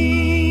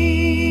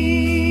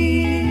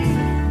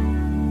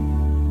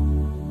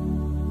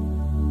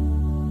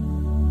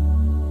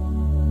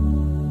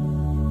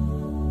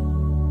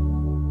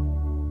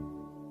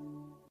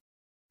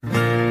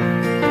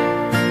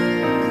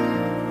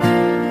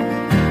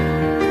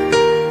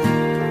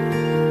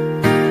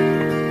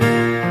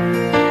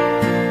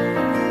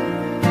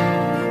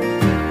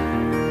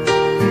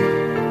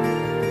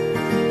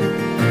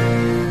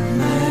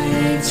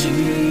 My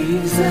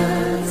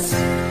Jesus,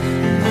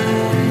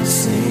 my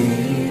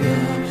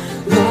Savior,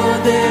 Lord,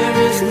 there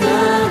is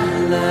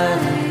none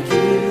like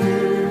you.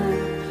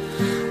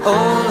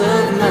 All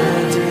of my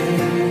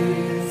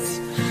days,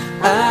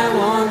 I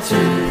want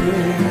to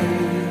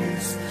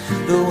praise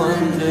the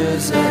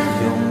wonders of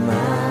your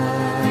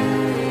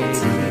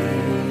mighty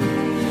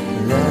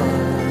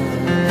love.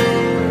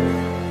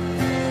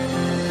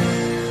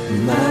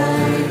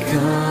 My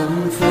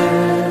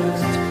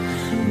comfort,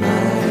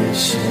 my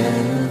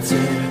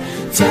shelter,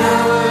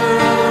 tower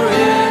of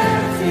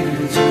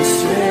refuge and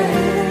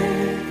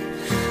strength.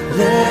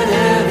 Let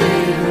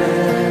every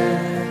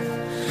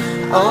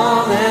breath,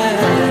 all that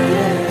I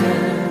am,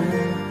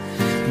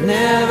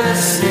 never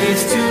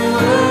cease to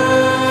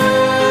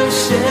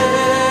worship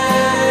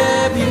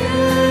you.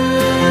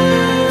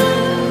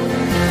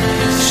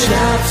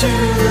 Shout to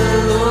the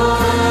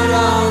Lord,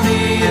 all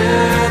the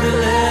earth,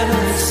 let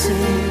us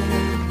sing.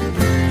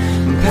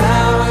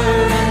 Power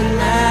and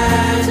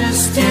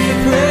majesty,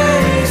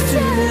 praise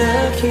to the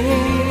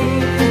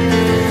King.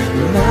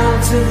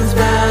 Mountains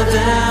bow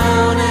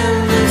down and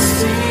the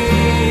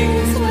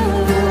seas will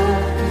roar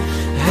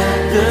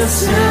at the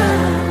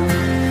sound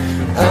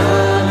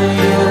of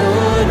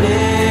your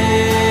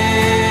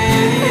name.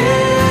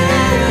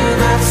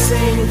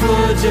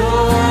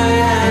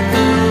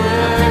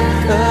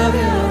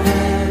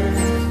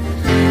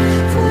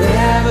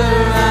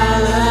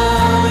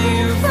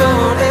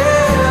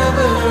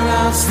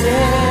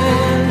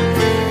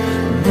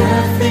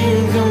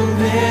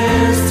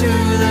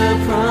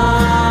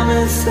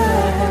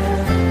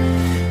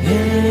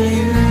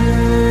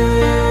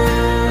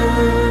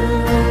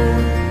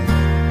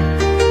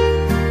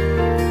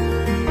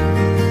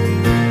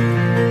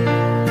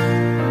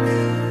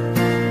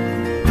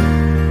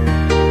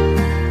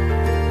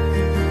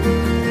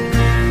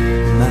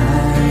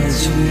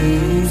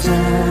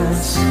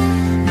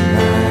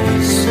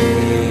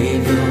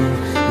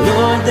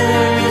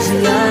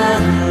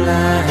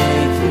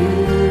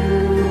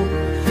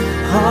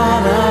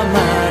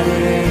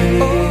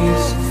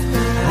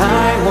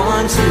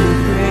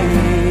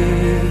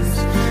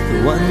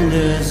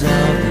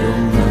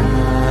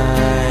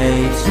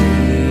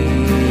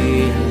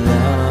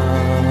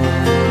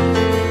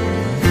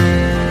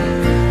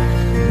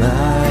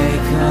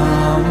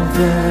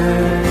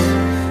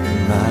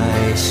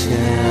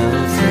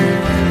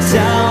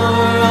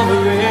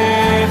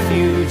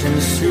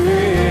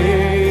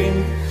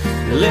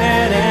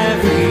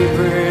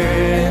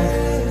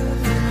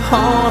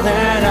 all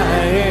that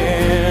I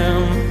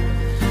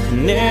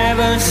am.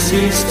 Never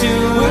cease to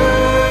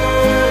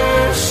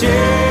worship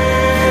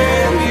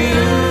you.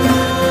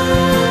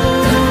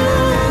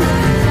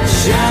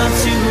 Shout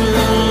to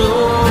the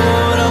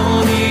Lord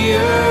on the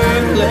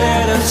earth,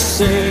 let us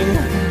sing.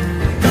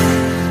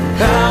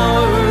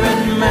 Power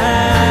and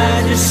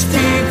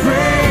majesty,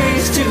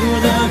 praise to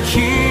the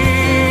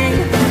King.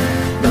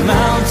 The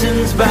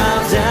mountains bow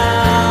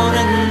down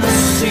and the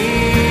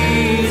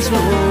seas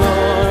will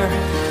roar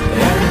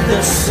at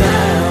the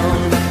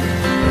sound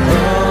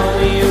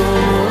of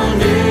your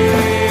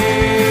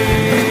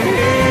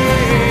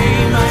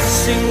name. I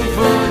sing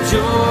for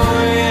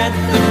joy at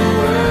the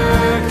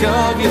work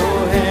of your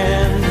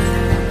hand.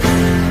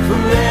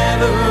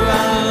 Forever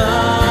I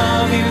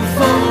love you,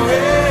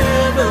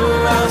 forever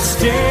I'll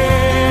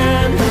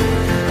stand.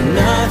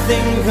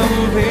 Nothing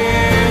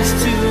compares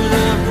to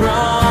the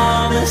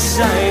promise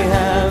I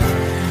have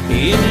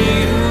in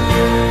you.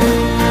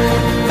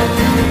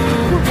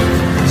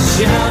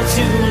 Shout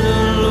to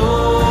the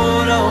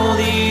Lord, all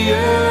the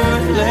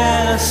earth,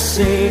 let us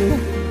sing.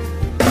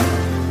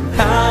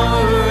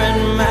 Power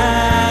and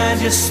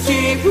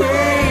majesty,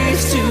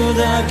 praise to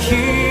the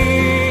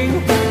King.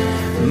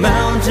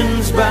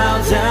 Mountains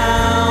bow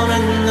down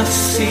and the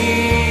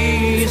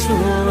seas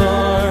will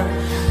roar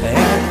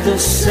at the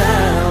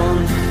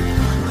sound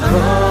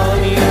of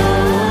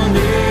your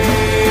name.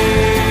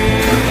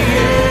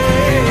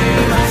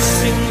 I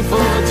sing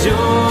for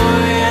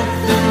joy at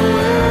the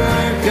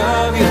work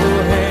of your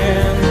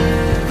hand.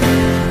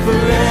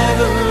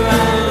 Forever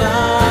I'll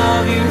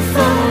love you,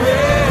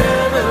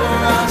 forever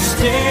I'll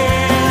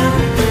stand.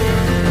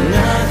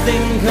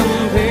 Nothing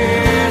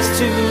compares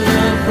to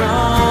the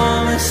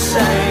promise I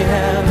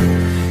have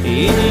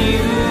in you.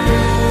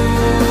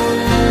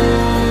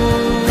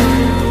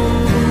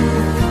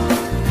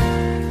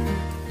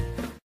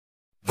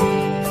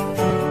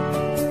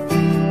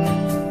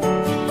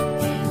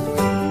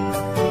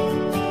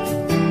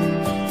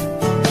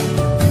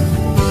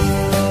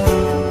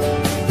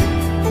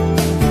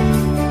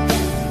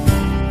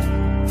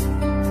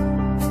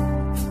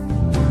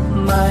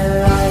 My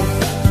life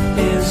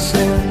is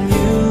in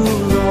you,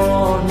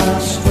 Lord. My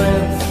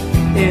strength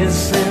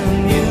is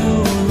in you,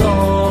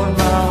 Lord.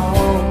 My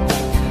hope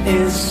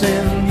is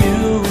in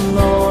you,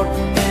 Lord.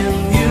 In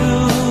you,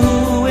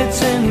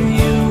 it's in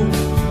you.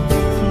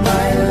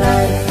 My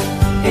life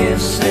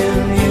is in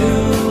you,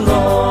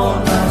 Lord.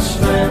 My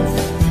strength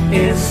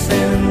is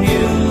in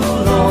you,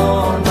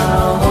 Lord. My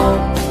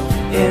hope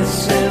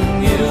is in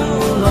you,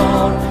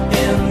 Lord.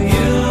 In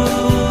you,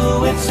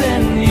 it's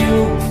in you.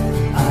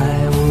 I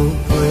will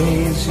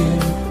praise you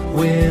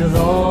with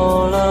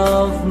all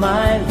of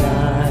my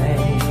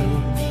life.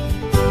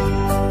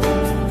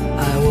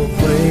 I will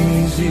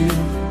praise you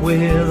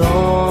with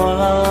all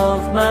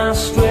of my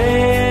strength.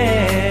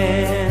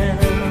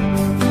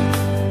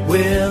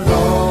 With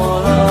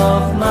all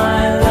of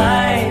my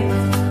life,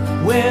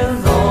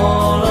 with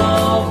all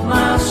of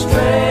my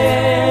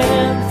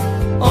strength.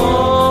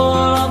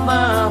 All of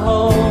my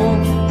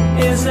hope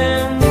is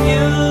in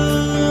you.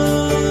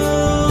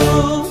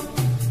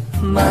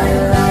 My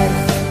life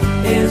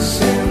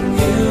is in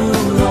you,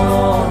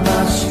 Lord.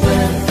 My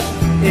strength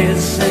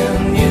is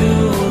in you,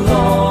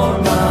 Lord.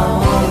 My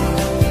hope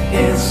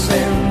is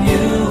in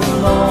you,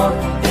 Lord.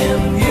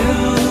 In you,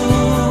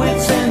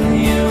 it's in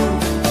you.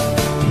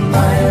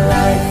 My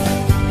life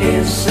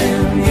is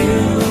in you,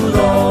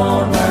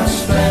 Lord. My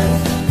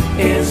strength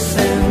is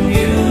in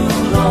you,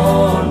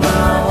 Lord.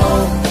 My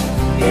hope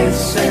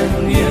is in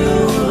you,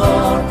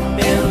 Lord.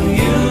 In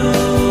you,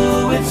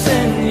 it's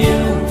in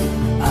you.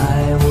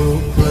 I will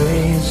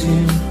praise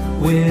you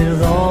with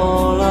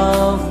all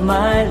of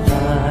my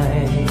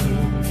life.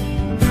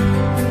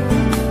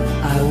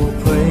 I will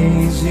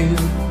praise you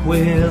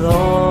with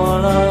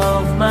all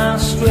of my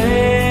strength.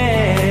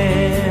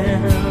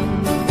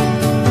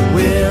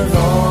 With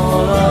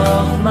all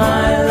of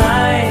my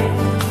life,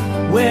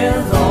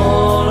 with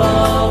all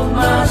of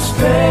my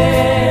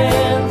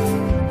strength.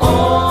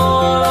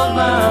 All of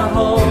my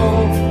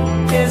hope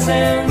is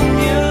in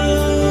you.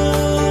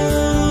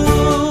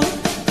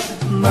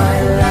 My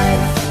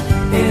life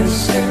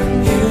is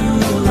in you,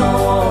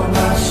 Lord.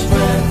 My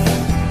strength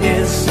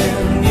is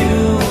in you,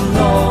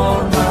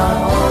 Lord. My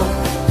hope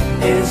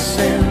is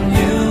in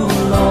you,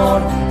 Lord.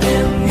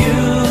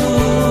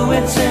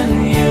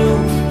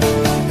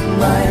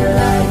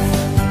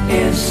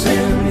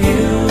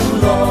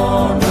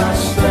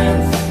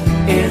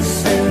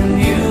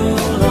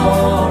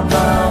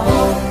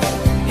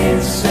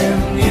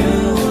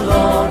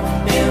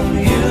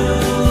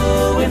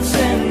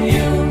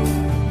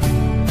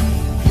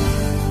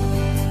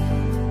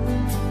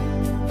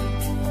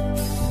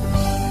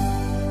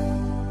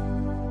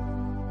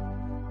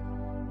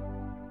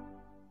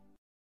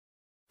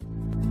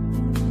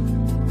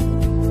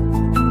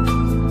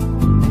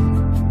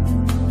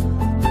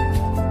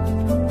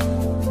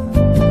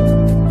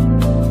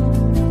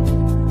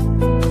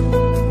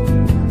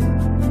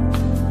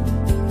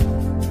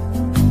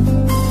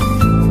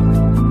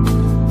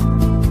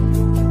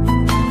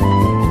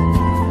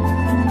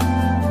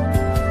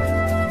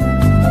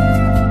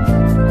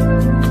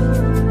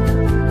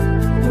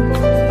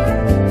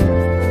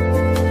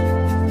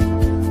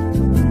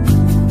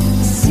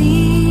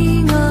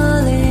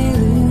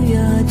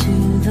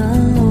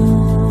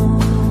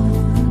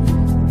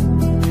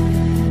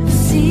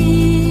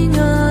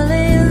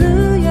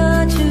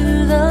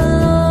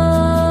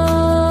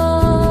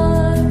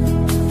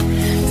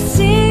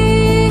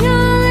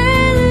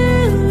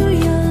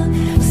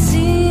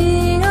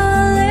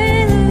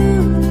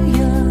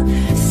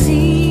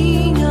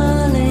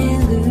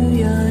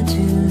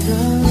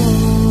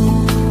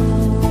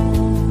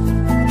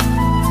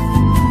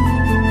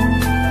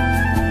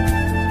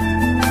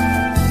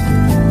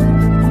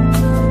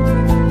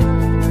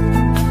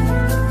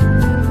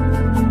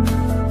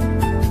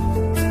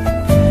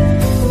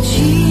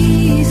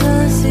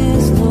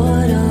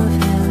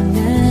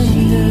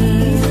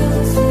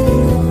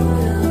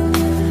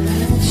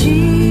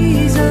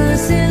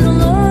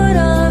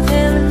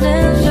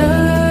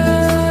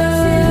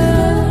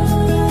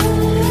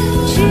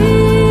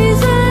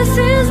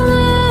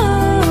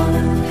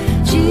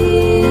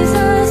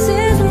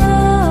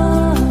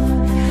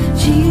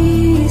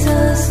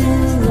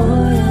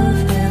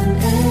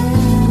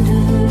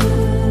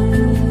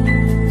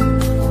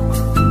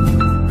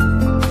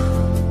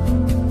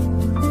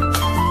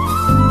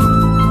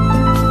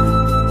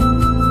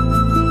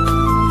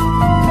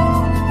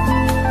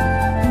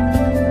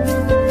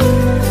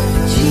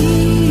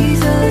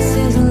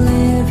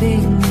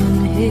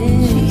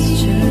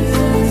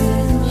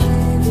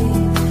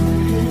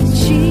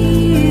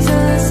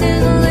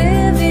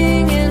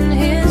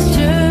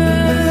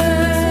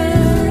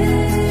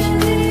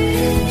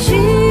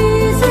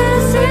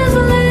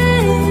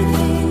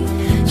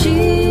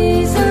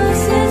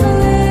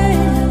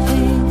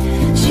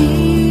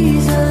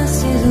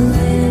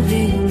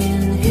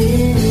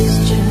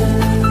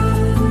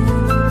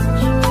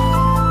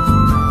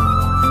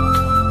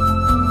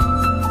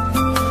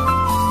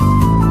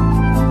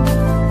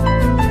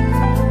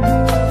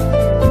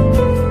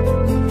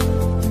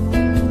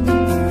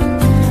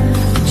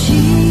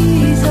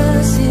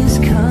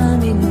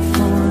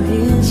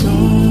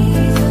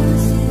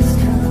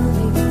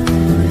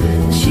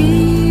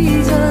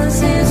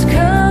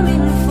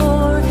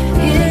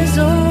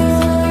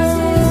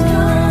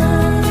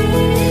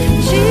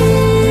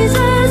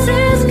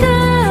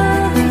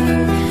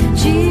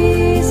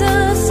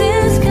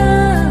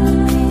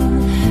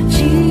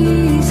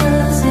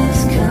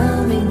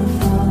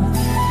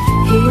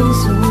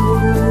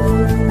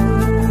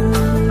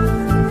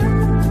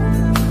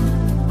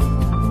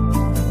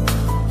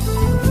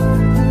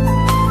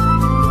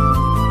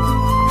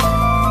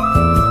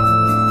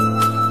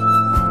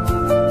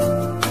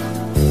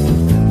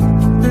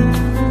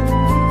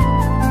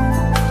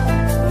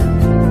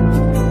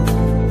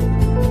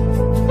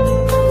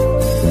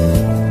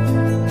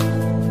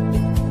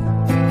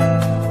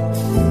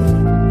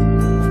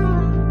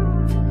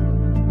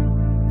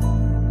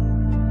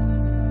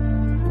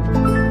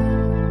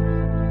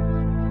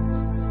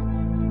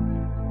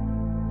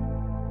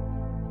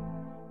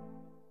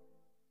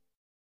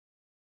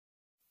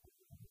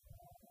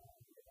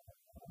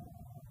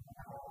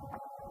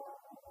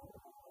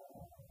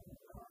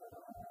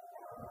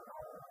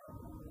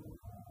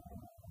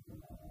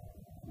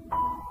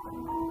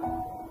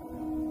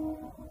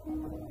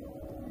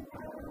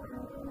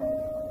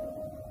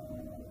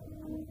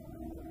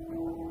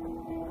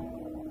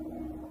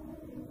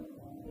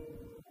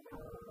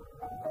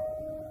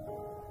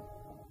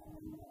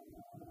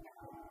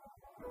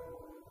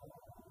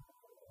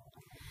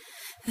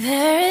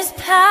 There is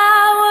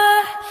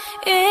power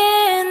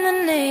in the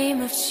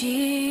name of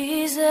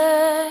Jesus.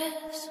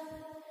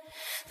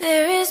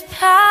 There is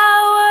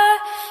power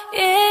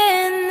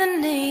in the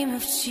name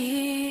of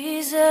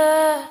Jesus.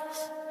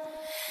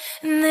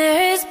 And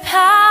there is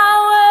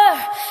power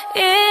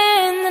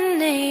in the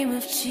name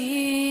of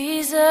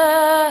Jesus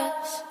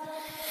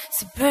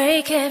to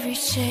break every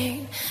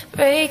chain,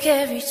 break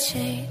every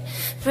chain,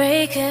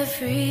 break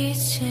every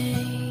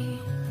chain.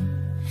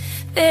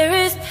 There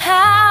is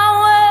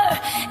power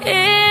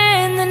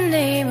in the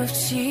name of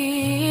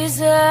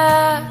Jesus.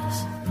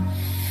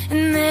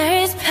 And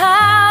there is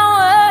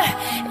power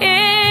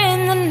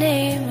in the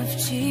name of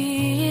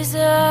Jesus.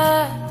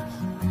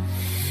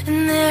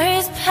 And there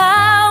is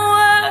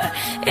power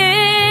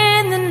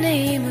in the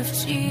name of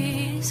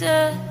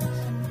Jesus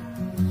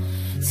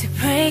to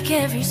break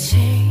every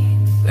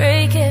chain,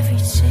 break every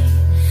chain,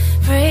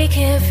 break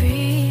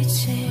every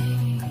chain.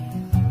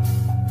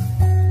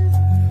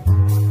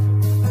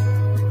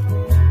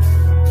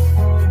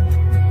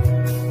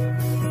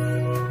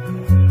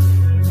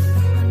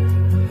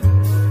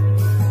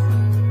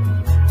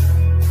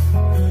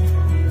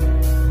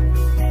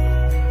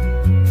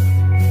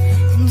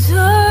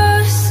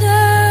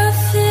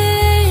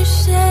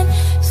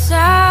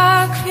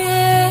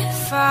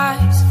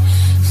 Sacrifice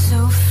so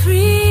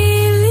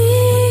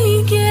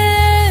freely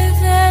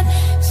given,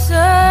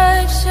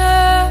 such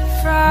a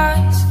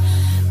price,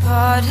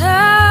 but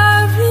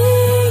our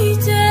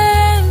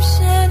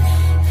redemption,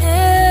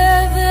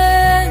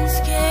 heaven's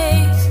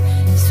gates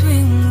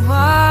swing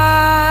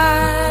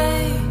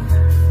wide,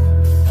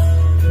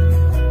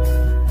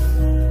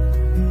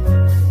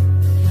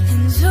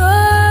 and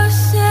your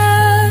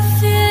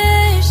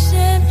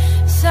sufficient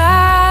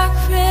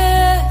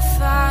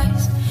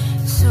sacrifice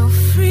so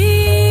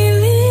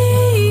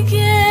freely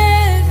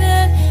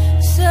given,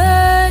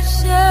 such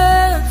a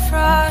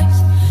price,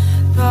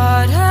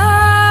 but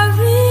our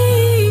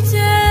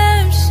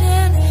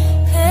redemption,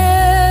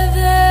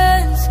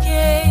 heaven's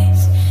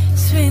gates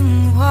swing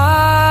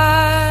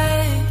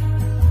wide.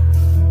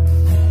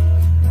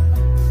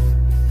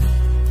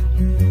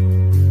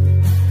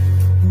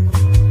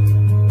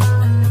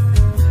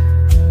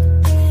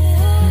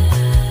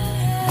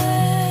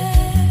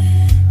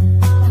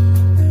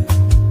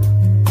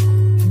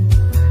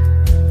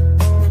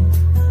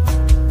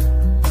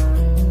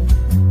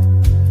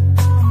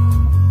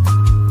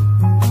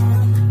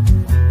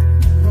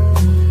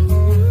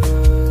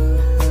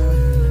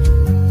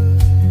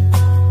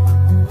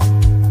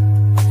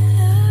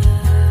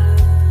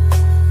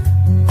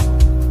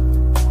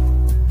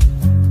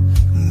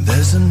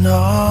 There's an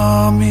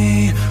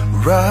army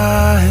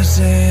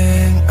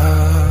rising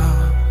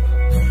up.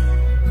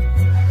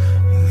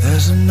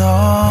 There's an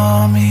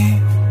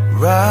army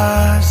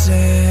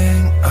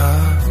rising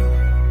up.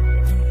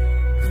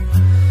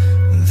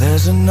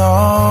 There's an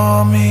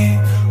army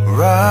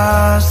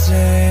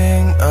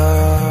rising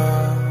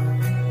up.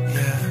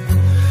 Yeah.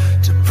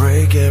 To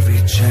break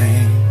every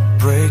chain,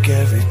 break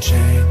every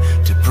chain,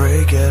 to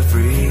break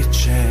every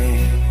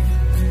chain.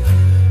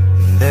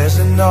 There's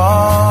an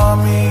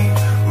army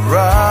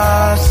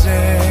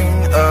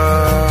rising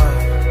up.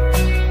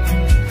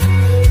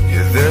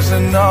 Yeah, there's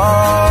an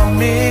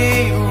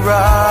army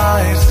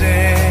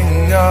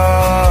rising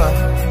up.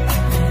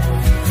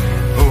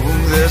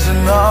 Oh, there's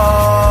an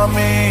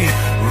army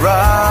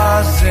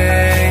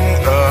rising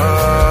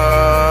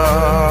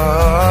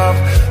up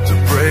to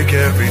break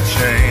every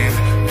chain,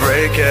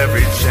 break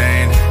every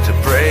chain, to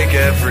break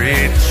every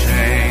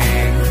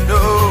chain.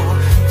 No,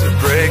 to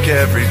break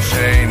every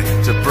chain,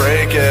 to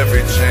break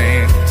every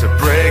chain, to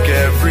break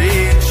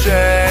every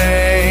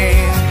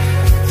chain,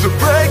 to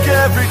break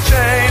every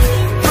chain,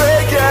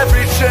 break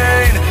every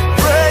chain,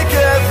 break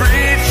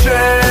every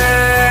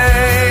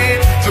chain,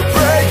 to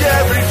break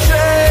every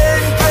chain,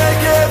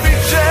 break every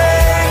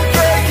chain,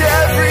 break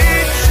every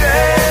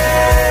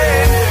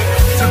chain,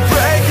 to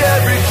break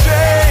every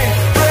chain,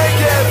 break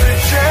every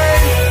chain,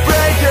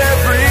 break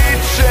every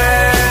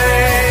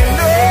chain,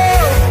 no,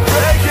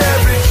 break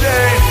every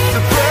chain, to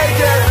break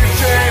every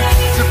chain,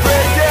 to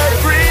break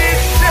every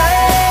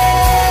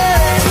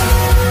chain.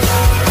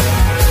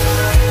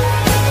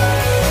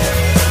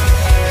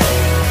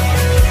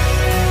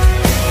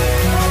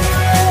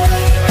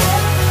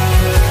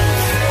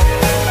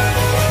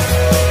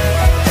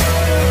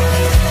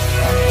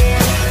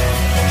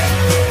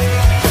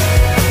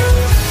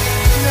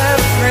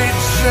 Every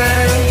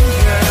chain,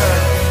 yeah.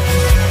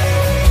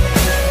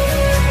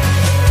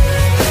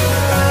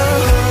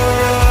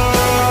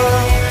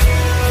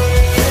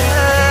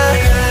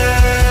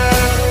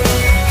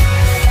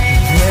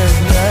 There's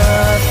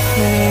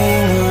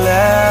nothing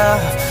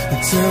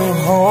left to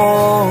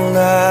hold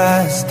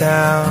us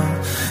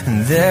down.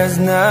 There's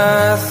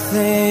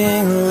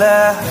nothing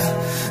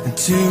left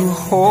to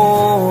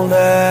hold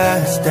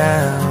us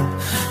down.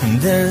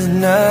 There's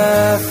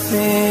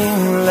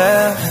nothing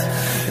left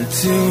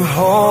to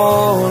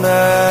hold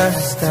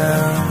us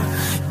down.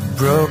 You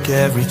broke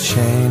every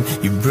chain,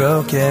 you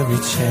broke every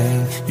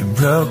chain, you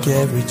broke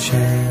every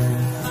chain.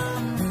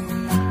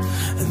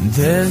 And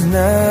There's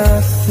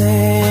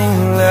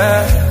nothing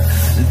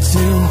left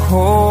to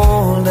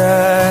hold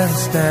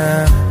us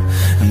down.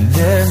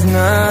 There's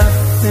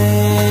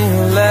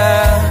nothing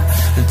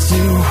left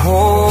to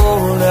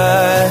hold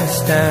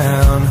us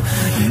down.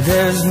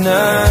 There's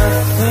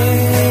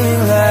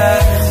nothing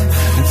left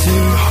to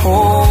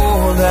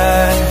hold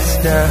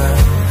us down.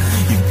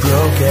 You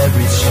broke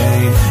every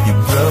chain, you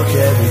broke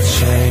every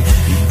chain,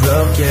 you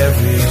broke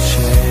every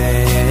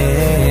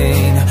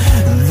chain.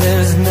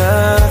 There's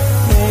nothing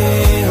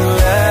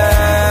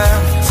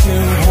left to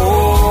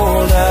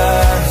hold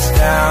us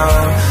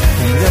down.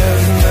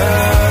 There's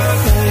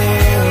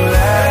nothing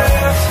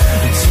left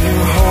to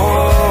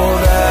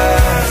hold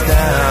us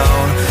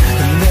down.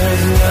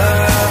 There's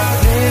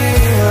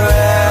nothing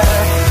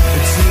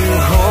left to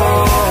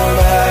hold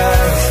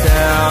us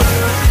down.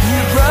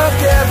 You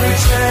broke every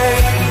chain,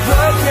 you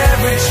broke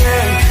every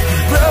chain, you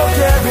broke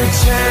every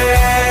chain.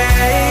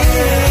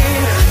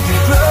 You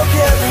broke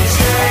every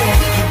chain,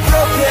 you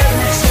broke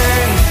every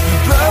chain, you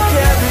broke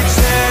every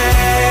chain,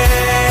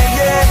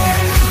 yeah.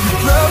 You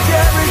broke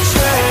every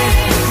chain,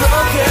 you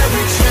broke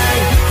every chain,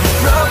 you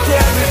broke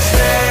every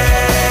chain.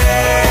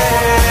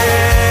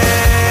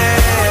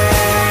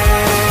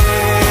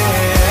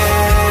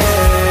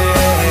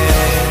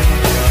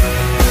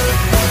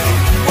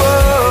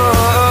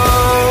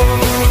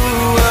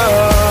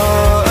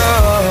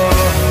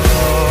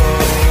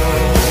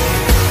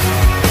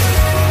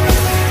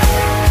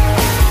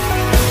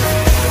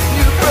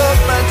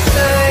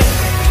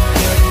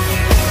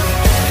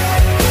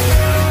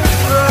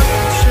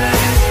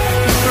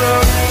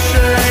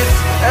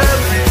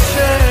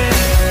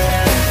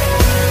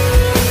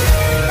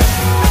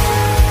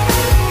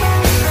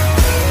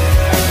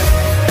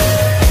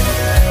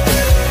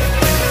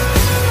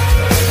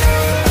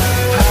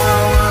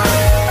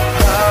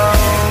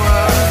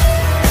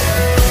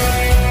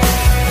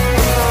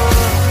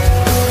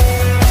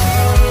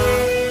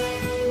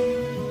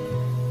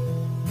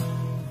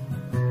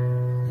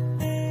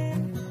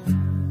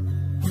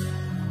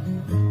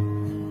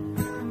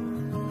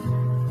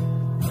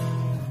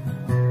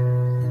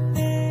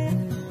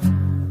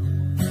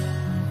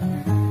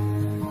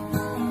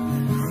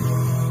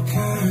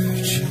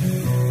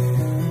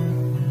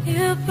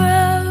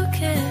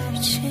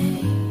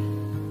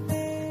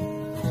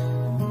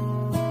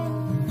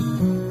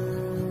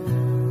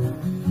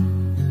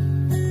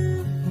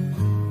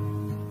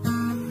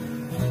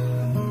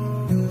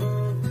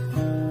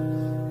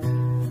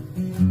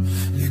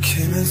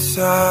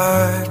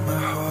 Inside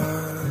my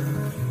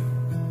heart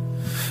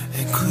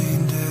and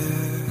cleaned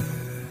it.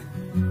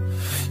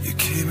 You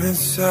came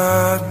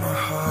inside my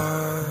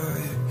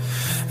heart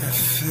and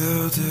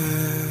filled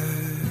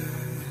it.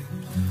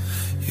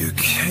 You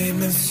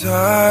came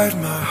inside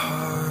my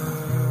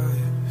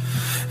heart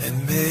and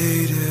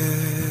made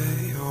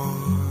it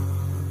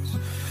yours.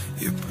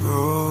 You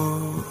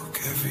broke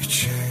every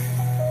chain.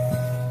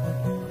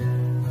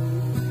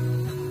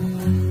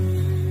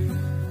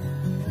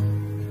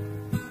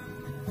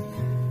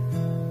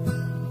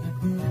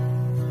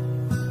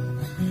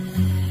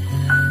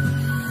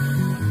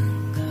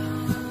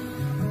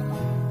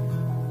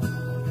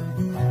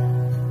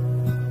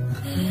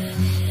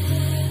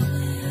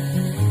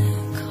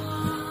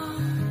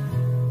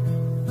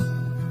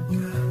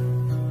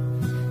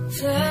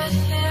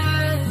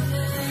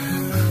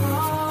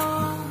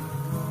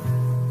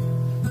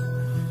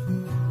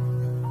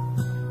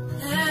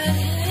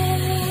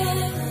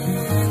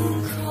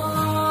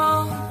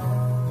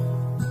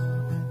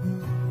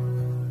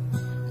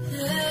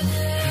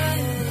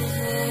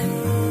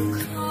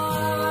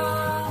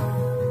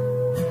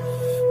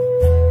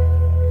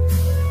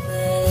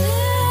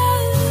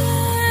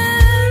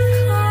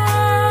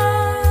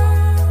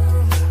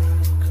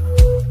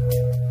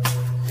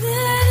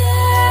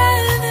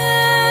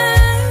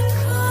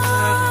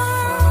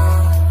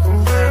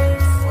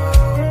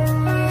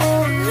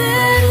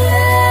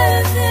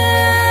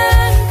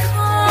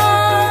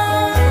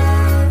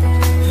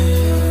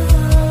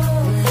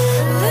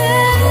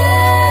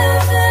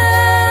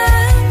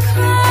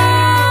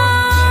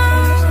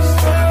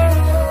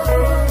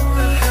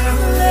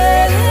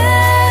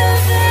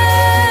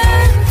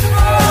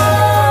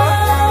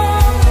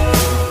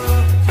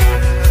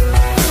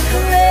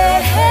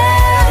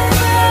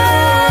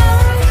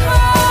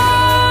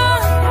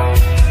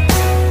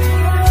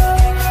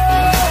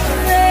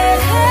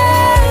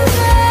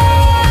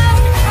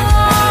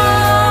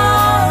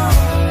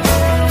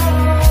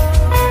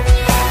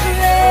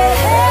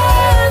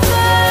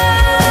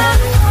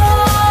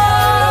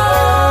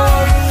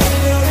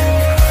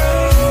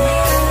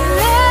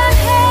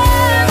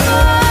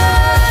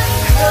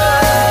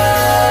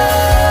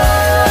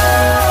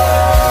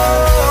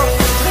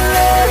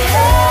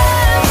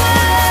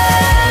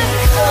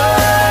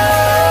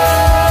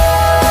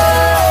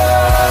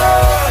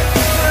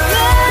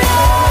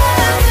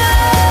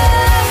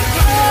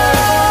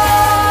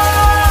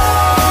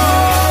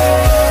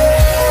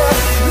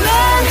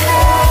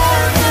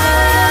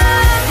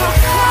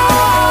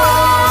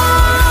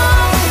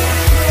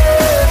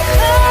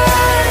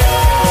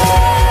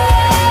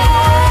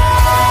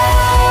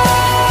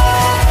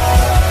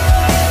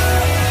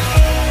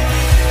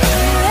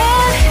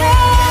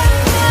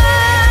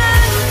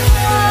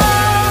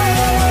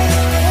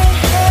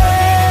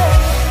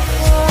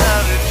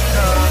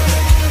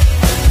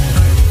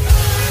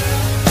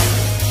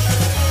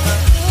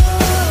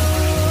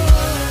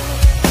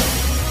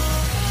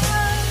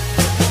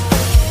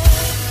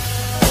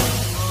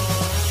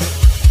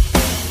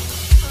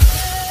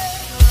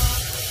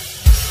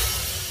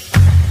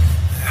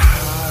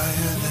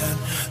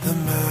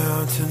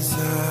 mountains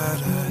that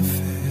I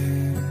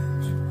face,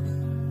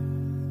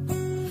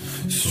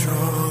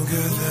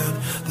 stronger than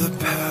the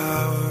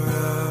power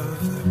of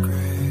the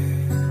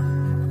grave,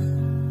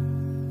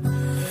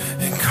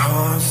 and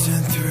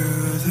constant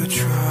through the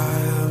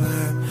trial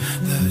and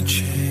the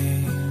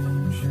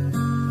change.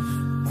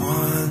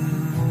 One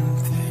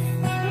thing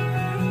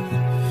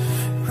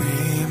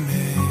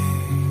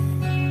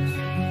remains,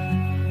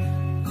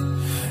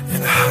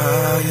 and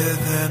higher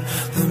than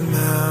the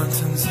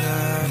mountains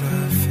that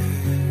I face,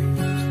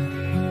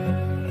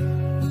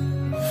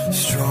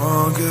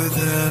 stronger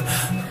than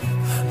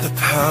the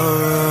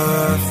power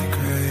of the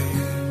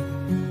grave,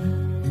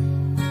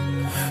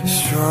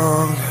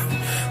 stronger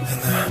than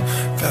the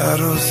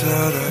battles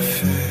that I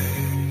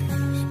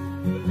face.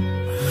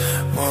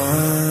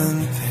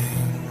 One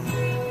thing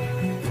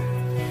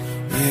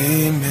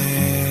remains,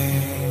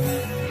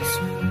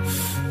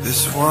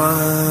 this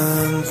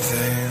one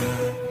thing,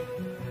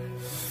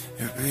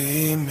 it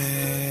remains.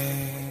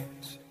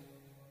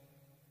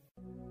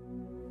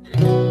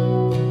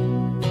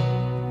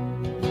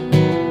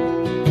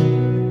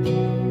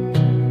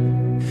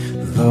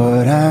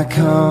 Lord, I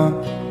come,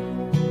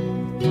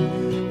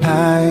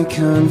 I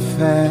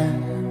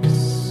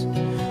confess,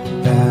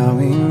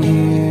 bowing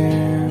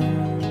here,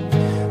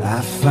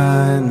 I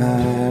find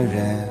my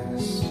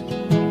rest.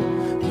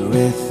 But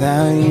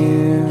without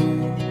you,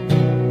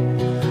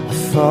 I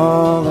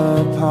fall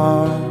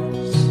apart.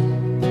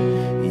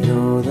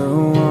 You're the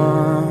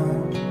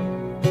one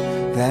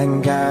that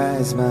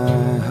guides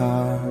my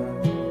heart.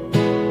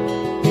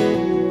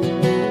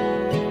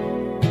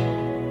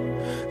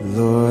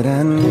 Lord,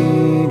 I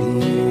need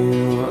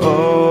you,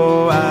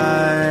 oh,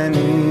 I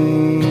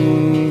need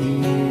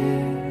you.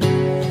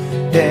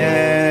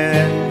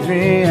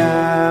 Every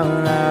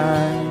hour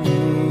I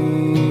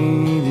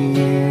need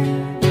you.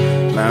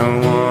 My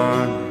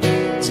one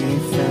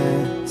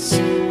defense,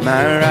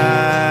 my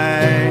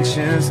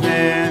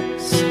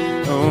righteousness,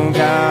 oh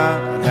God,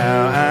 how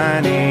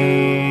I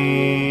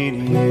need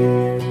you.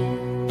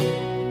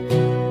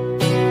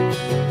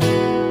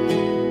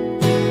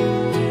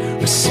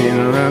 Where sin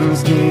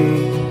runs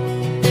deep,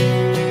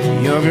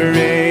 your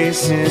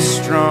grace is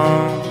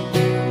strong.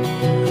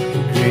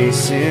 Where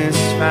grace is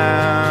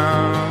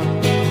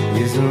found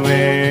is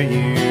where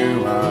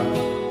you are.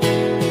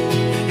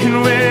 And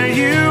where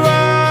you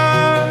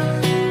are,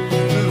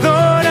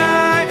 Lord,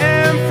 I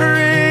am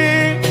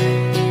free.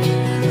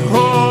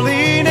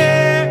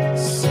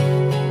 Holiness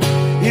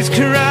is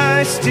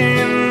Christ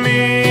in me.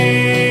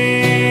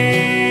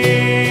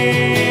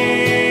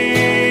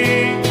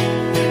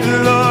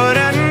 Lord, I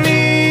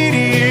need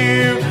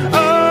you.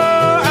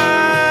 Oh,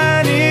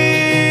 I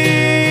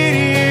need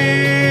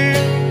you.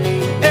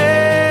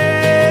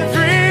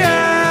 Every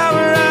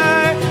hour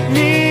I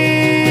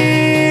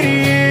need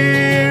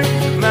you.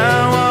 My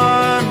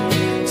one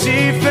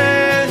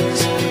defense,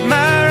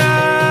 my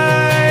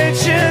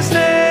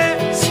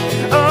righteousness.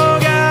 Oh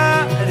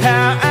God,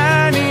 how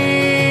I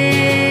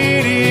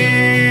need you.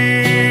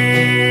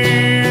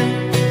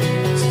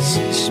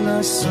 Teach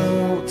my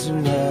soul to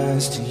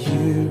rise to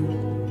you.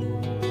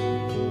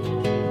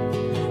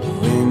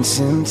 When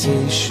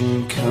temptation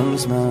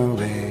comes my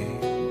way,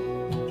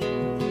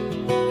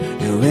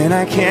 and when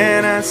I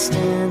cannot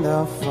stand,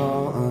 I'll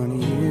fall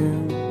on you.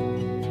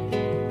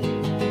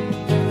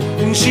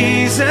 And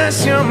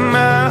Jesus, you're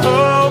my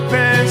hope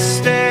and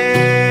stay.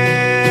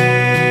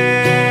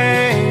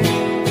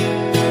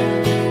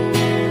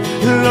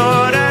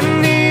 Lord, I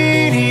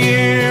need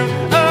you.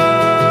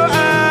 Oh,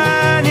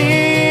 I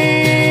need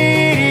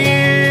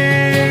you.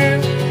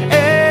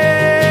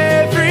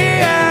 Every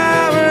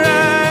hour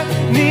I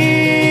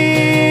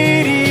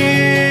need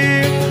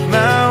you.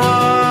 My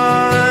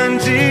one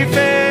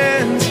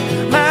defense,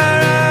 my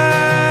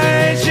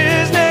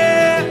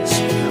righteousness.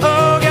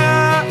 Oh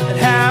God,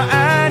 how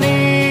I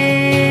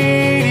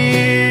need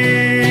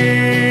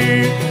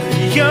you.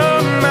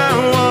 You're my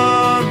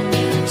one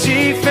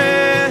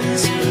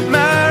defense,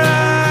 my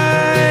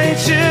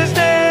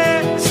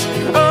righteousness.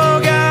 Oh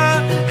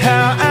God,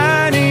 how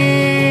I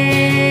need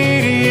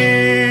you.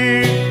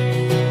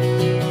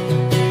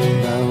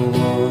 My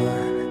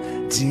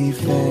one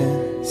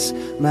defense,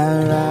 my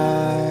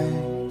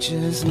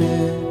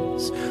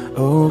righteousness.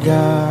 Oh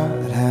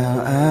God,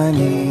 how I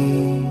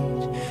need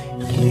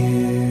you.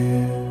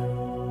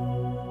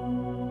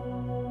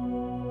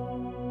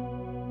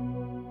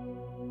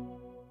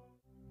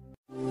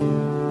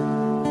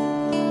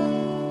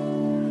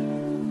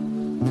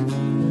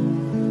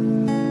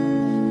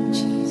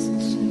 Jesus,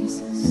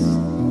 Jesus.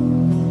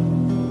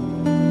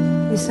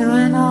 We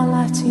surrender our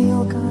life to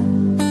you, God.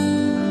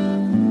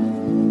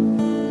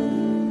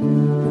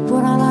 We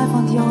put our life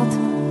on the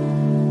altar.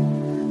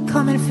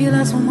 Come and feel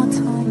us one more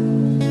time.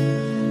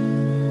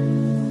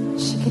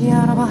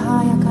 Shikiriara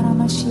Bahaya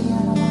Karama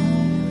Shiriara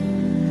Bahaya.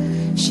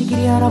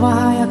 Shikiriara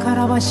Bahaya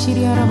Karama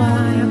Shiriara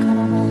Bahaya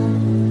Karama.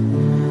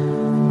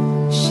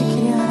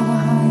 Shikiriara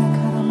Bahaya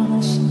Karama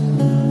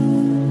Shiriara.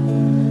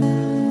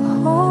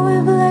 Oh, we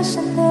bless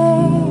your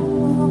name,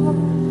 Lord.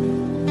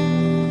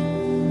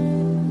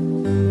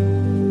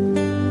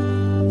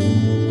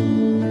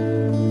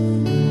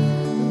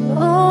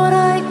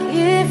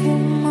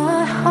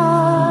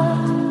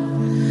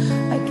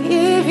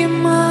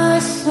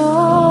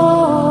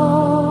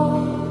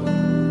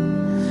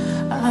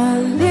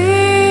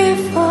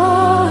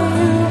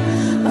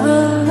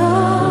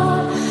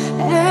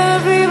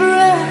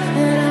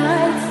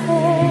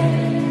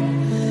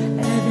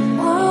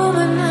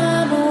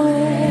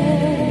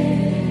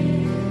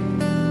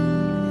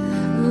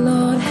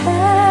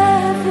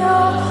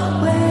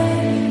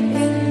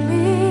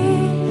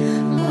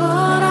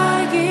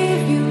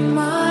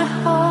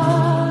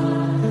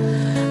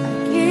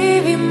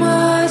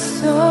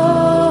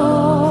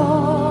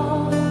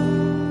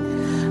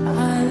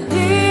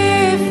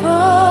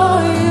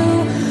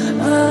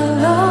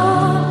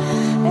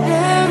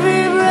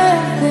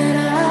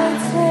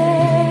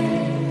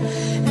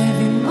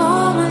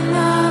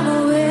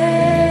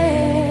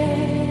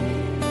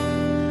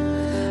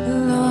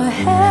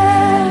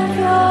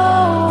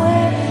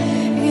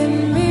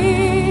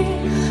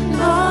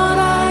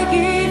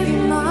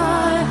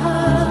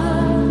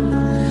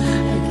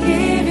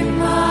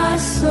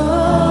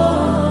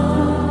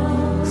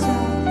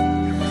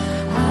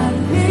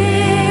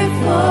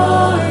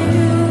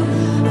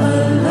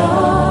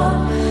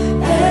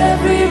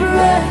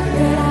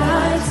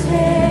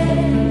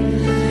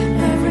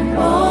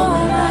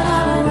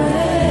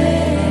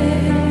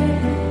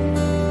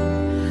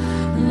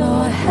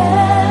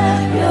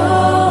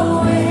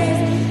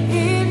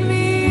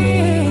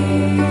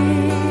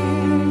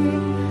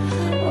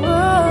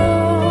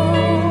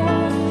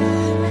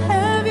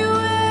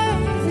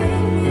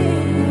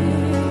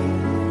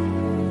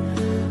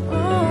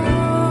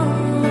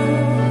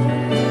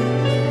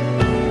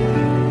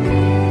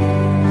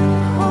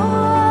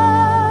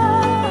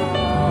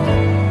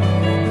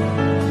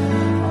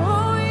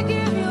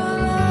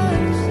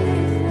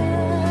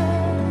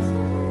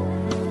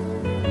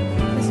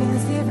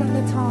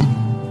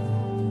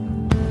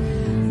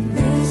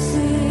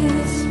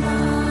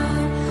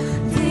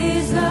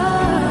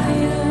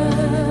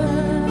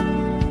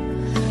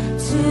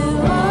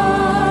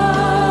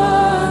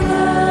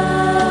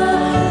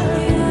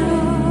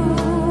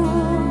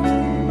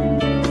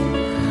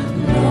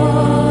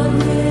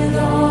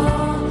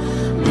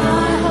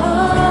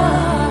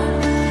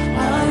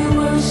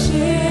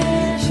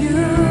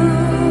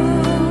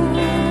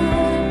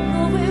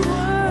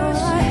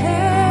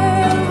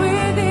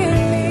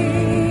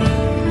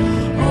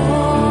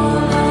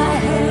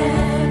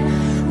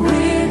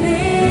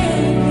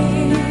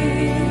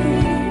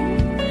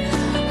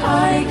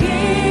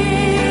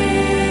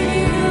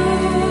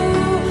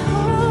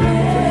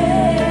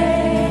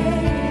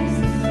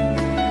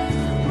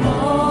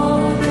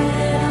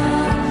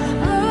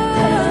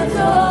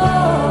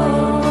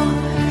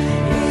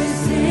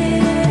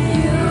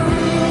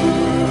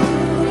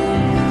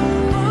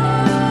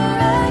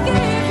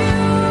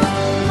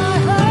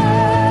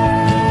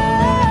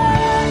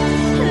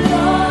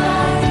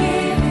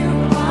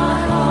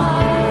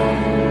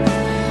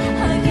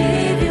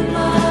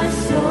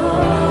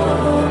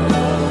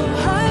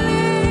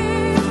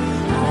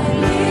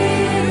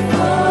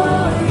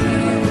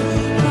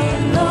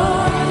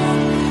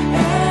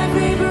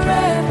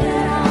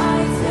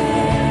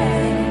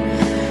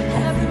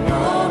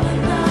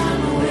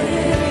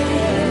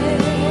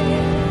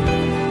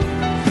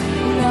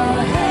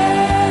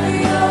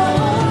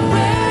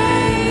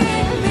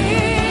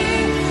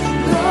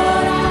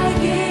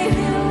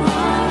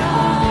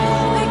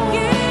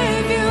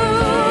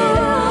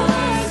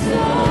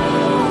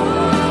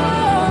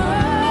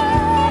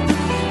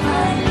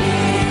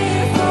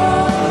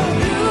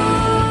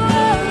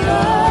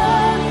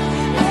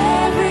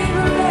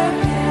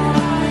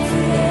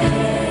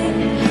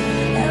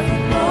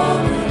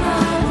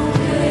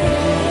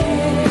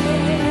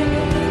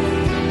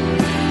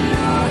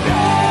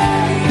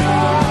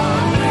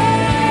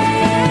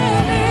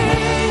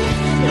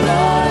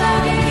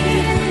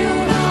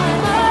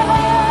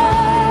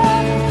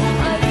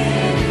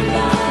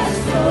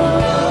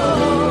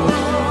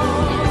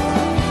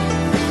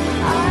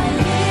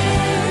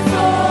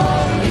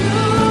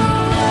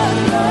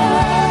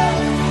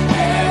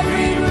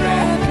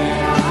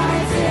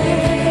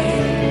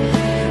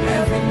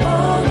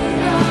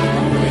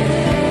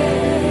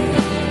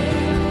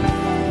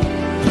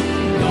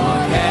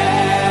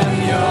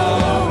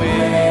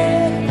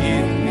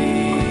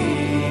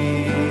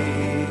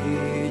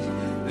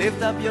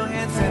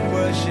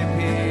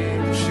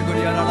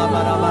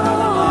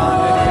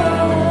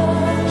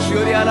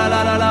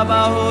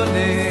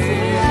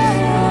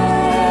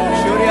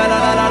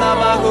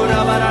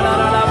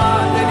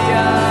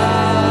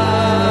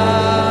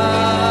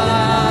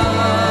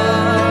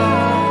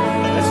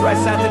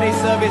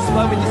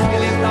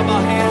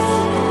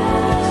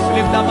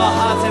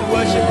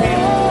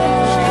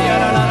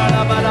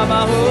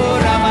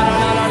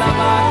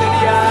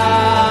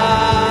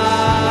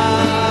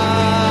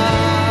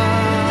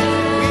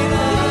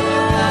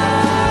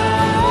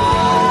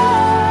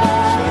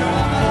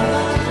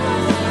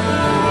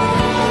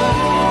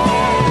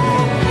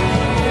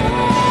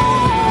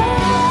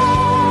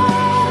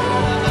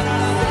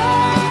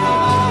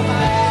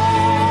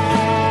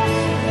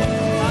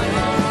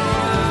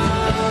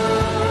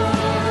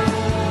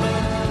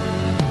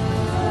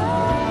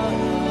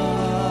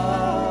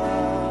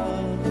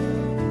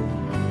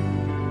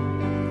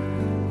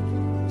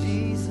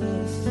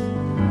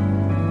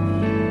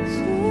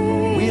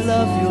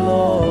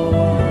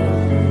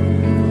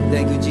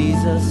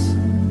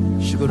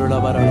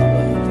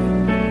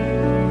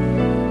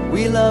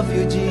 We love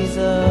you, Jesus.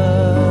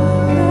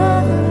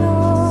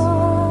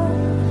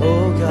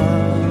 Oh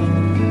God.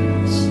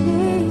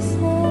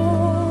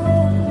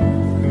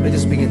 Let's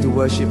just begin to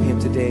worship Him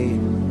today.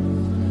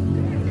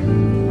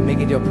 Make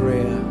it your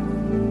prayer.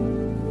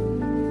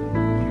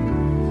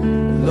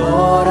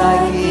 Lord,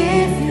 I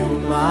give you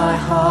my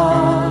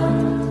heart.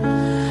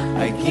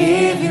 I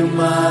give you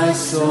my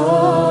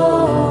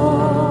soul.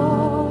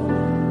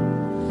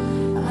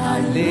 I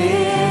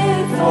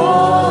live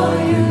for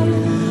you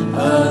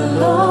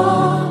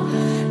alone.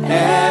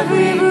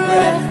 Every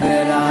breath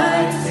that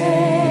I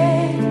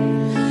take,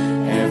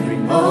 every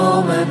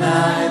moment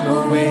I'm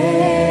awake.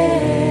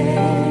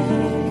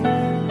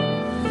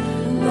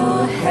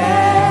 Lord,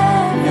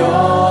 have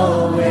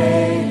your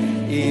way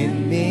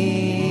in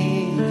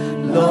me.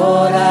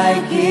 Lord,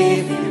 I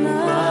give you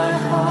my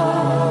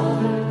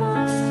heart.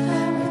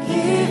 I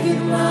give you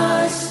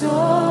my soul.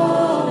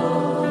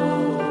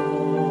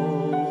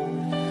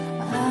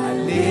 I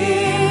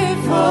live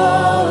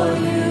for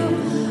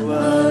you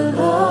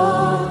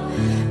alone.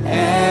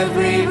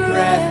 Every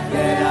breath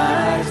that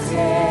I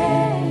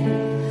take,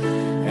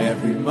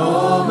 every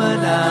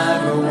moment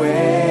I'm awake.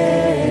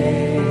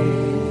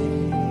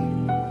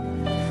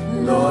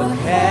 Lord,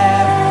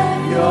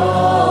 have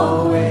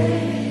your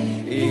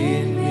way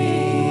in me.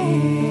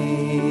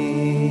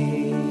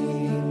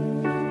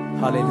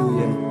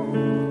 Hallelujah.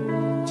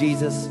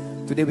 Jesus,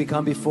 today we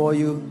come before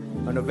you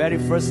on the very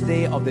first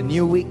day of the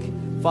new week.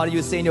 Father,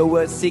 you say in your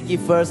word, seek ye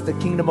first the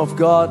kingdom of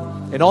God,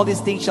 and all these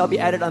things shall be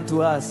added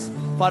unto us.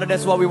 Father,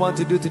 that's what we want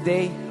to do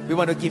today. We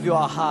want to give you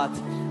our heart.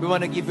 We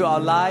want to give you our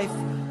life.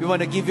 We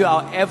want to give you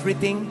our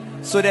everything,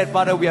 so that,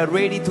 Father, we are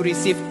ready to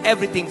receive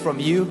everything from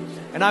you.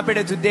 And I pray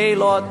that today,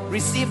 Lord,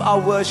 receive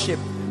our worship,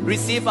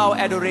 receive our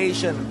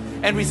adoration,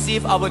 and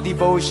receive our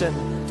devotion.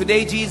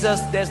 Today, Jesus,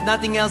 there's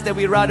nothing else that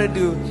we rather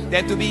do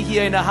than to be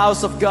here in the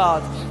house of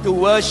God, to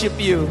worship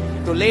you,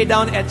 to lay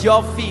down at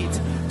your feet,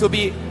 to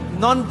be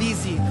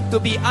non-busy, to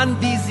be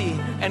unbusy,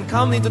 and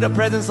come into the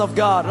presence of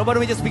God. Why don't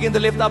we just begin to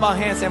lift up our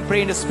hands and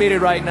pray in the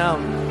Spirit right now?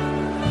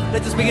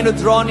 Let's just begin to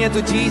draw near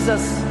to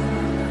Jesus.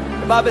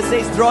 The Bible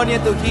says, draw near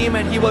to Him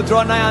and He will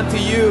draw nigh unto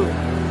you.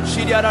 That's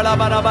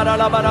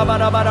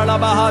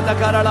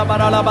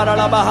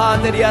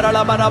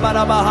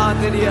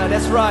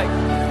right.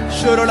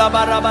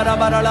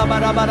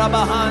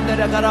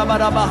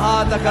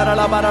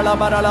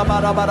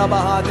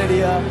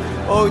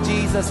 Oh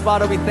Jesus,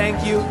 Father, we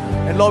thank you.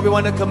 And Lord, we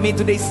want to commit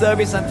today's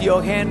service unto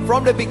your hand,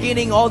 from the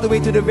beginning all the way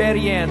to the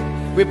very end.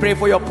 We pray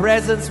for your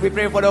presence. We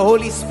pray for the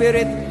Holy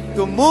Spirit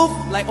to move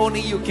like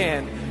only you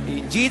can.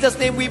 In Jesus'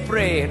 name we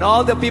pray. And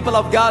all the people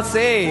of God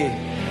say,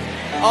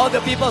 all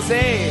the people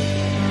say,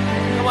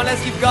 come on,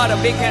 let's give God a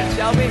big hand,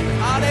 shall we?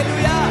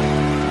 Hallelujah.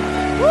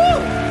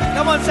 Woo!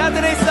 Come on,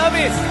 Saturday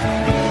service.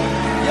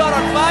 You're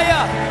on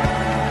fire.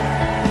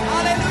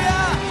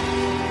 Hallelujah.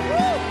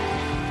 Woo!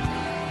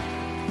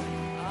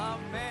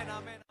 Amen,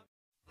 amen.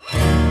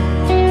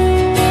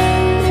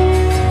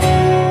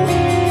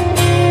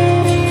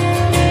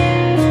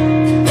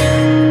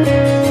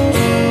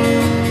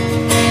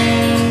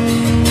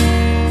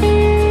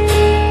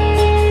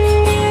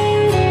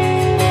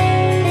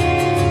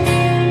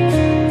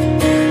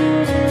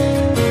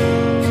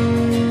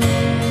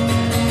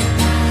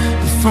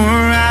 Before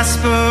I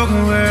spoke a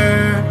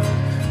word,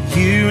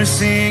 you were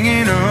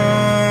singing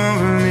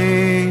over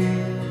me.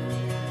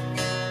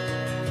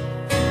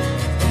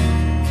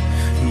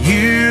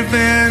 You've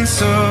been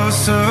so,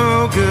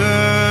 so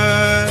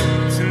good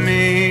to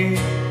me.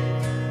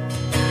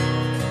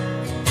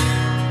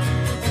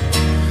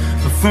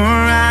 Before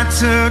I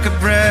took a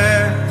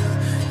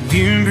breath,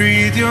 you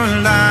breathed your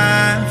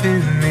life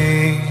in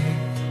me.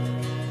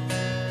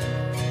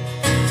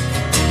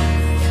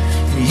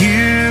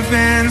 You've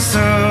been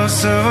so,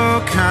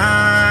 so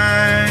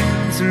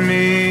kind to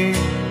me.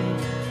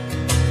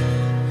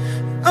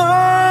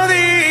 Oh,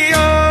 the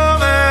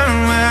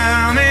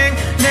overwhelming,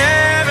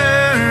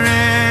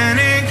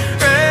 never-ending,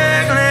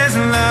 reckless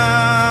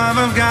love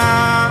of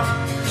God.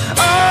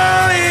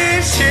 Oh,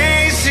 it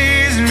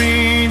chases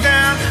me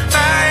down,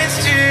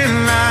 fights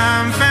till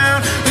I'm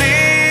found,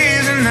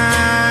 leaves the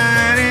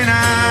 99.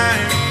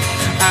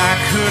 I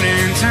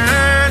couldn't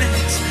turn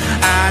it,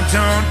 I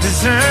don't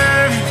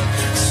deserve it.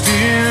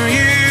 Still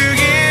you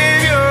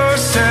give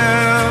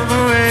yourself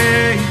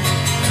away.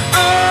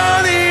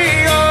 Oh,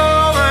 the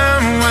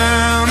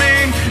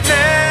overwhelming,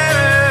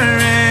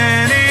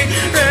 never-ending,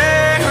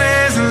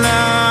 reckless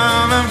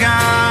love of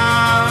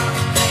God.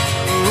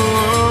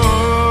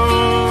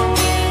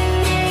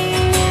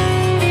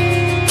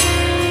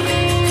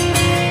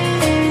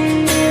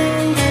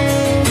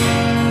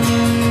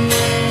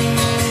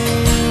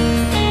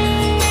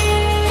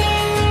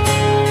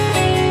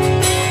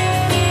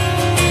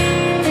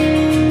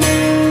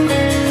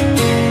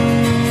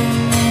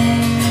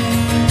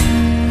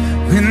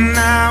 When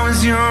I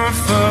was your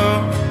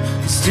foe,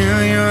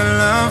 still your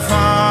love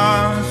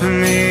fought for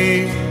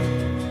me.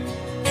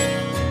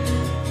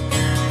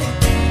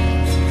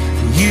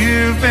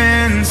 You've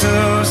been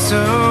so,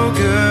 so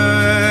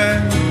good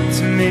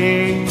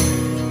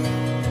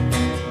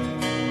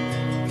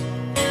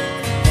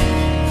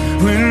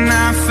When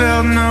I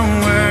felt no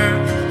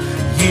worth,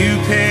 you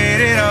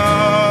paid it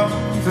all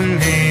for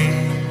me.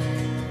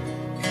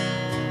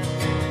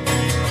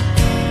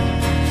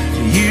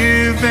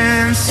 You've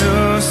been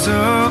so,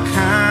 so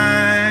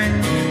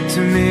kind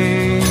to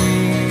me.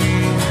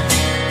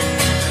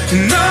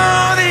 And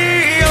all the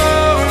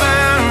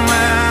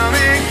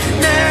overwhelming,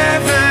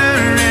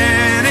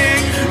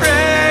 never-ending,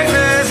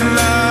 reckless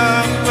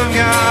love of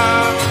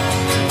God.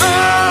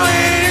 Oh,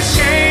 it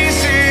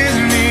chases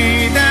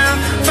me down,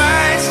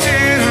 fights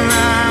till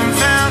I'm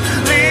found,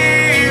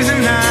 leaves at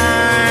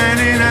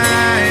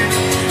 99.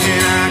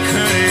 And I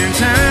couldn't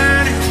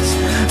turn it,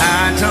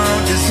 I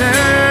don't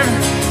deserve it.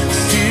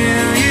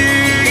 Still you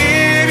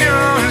give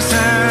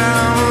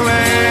yourself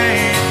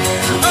away.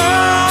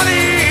 Oh,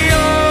 the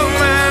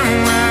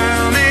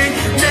overwhelming,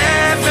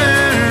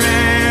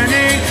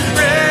 never-ending,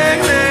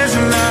 reckless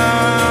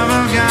love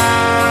of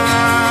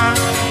God.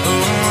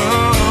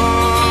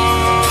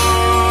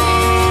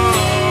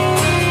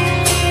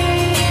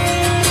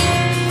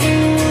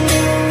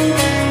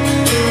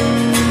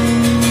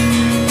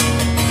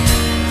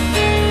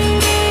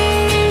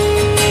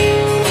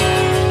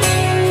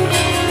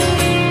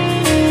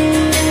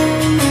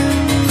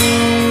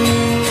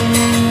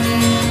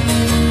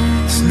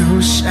 There's no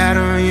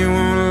shadow you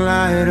won't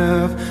light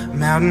up,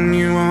 mountain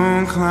you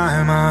won't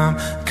climb up,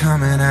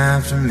 coming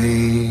after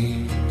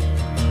me.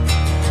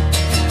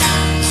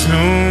 There's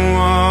no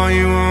wall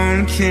you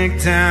won't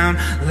kick down,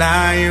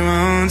 lie you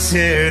won't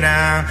tear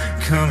down,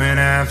 coming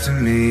after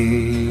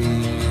me.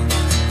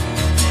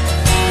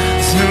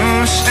 There's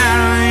no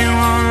shadow you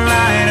won't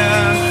light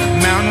up,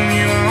 mountain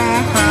you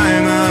won't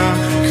climb up,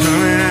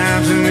 coming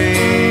after me.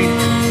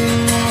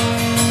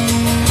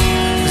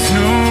 There's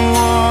no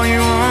wall you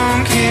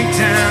won't kick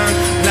down,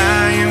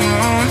 lie you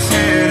won't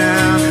tear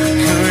down,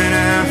 coming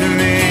after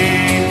me.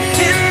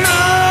 In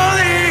all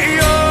the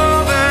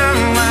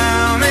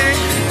overwhelming,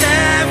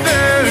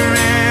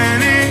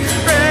 never-ending,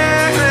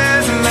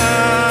 reckless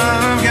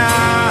love of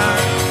God.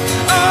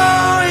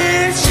 Oh,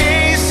 it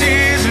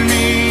chases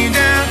me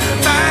down,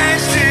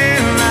 fights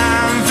till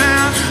I'm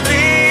found,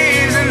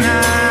 leaves at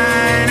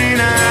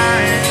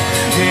 99.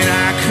 And I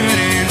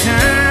couldn't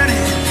turn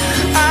it,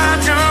 I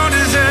don't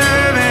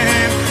deserve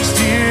it.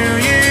 Still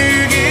you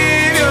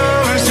give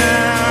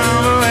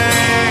yourself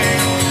away.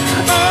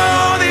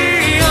 Oh, the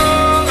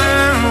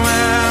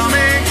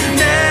overwhelming,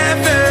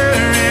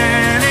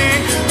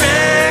 never-ending,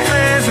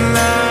 reckless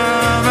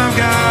love of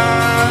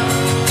God.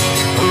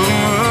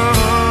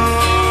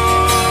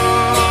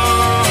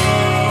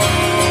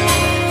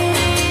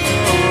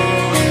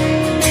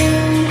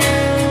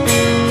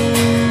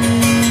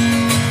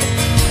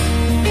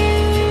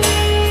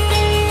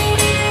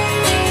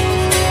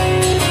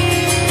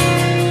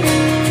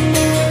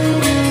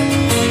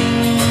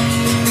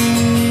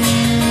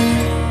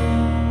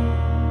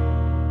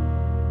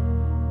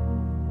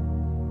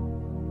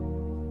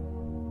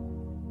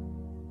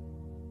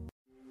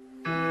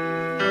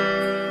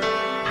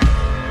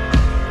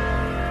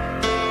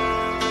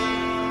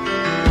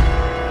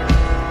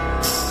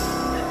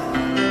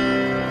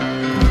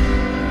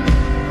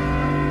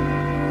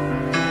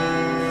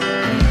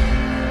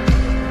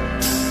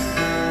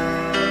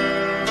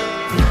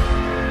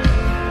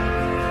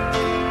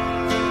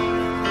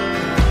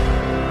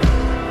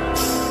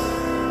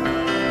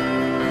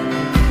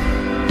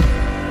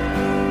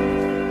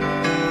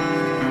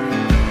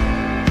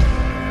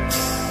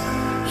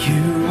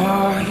 You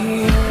are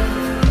here,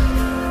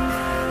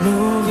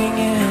 moving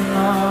in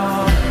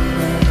our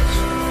midst.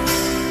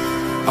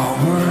 I'll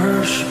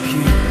worship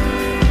you,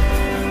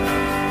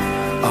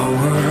 I'll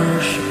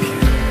worship you.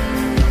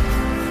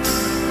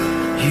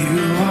 You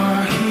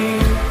are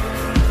here,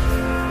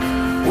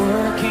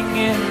 working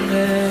in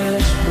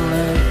this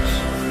place.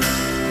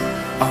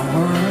 I'll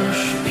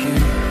worship you,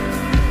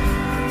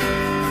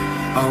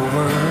 I'll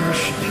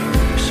worship you.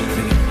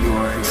 Sing, you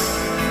are here.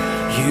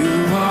 You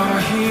are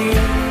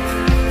here,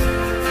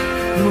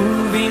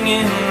 moving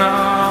in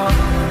our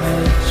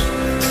midst.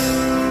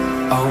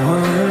 I'll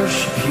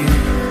worship you,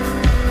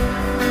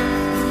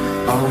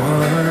 I'll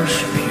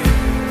worship you.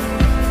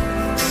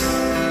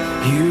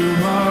 You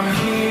are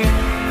here,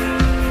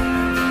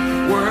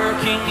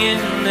 working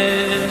in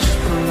this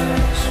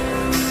place.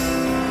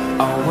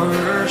 I'll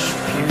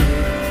worship you,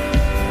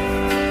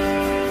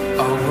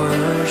 I'll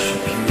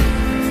worship you.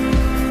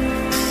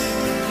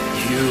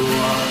 You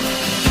are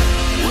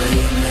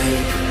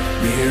waymaker,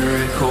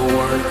 miracle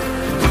worker,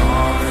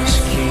 promise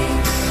king,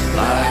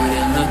 light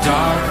in the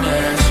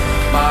darkness.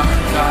 My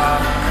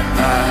God,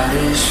 that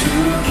is who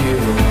you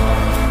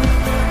are.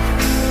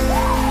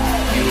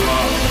 You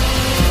are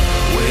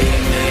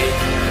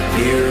waymaker,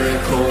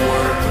 miracle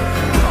worker,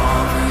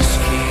 promise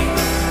king,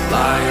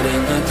 light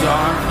in the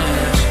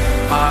darkness.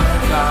 My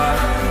God,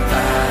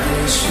 that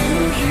is who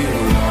you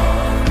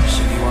are.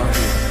 So you are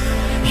here.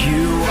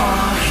 You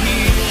are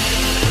here,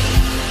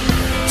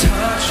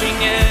 touching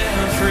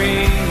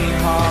every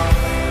heart.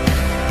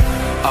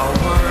 I'll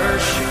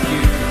worship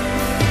you,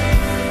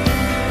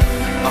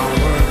 I'll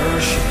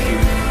worship you.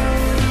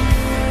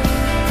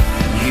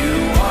 You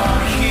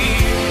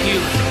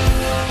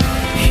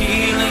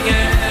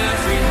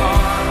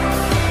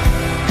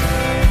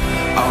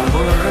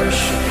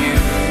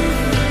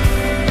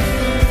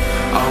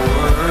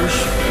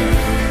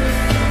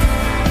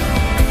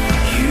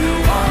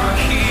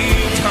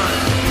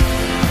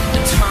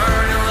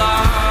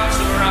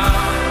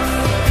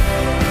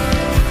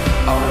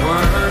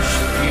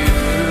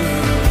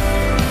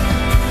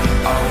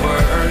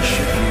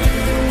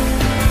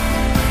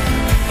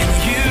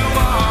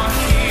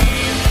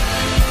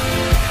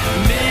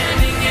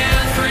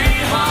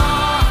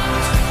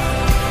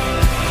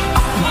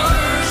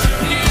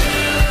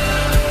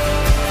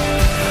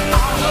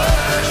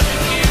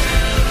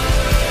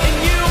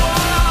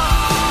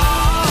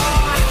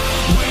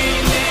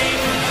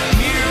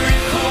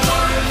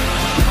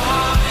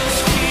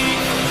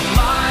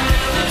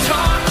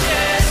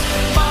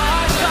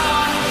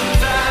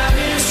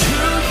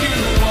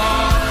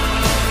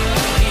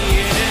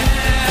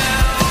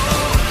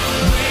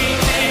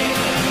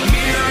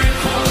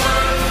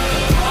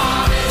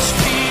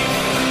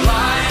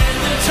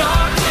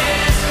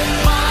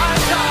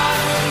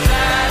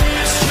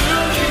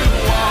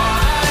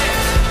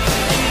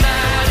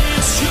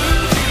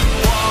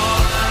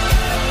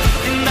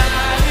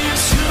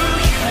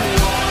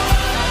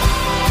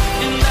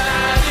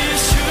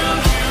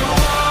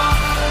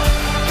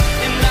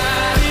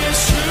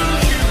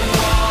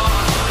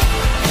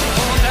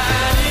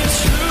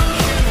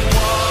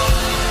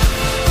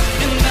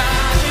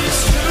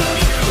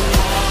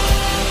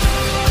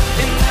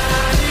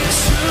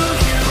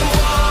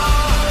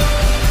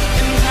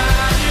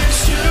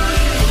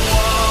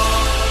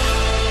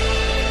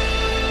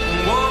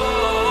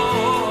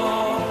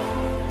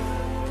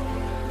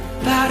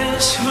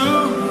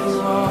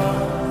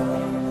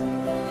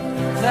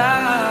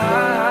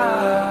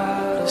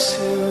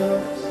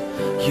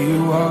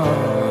you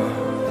are.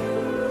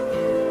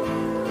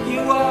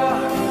 You are.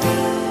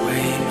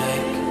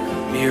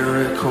 Waymaker,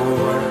 miracle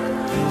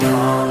work,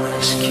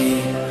 promise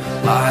keep,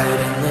 light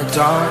in the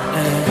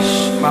darkness.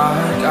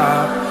 My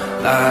God,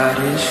 that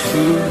is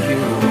who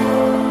you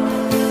are.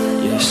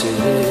 Yes, it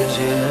is,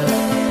 yeah.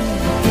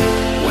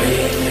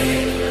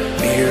 Waymaker,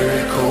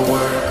 miracle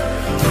work,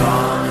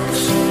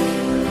 promise.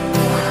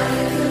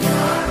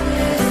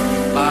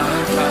 My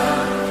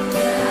God,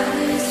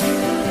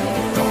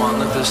 come on,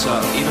 lift this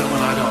up, even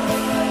when I don't.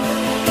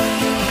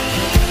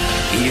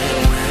 Even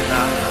when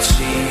I don't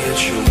see it,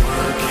 you're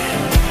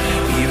working.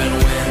 Even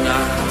when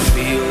I don't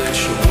feel it,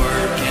 you're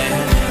working.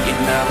 You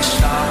never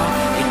stop,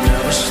 you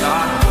never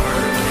stop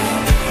working.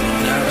 You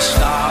never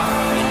stop,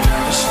 you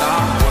never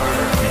stop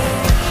working.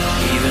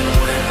 Even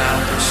when I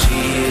don't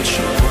see it,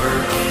 you're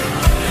working.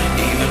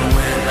 Even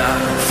when I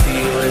don't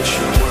feel it,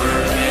 you're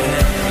working.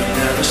 You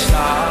never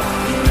stop,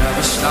 you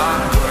never stop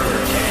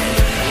working.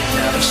 You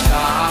never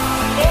stop.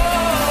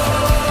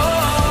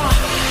 Oh,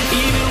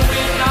 even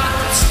when I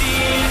don't see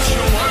it,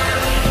 you're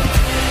working.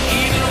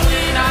 Even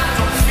when I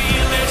don't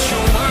feel it,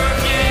 you're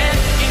working.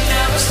 You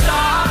never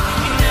stop,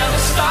 you never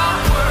stop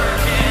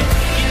working.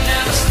 You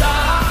never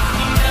stop,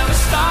 you never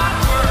stop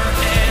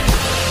working.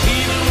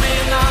 Even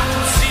when I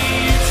don't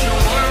see it,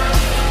 you're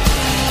working.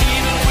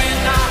 Even when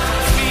I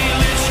don't feel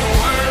it, you're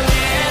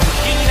working.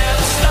 You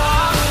never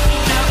stop, you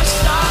never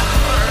stop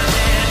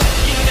working.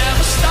 You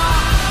never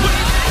stop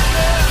working.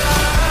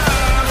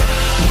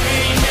 We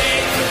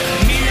make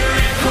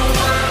miracle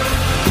work,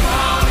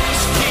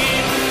 promise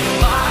keep,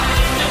 light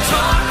in the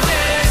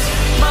darkness.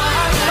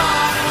 My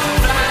God,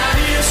 that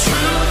is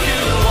who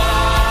you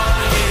are.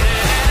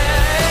 Yeah.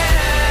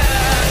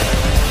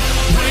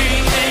 We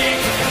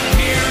make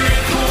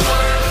miracle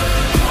work,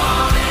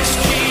 promise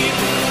keep,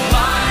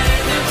 light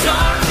in the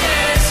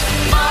darkness.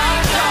 My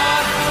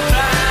God,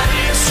 that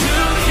is who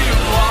you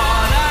are.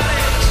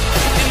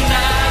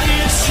 That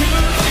is who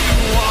you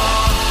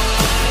are.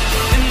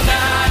 And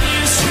that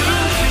is who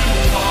you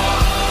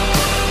are.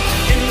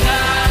 And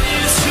that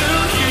is who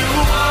you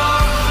are.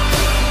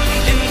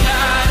 And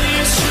that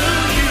is who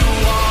you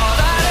are.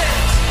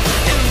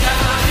 And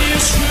that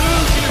is who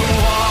you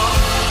are.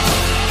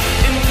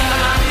 And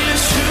that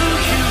is who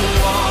you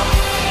are.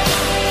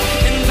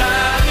 And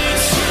that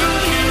is who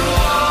you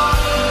are.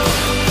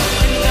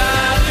 And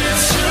that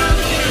is who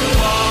you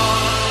are.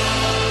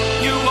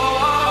 You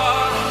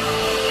are.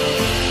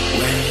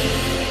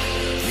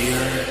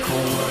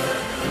 Miracle work,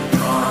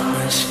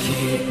 promise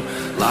keep,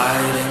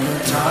 light in the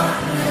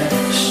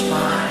darkness.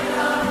 My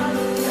God,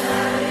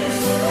 that is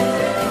who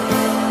you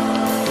are.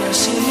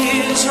 Yes, it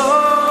is. Oh,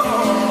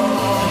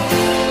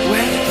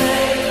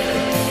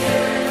 waymaker,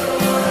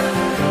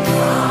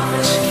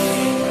 promise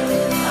keep,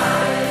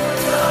 light in the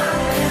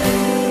darkness.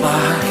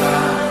 My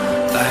God,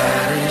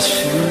 that is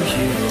who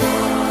you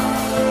are.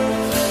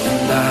 And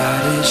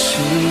that is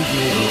who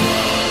you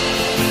are.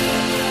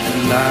 And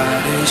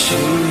that is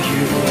who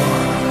you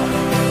are.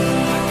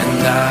 And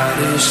that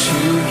is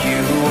who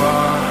you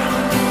are.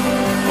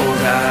 Oh,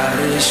 that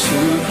is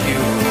who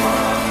you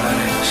are.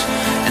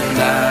 And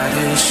that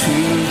is who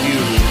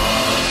you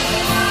are.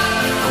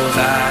 Oh,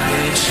 that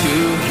is who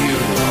you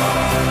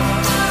are.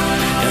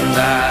 And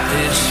that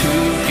is who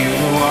you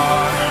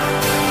are.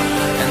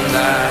 And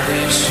that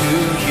is who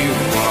you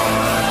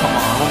are. Come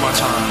on, one more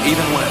time.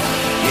 Even when,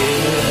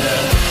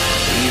 yeah.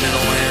 Even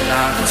when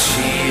I can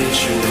see it,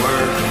 you're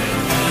working.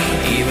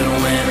 Even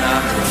when I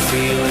can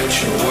feel it,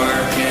 you're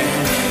working.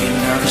 You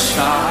never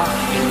stop,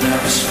 you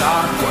never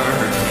stop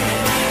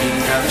working. You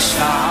never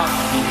stop,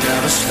 you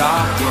never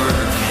stop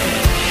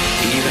working.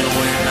 Even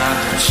when I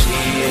can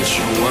see it,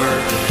 you're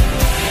working.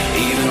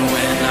 Even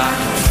when I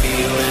can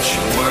feel it,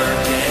 you're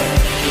working.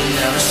 You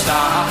never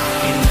stop,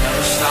 you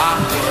never stop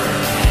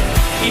working.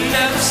 You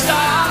never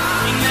stop,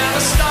 you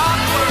never stop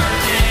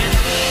working.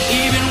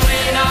 Even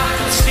when I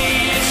can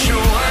see it, you're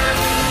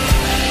working.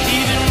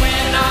 Even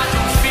when I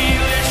can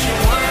feel it,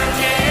 you're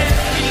working.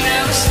 You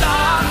never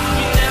stop,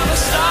 you never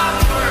stop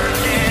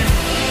working.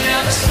 You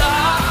never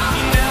stop,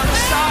 you never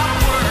stop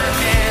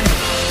working.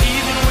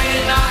 Even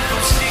when I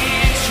can see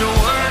it, you're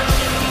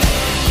working.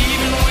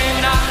 Even when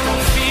I can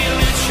feel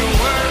it, you're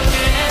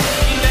working.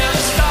 You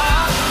never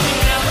stop, you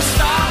never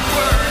stop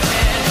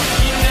working.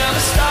 You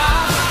never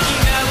stop, you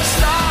never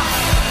stop.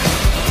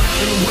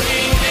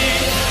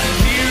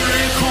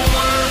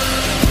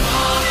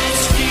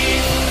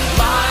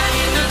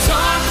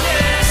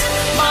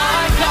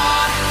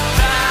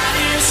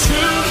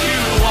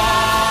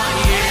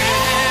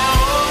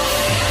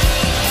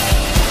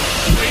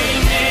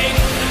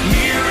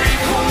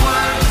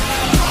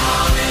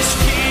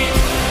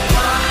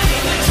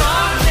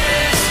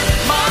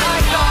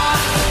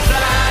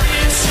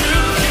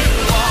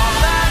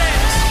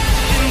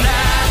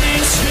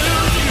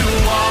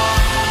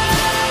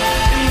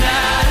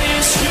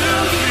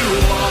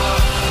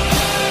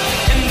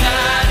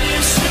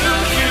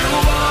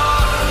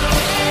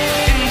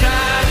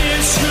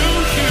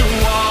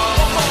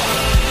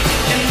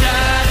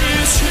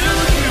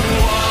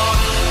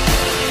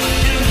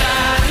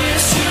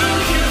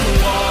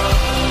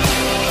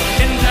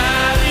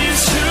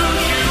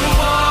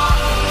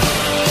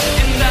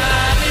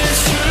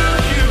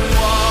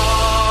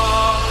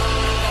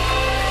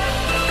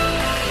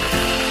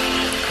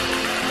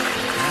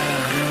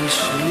 is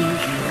who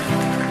you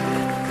are,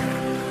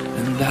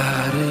 and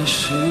that is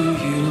who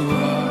you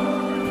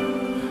are,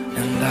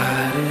 and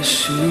that is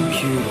who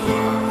you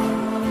are,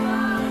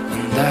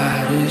 and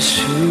that is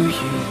who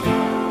you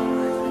are,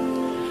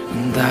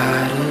 and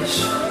that is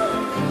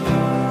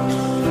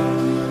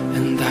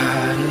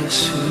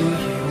who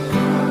you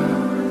are,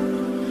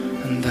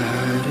 and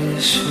that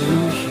is who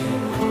you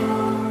are.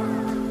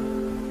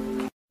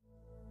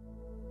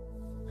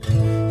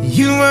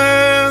 You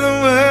were the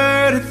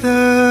Word at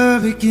the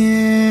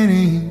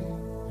beginning,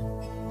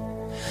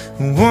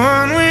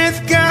 one with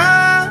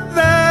God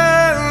the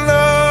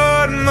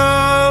Lord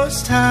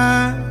Most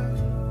High.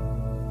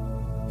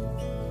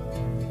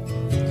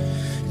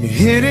 Your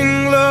hidden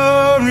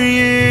glory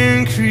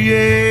in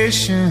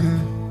creation,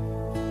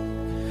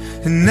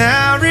 and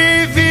now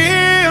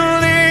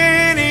revealed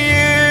in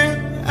you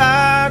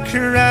are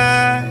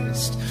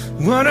Christ.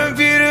 What a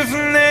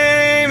beautiful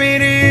name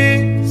it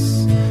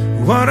is.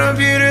 What a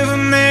beautiful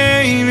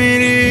name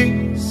it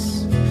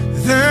is.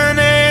 The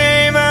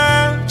name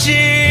of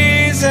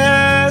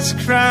Jesus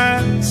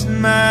Christ,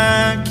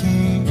 my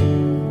King.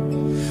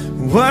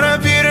 What a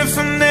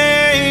beautiful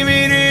name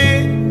it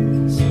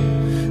is.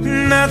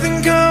 Nothing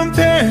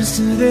compares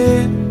to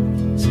this.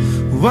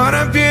 What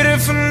a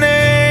beautiful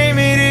name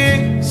it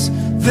is.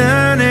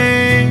 The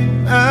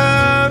name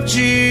of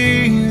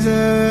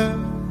Jesus.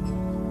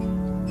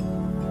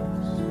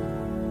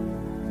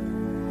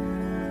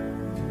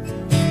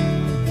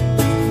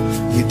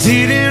 You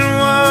didn't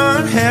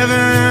want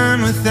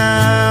heaven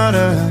without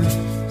us,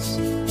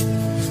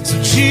 so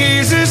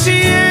Jesus,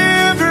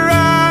 you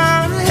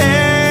brought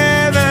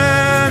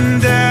heaven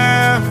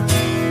down.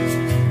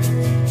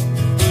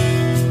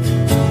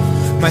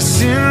 My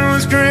sin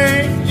was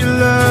great, your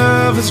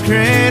love was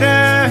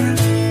greater.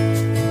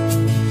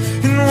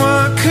 And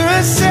what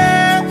could separate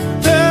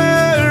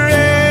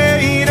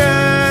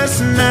us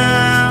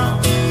now?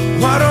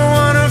 What a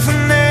wonderful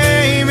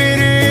name it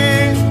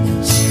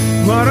is.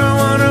 What a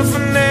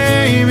wonderful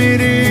name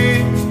it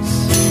is.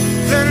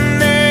 The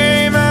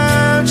name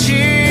of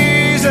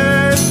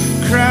Jesus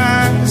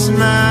Christ,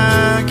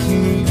 my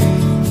King.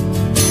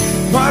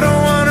 What a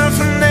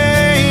wonderful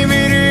name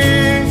it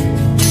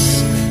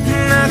is.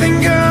 Nothing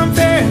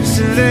compares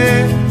to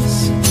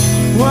this.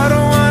 What a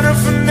wonderful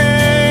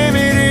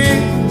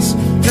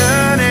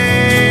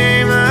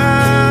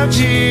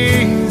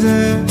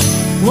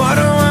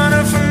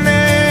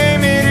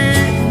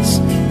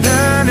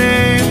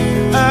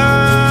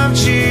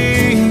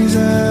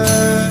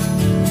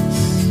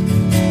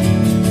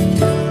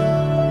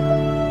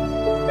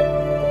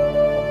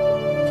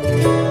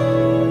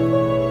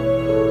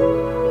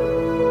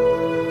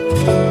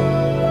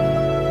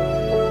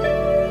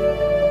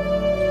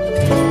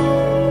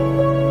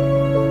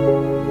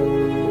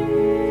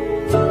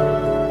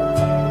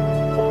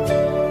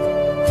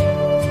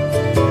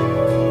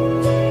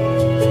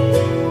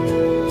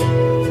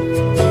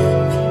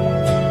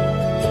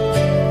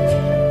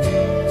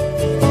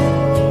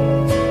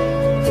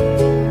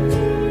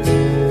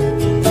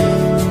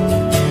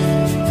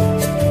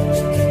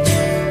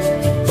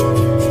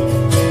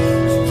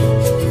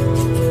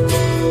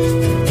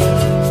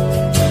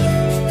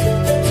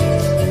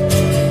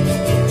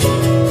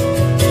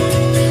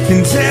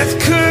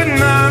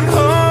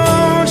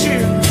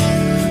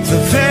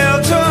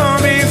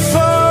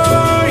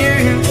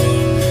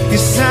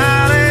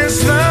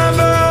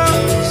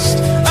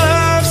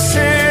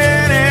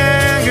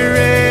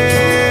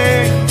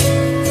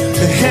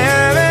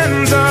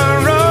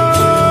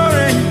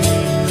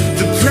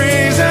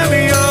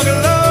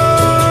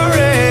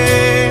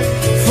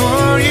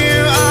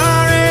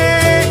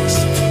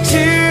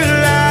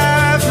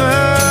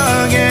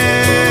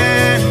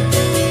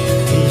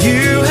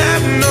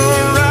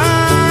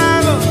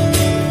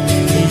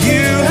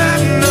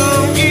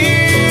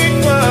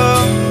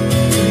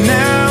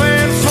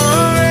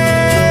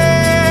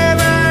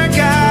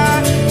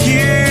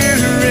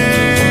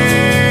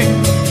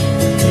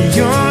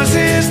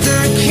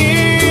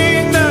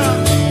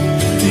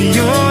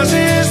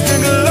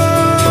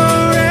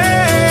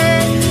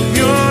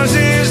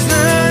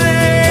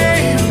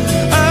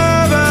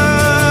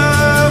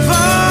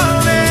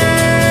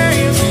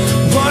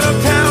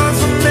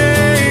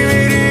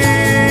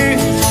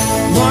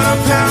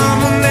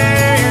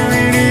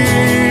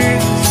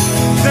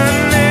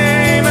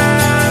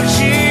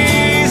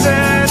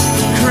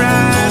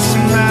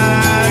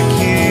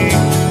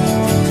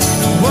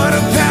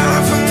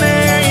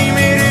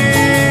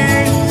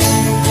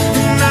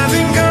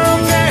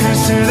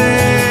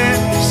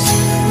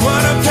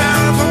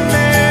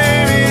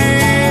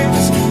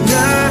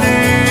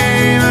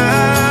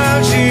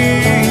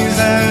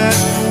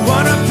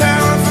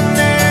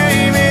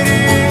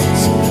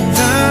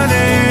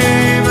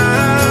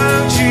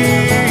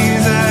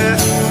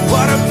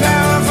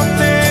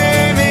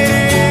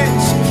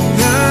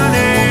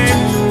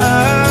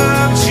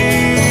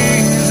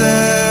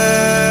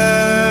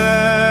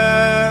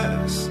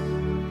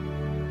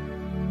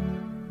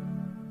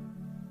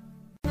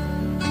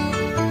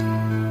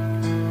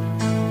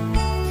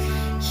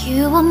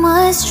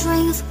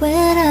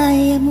I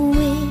am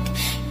weak.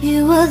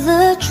 You are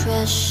the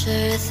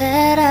treasure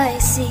that I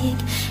seek.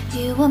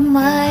 You are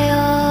my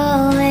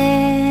all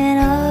in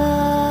all.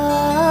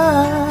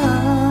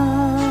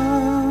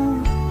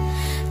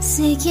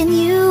 Seeking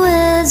you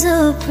as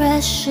a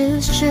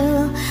precious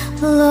jewel,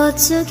 Lord,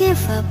 to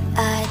give up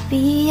I'd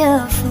be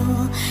a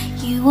fool.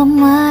 You are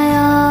my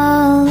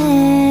all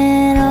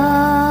in all.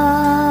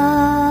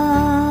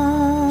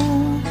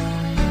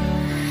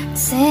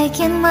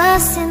 Taking my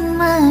sin,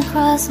 my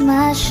cross,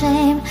 my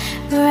shame,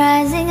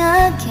 rising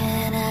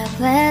again, I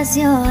bless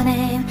your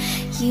name.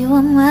 You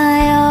are my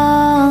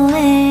all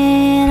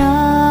in all.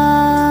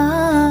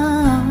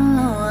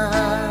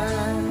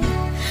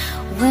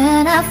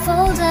 When I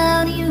fall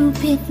down, you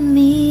pick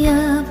me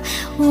up.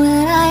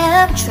 When I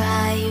am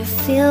dry, you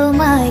fill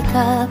my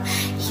cup.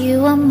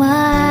 You are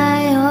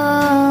my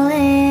all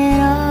in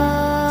all.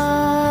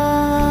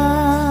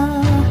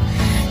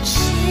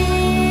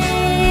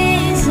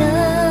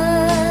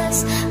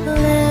 Jesus,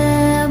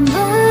 Lamb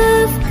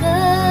of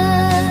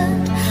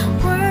God,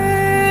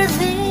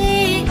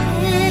 worthy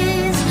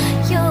is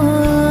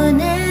your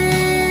name.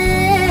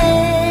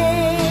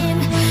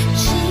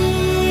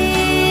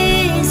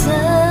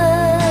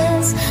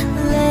 Jesus,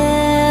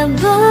 Lamb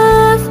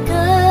of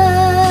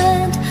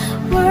God,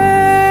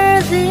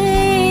 worthy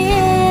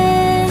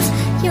is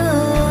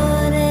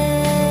your name.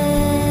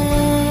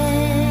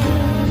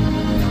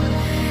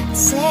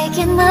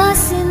 Taking my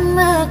sin,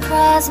 my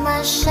cross,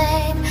 my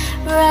shame,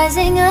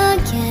 rising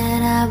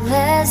again, I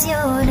bless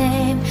your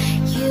name.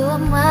 You are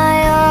my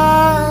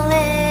all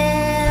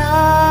in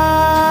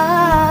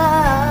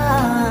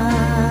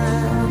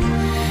all.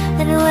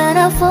 And when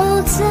I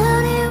fall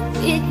down, you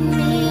pick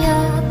me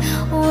up.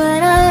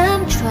 When I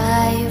am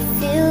dry, you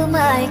fill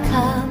my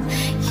cup.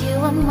 You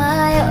are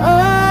my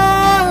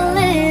all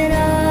in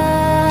all.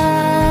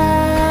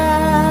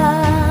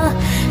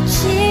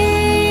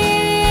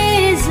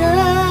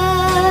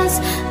 Jesus,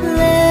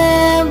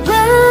 Lamb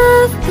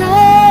of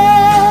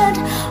God,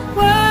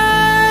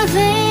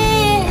 worthy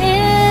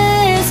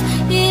is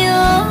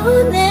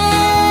your name.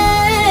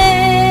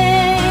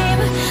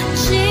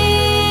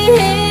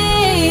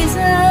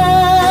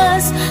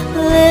 Jesus,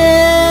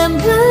 Lamb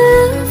of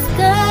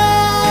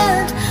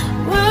God,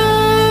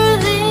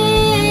 worthy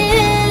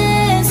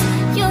is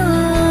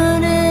your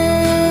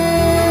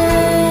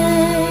name.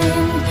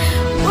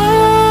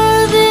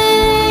 Worthy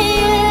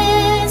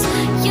is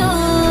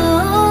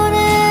your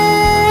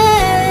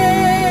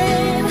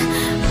name.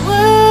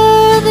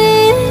 Worthy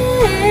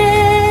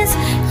is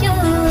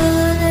your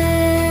name.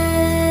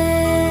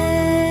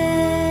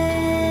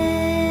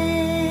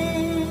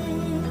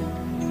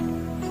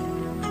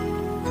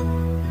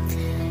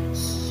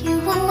 You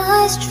are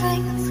my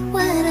strength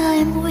when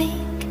I'm weak.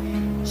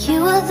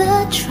 You are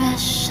the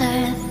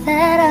treasure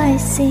that I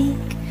seek.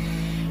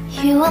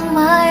 You are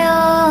my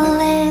all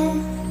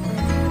in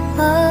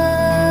all.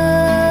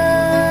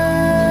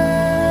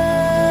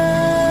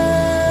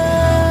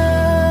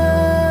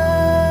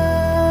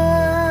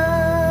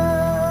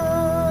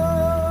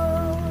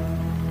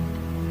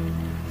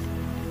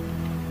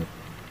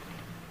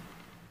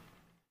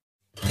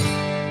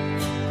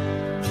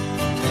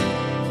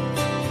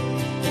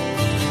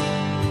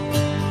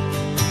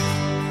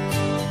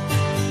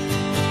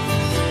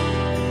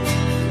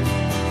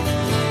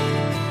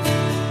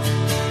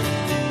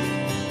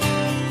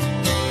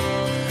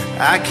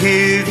 I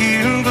give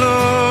you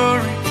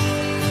glory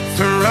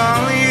for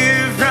all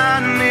you've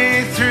brought me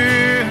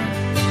through.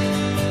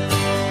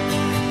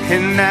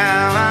 And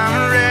now I'm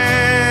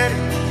ready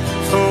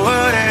for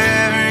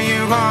whatever you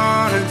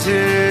want to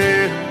do.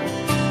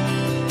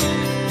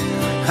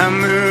 I'm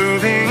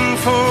moving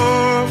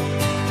forward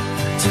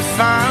to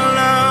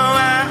follow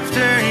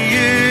after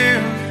you.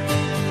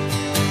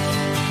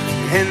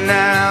 And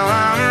now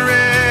I'm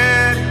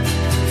ready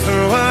for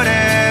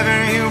whatever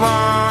you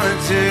want to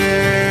do.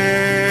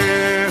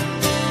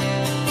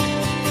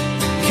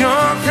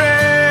 Your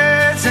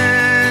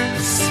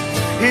presence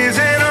is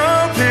an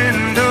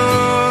open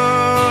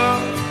door.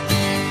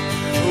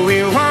 We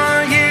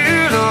want you,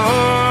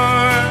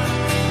 Lord,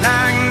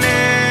 like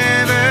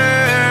never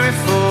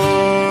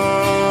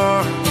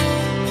before.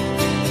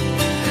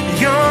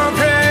 Your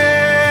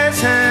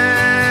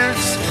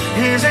presence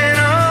is an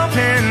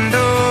open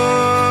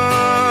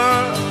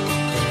door.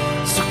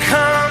 So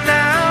come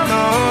now,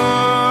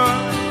 Lord,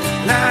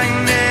 like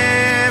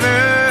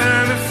never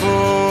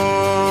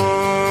before.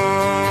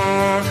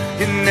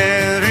 In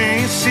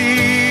every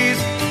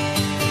season,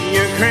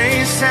 your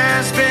grace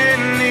has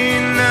been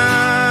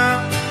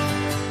enough.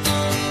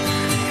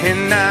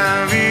 And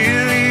I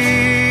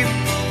believe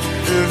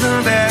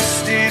the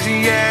best is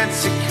yet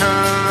to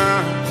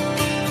come.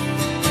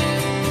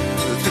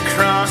 The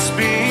cross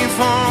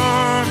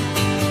before,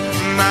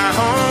 my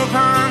hope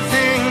on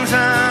things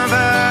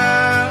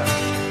above.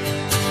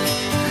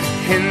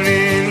 And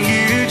in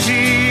you,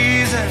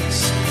 Jesus,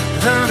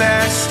 the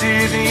best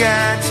is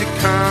yet to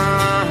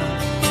come.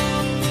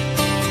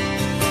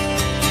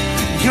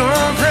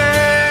 Your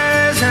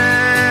presence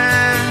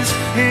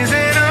is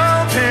an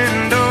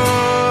open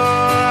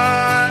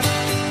door.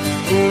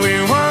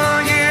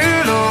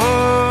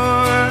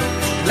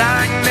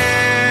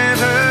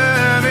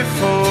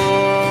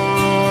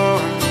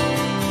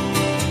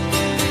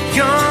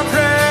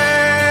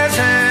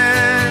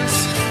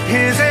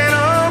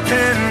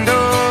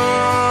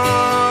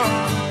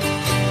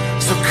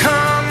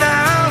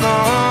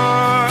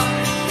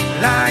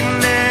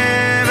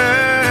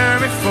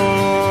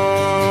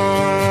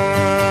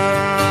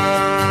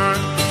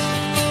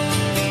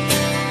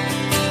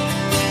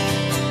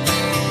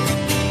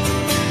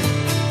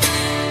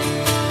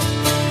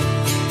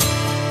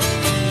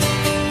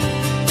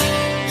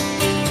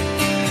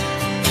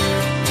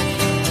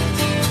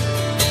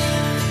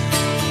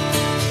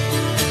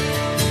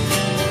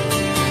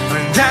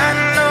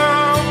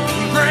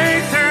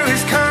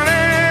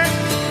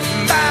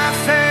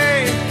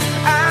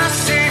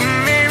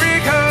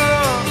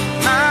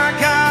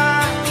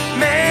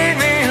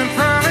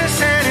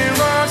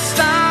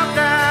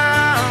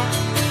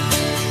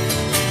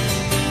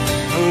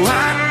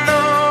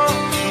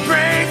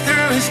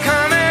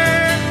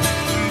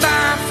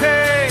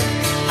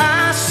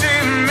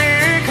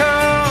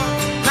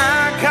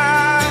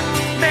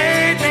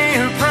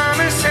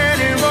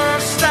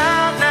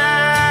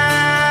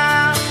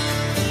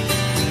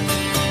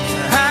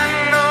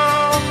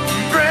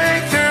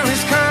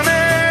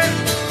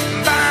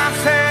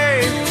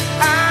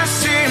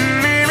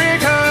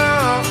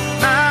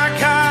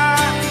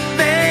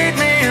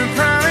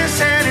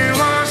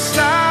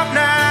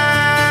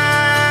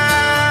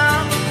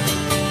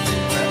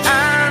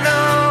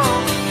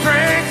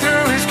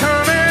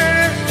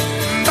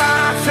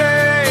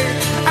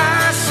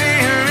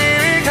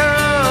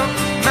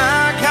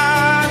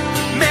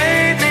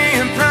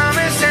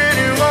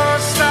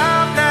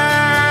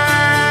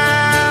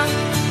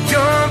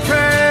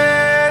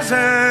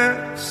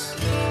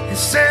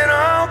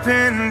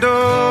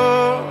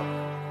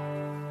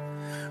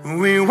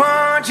 We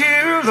want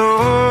you,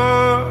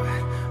 Lord,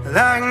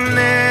 like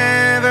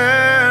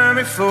never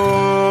before.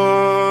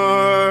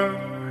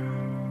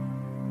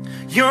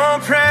 Your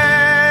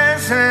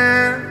presence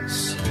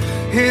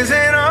is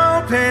an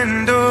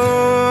open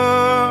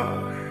door.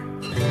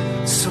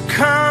 So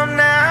come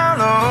now,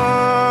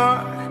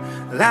 Lord,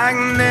 like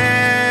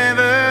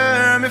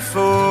never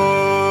before.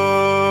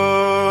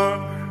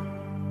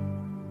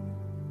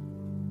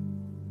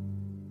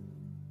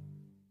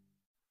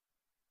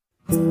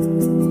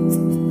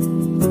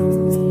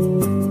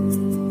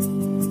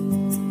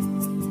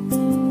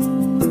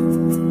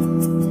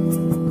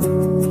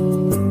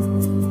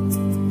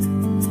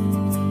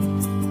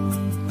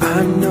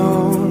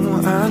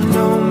 I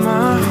know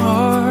my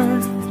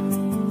heart.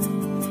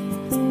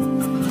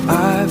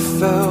 I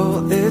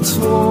felt its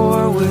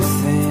war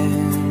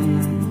within.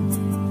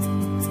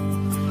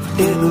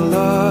 It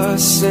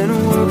lusts and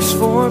works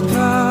for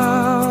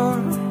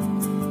power.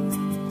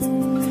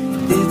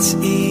 Its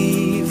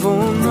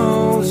evil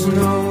knows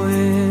no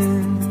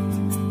end.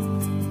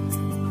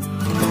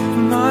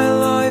 My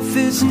life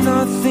is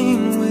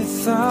nothing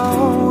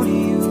without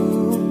you.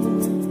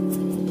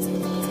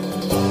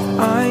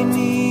 I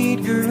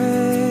need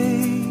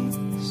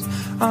grace,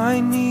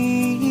 I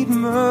need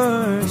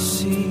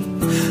mercy,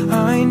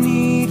 I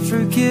need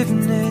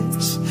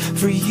forgiveness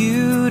for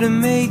you to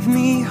make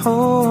me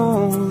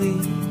holy.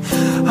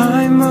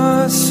 I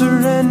must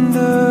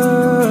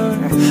surrender,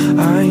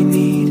 I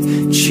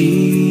need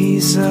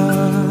Jesus.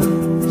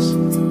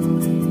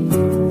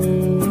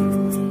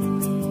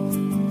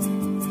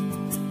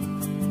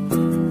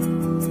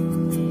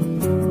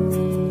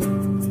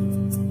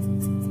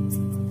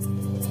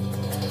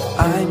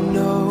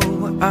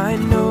 I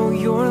know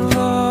your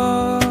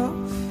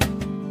love.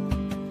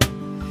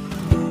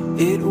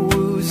 It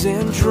woos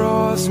and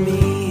draws me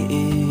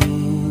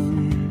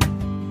in.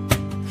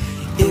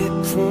 It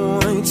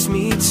points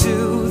me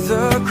to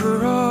the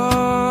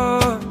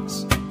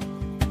cross,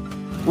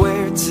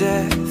 where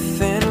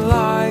death and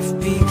life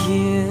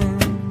begin.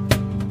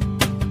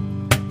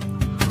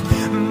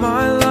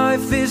 My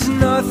life is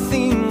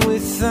nothing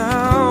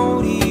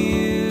without you.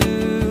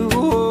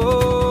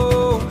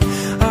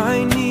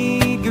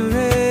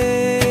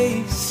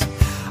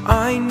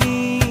 I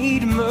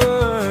need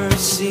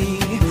mercy,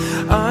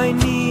 I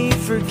need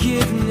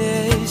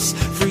forgiveness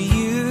for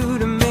you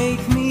to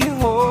make me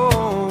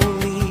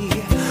holy.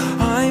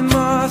 I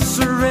must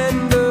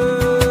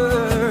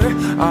surrender,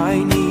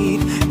 I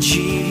need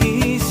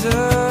Jesus.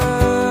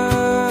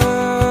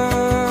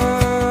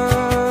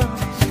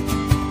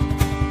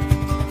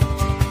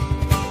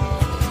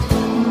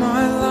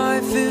 My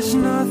life is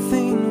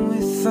nothing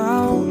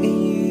without you.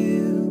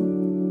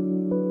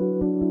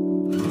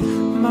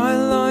 My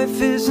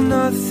life is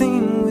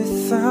nothing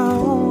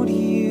without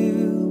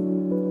you.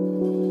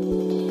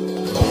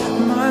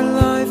 My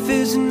life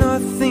is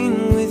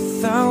nothing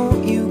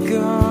without you,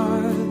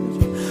 God.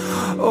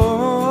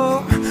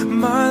 Oh,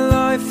 my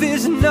life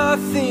is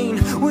nothing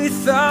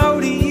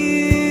without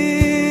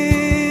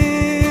you.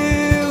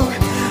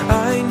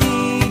 I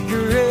need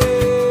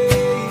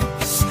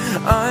grace,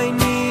 I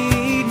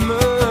need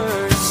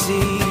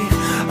mercy,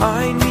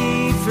 I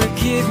need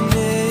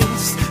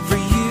forgiveness for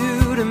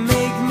you to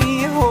make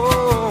me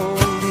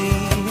holy.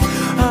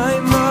 I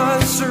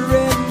must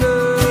surrender,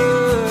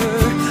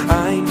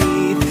 I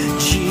need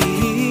Jesus.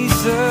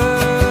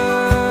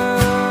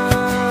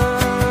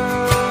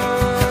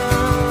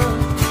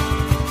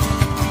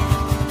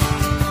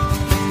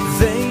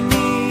 They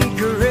need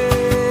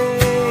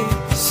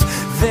grace,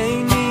 they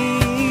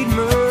need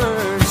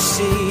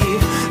mercy,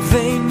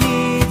 they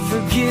need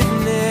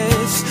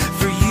forgiveness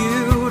for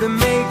you to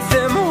make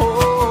them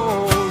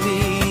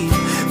holy.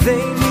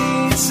 They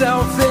need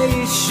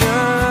salvation,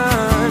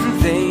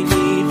 they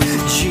need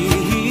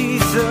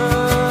Jesus.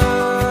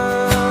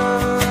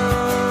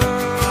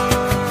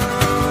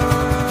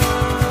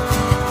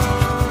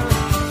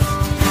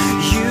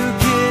 You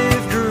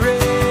give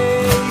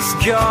grace,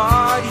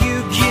 God, you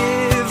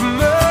give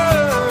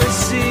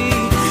mercy,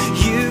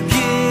 you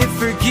give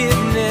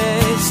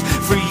forgiveness,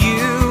 for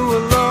you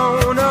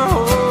alone are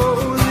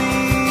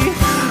holy.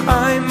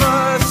 I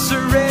must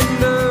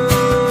surrender,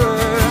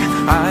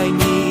 I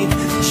need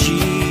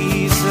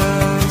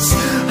Jesus.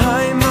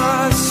 I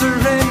must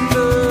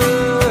surrender,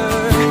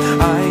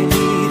 I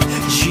need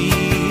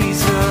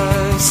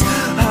Jesus.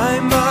 I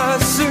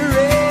must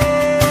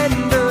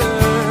surrender,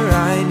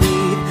 I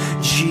need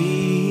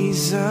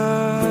Jesus.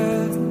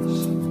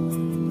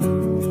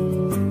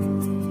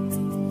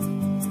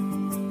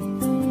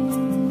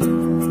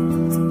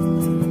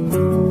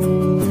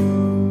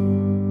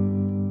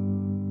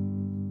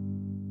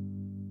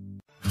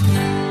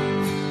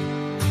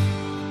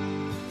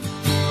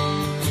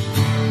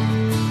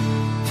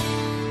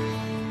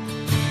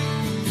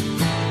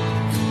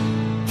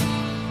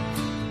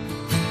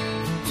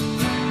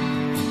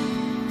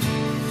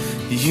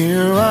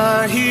 You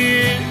are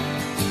here,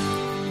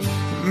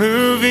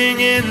 moving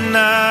in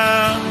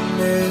our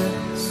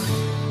midst.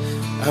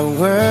 I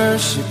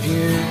worship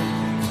you,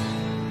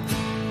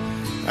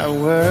 I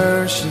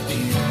worship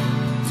you.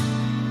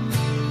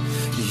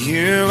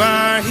 You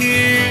are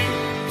here,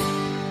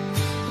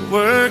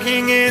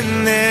 working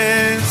in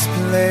this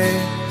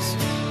place.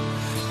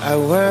 I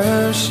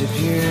worship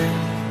you.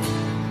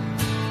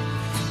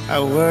 I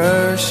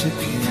worship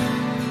you.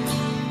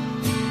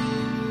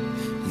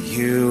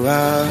 You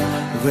are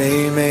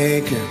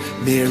waymaker,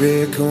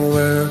 miracle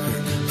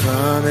worker,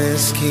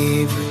 promise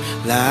keeper,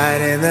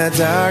 light in the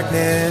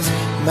darkness.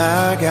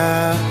 My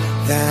God,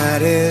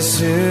 that is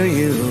who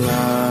you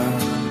are.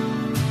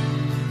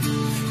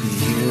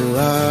 You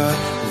are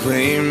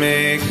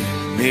waymaker,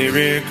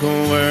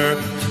 miracle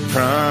worker,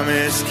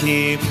 promise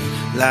keeper,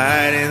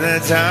 light in the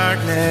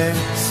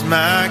darkness.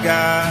 My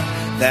God,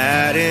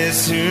 that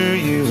is who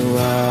you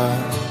are.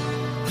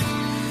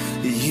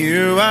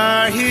 You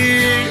are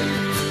here,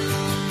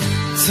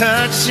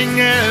 touching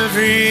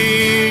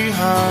every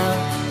heart.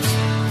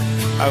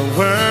 I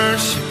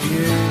worship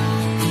you.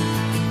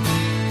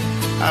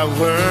 I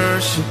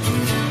worship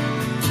you.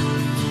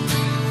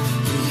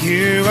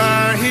 You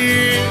are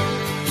here,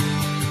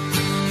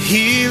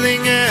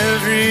 healing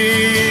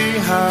every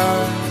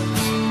heart.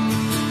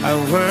 I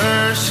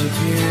worship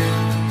you.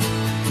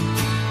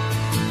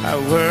 I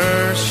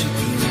worship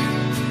you.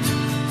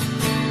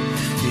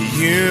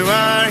 You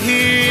are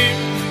here,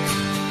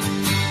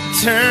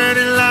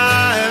 turning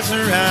lives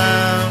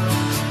around.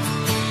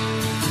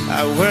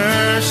 I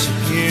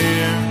worship you.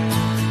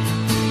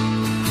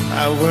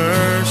 I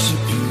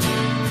worship you.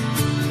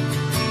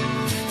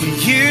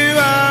 You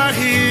are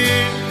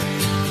here,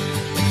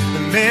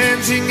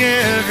 mending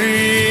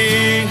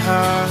every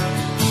heart.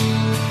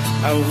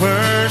 I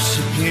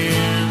worship you.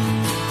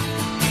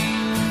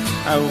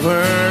 I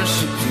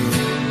worship you.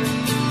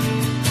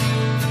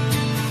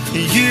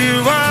 You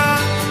are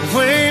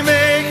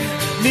waymaker,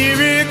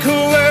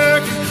 miracle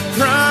worker,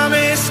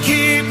 promise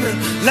keeper,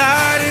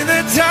 light in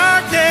the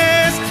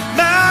darkness.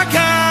 My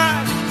God,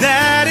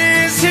 that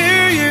is who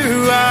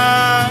you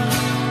are.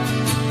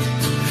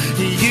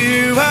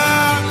 You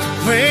are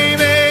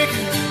waymaker,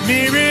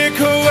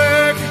 miracle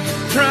worker,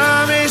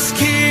 promise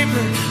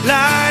keeper,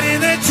 light in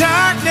the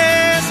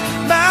darkness.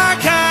 My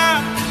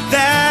God,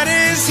 that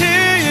is who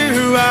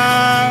you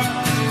are.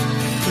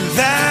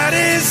 That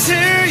is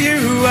who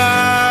you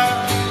are.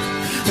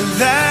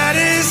 That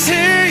is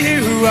who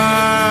you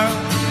are.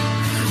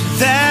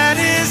 That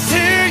is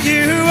who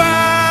you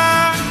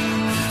are.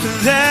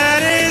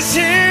 That is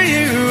who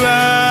you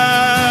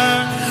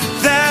are.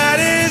 That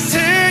is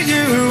who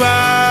you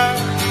are.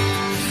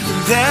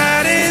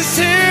 That is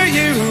who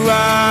you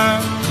are.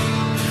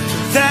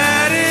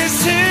 That is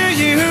who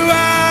you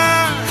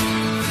are.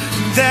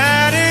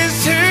 That is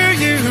who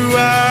you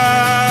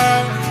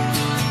are.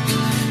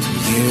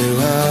 You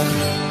are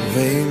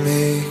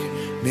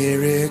waymaker,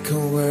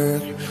 miracle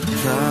worker,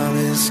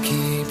 promise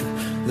keeper,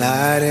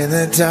 light in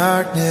the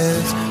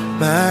darkness.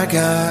 My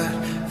God,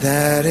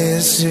 that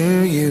is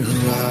who you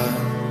are.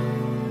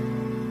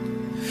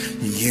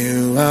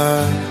 You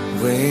are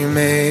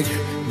waymaker,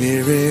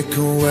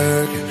 miracle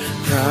worker,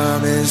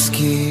 promise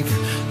keeper,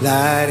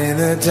 light in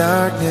the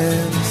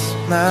darkness.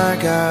 My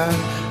God,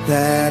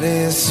 that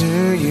is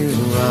who you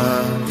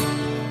are.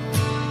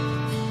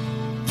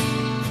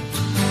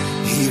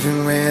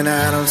 Even when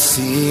I don't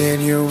see it,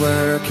 you're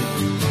working.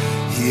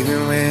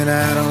 Even when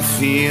I don't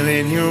feel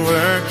it, you're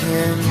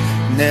working.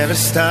 Never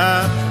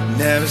stop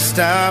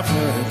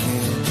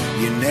working.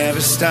 You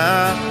never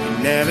stop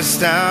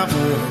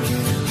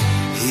working.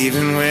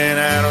 Even when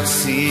I don't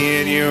see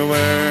it, you're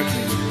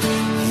working.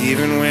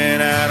 Even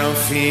when I don't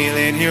feel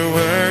it, you're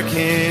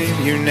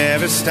working. You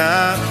never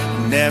stop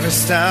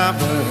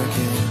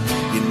working.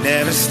 You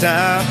never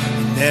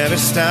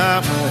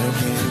stop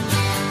working.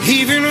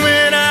 Even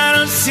when I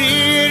don't see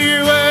it,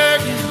 you're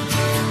working.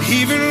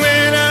 Even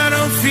when I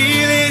don't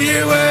feel it,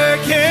 you're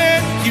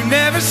working. You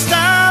never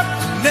stop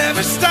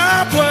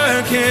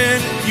working.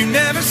 You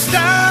never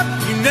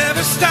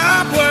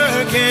stop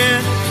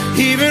working.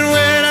 Even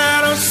when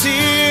I don't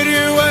see it,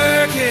 you're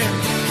working.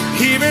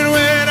 Even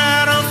when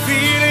I don't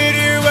feel it,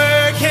 you're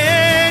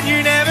working.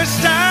 You never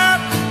stop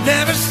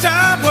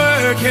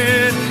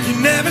working. You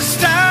never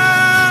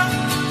stop.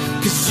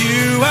 'Cause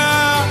you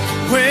are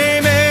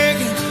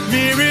waymaker,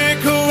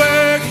 miracle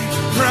working,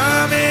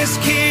 promise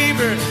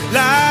keeper,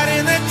 light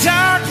in the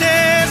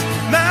darkness.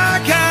 My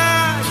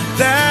God,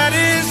 that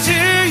is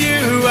who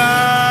you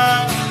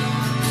are.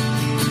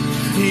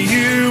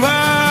 You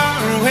are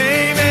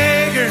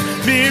waymaker,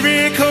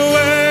 miracle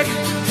worker,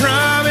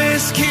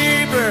 promise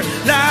keeper,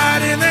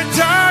 light in the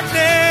darkness.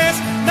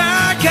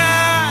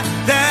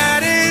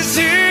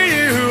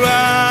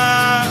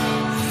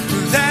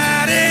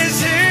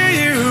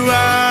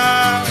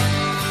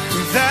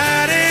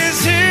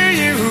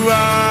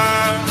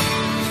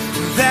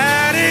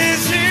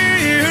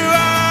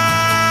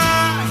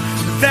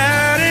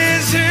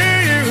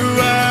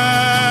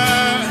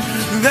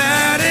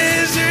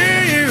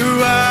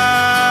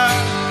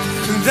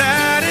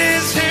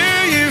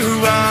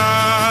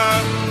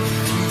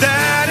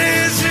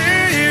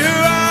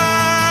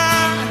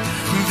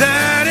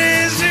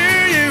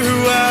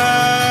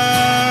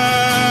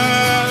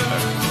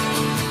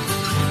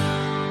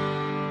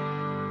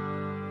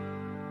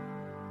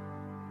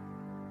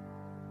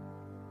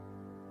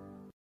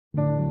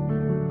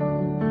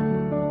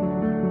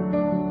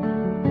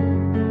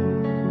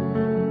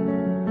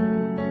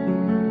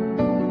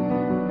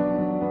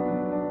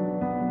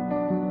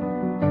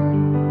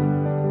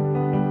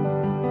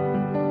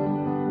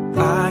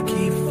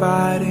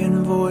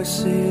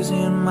 voices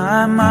in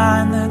my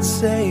mind that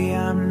say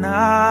I'm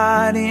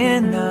not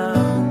enough.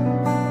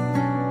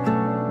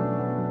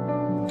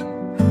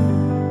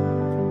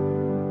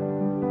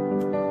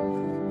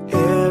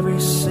 Every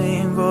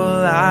single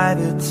lie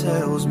that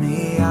tells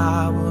me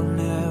I will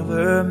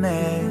never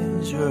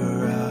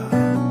measure up.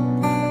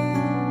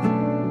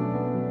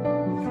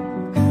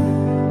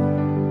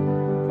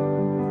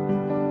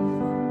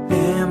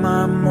 Am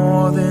I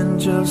more than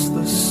just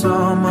the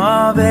sum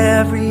of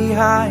every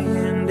high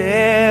and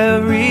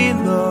every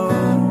low?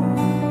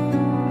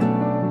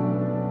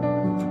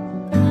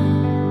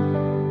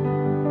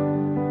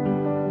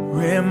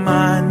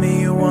 Remind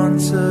me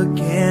once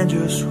again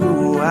just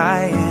who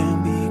I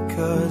am,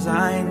 because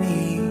I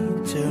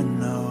need to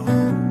know.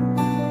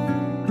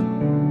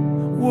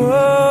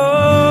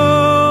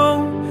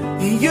 Whoa,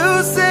 you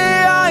say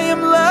I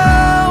am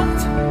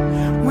loved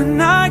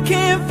when I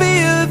can't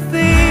feel a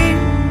thing.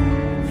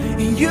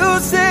 You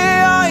say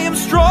I am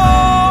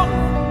strong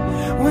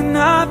when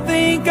I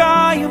think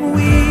I am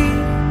weak.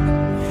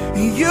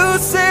 You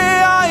say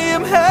I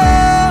am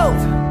held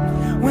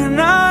when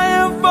I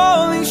am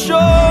falling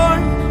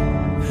short,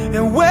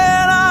 and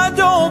when I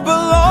don't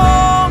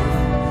belong,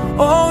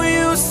 oh,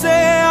 you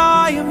say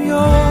I am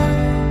yours.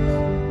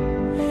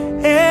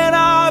 And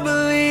I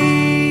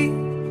believe,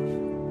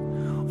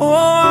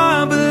 oh, I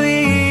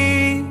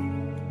believe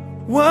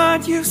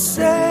what you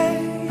say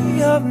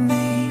of me.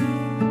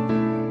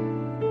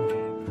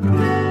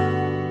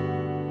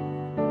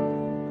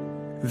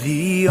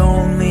 The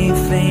only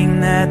thing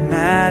that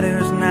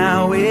matters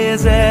now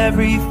is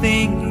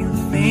everything you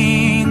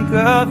think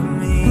of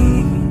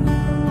me.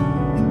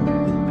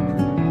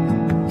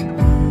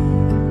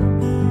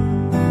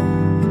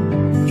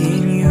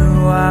 In you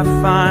I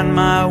find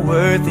my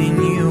worth, in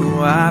you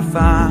I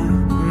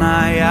find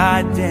my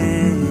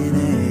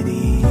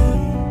identity.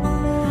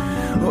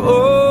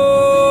 Oh,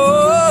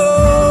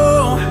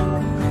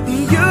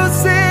 you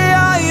say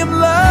I am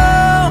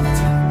loved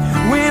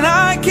when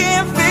I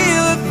can't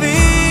feel a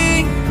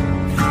thing.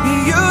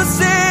 You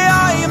say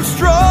I am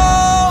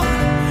strong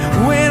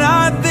when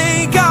I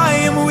think I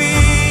am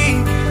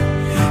weak.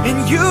 And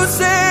you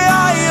say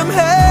I am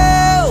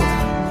held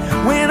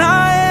when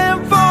I am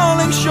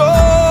falling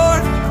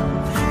short,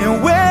 and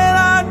when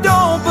I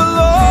don't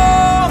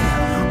belong,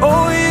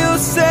 oh, you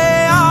say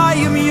I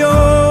am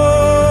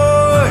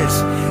yours.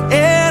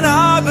 And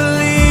I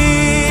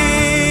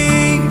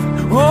believe,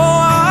 oh,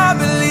 I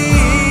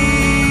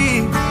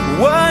believe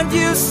what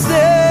you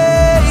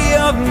say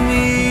of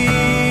me.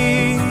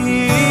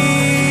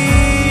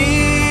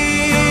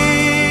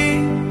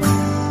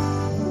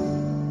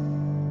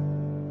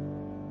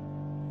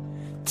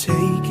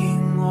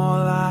 Taking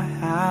all I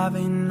have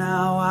and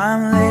now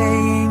I'm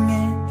laying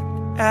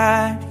it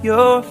at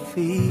your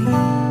feet.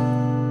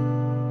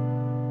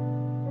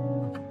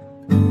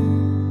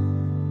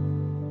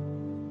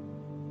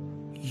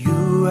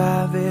 You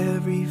have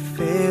every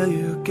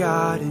failure,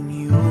 God, and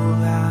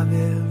you'll have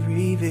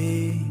every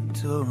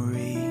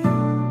victory.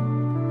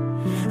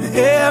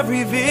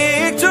 Every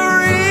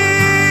victory,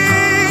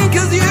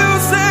 'cause you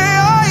say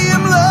I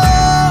am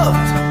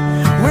loved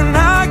when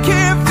I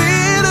can't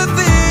feel a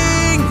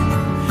thing.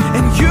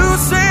 And you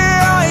say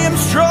I am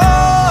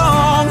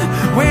strong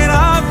when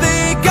I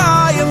think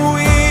I am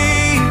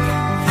weak.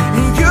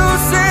 And you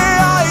say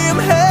I am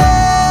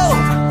held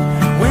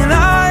when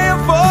I am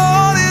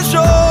falling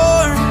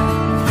short,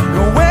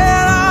 and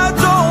when I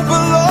don't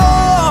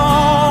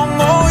belong,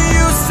 oh,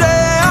 you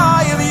say I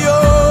am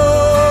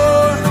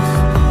yours.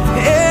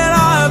 And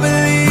I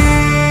believe,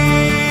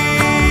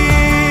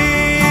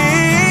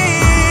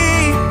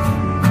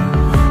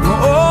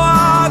 oh,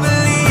 I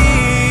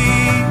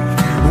believe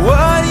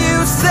what you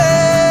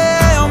say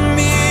of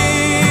me.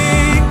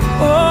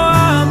 Oh,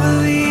 I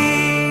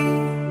believe,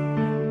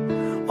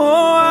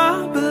 oh, I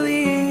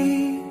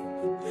believe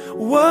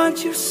what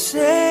you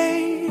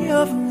say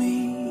of me,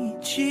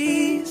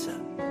 Jesus.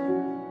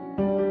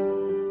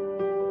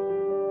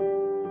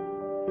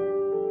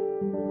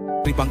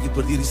 Mari bangkit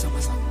berdiri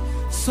sama-sama.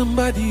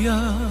 Sembah Dia,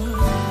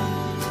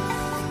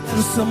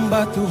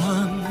 bersembah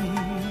Tuhan.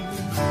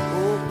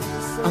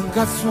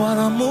 Angkat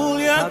suara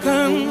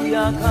muliakan.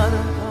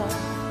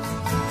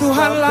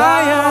 Tuhan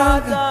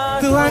layak,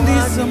 Tuhan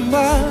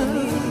disembah.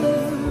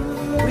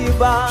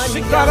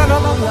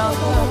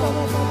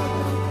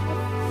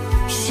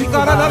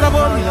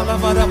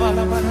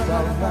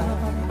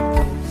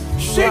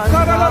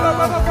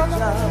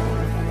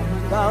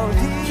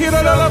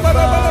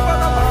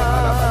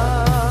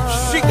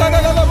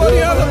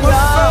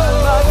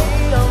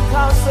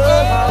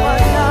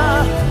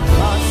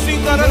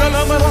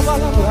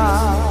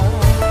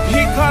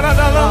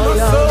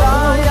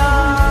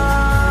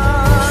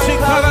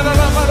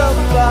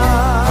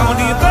 Kau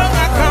di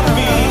tengah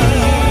kami,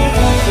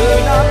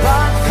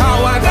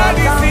 Kau ada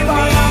di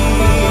sini.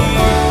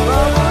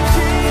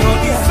 Kau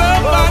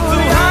disembah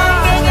Tuhan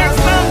dengan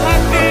senang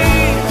hati.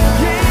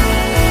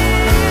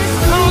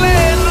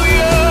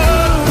 Haleluya.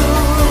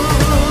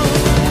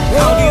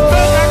 Kau di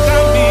tengah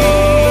kami,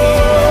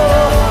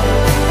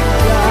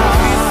 Kau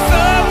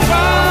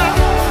disembah.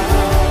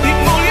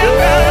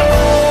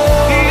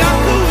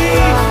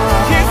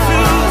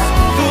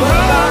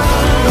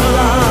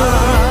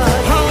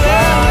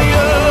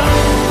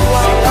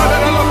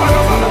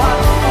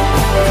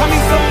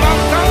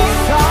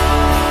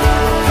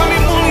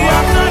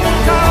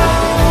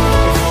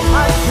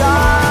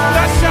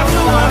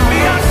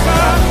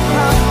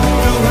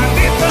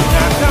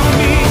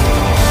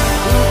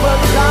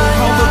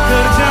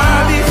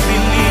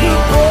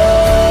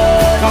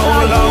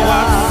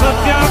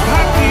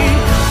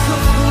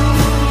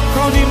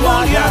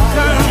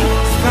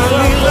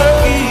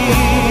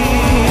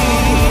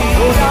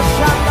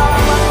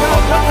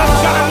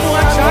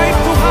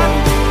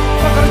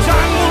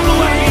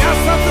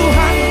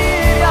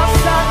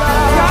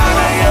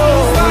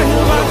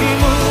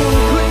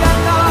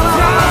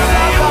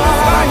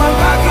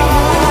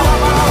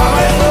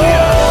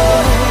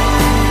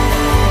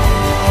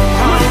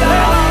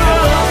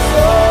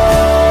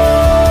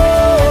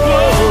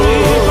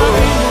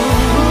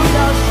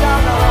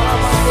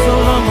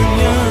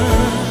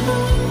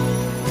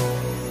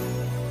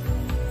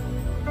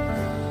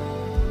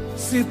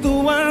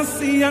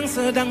 situasi yang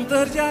sedang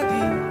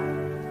terjadi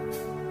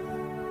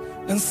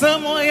dan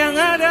semua yang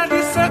ada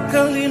di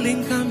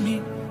sekeliling kami.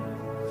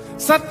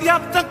 Setiap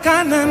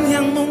tekanan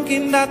yang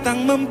mungkin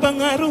datang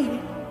mempengaruhi,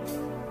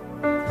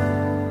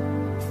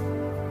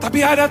 tapi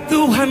ada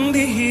Tuhan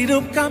di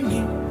hidup kami.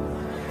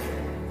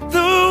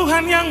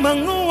 Tuhan yang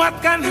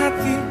menguatkan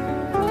hati,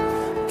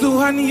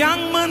 Tuhan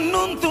yang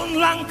menuntun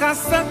langkah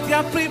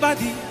setiap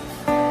pribadi.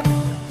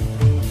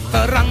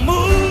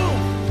 Terang-Mu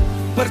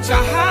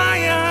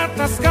bercahaya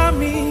atas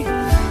kami,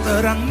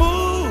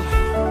 terang-Mu,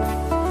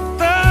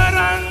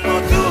 terang-Mu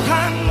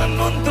Tuhan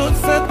menuntun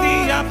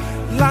setiap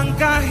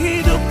langkah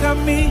hidup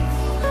kami.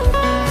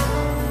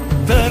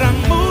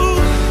 Terang-Mu,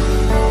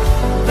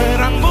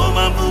 terang-Mu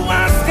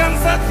memuaskan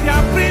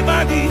setiap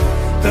pribadi.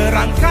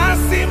 Terang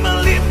kasih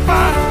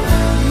melimpah,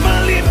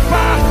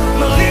 melimpah,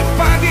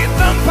 melimpah di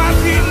tempat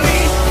ini,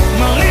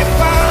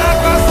 melimpah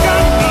atas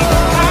kami.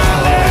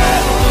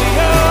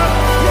 Haleluya,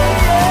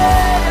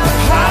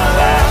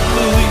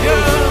 haleluya,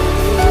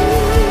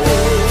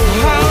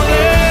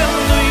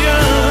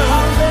 haleluya.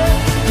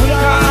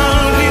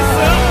 Engkau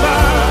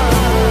disembah,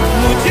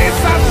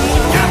 mujizat-Mu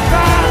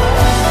nyata,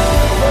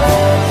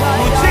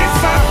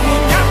 mujizat-Mu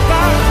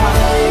nyata.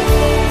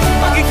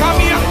 Bagi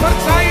kami yang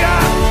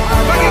percaya,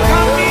 bagi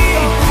kami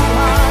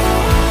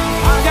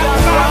yang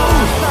tahu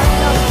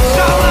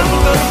jalan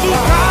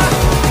terbuka.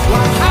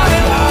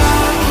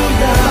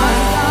 Haleluya,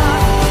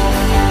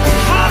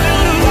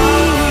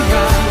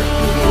 haleluya,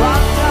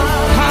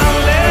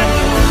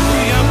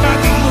 haleluya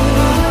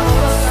bagi-Mu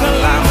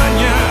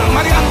selamanya.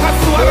 Mari angkat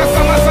suara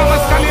sama-sama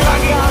sekali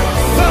lagi.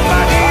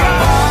 Sembah Dia,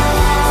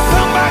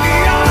 sembah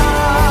Dia,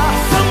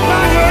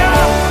 sembah Dia.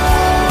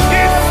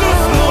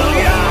 Yesus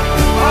mulia.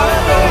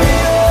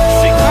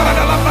 Sikara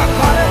dalam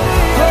bakar,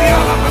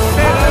 terialah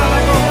mesera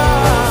dalam roh.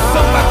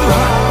 Sembah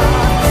Tuhan,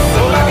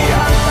 sembah Dia.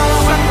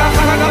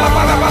 Sangkakara dalam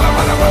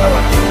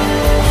bala-bala-bala-bala.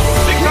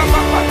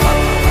 Sikara bakar,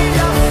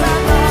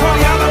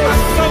 terialah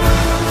masuk.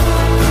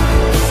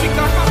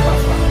 Sikara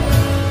bakar.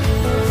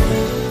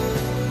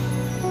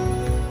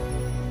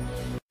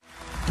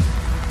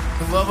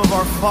 The love of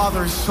our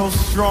Father is so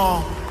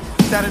strong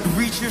that it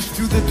reaches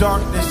through the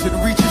darkness, it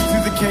reaches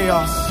through the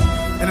chaos,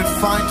 and it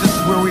finds us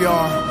where we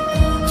are.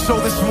 So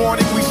this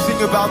morning we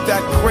sing about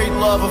that great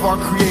love of our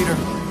Creator,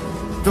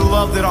 the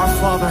love that our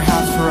Father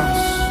has for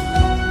us.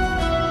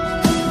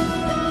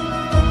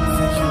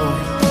 Thank you,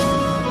 Lord.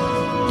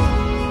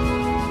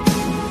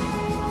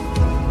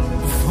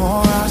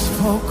 Before I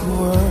spoke a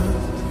word,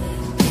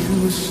 you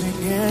were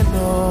singing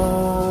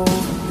over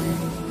me.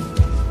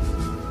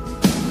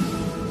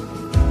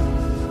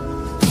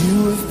 You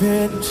have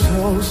been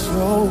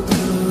so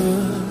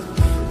good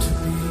to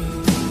me.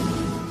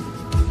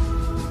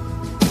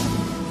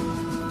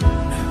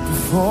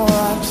 Before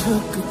I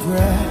took a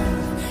breath,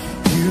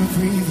 you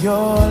breathed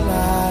your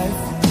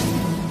life in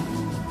me.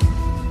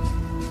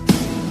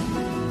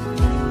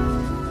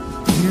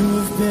 You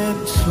have been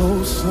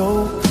so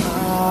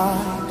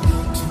kind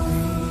to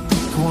me.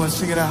 Come on, let's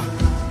sing it out.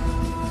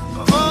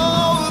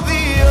 Oh,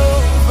 the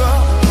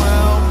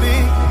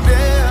overwhelming,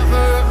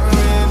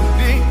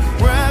 never-ending,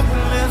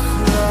 reckless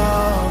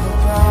love of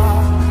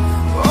God.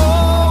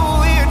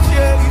 Oh, it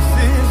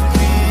chases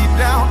me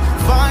down,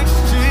 finds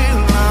till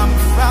I'm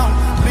found,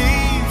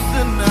 leaves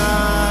the 99.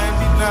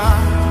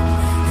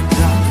 And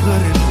I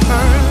couldn't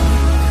earn it,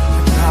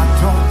 and I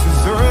don't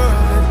deserve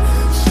it.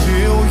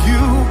 Still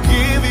you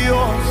give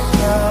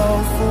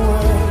yourself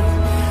away.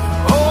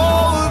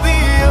 Oh,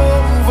 the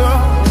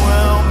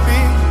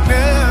overwhelming,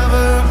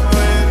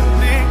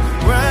 never-ending,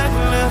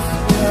 reckless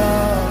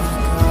love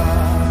of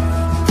God.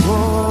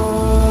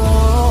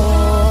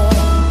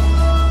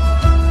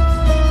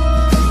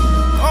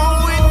 Oh,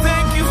 we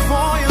thank you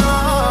for your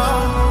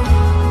love.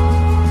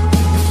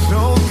 You're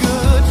so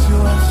good to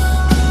us,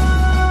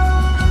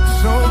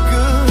 so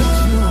good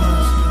to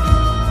us.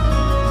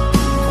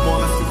 Come on,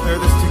 let's declare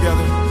this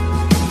together.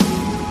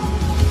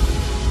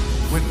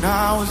 When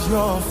I was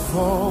your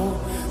foe,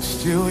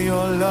 still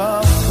your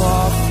love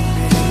fought for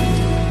me.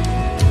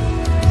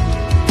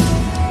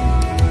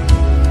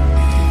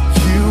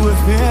 You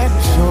have been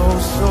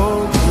so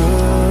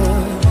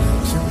good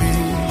to me.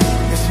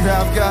 Yes, you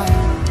have, God.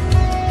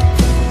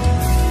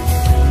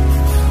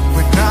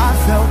 When I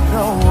felt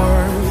no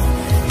worth,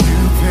 you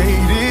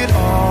paid it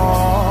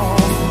all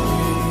for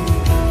me.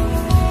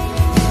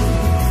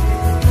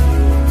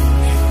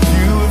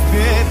 You have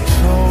been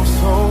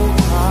so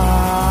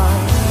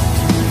kind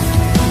to me.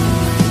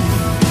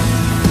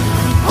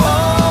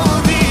 Oh,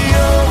 the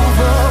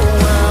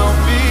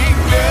overwhelming,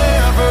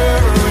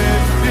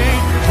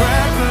 never-ending,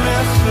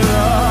 reckless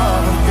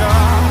love of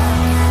God.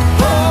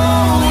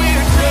 Oh,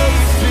 it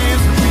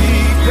chases me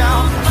down,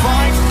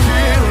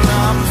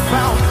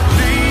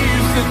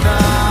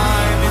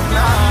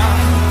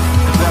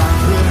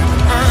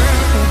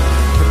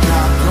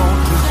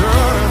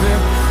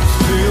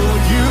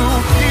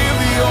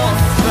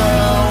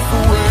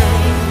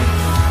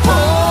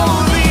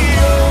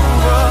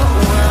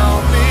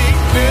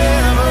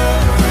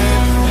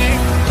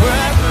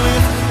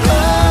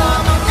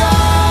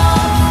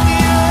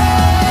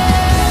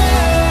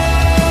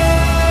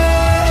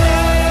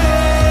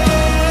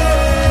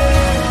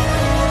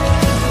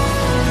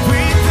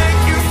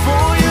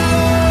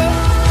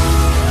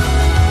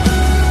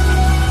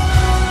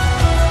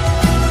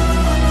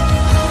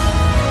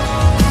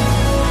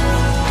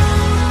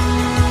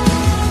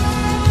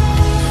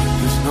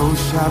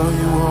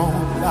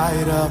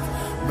 light up,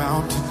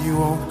 mountain you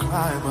won't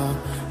climb up,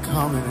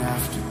 coming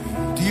after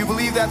me. Do you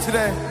believe that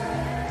today?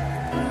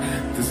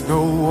 There's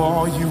no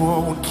wall you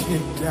won't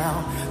kick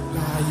down,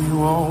 lie you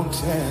won't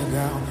tear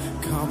down,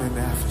 coming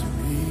after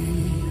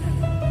me.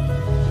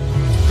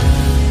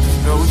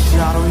 There's no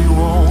shadow you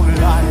won't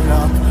light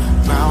up,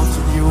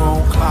 mountain you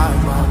won't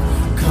climb up,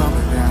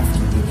 coming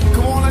after me.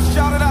 Come on, let's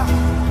shout it out.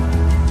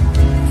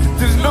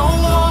 There's no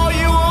wall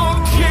you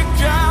won't kick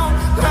down,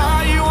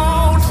 lie you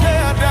won't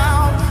tear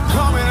down,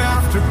 coming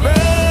after me.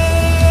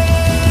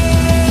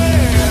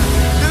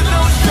 There's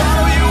no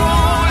shadow you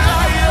won't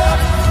light up,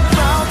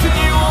 mountain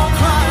you won't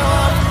climb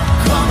up,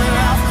 coming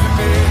after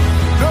me.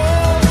 No,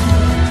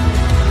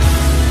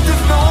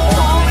 there's no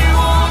wall you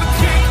won't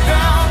kick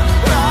down,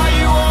 lie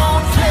you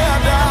won't tear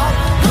down,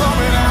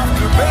 coming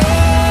after me.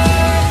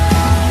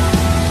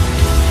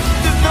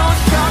 There's no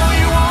shadow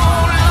you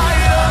won't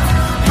light up,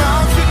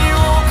 mountain you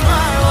won't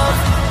climb up,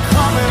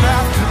 coming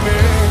after me.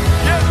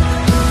 Yeah.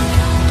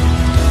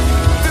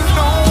 There's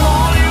no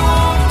wall you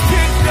won't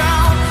kick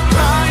down,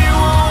 lie you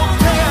won't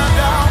tear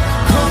down,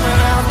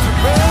 coming after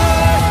me.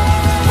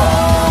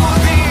 Oh,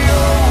 the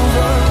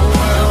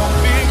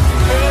overwhelming,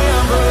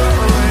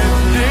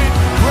 never-ending,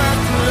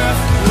 reckless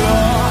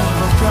love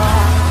of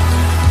God.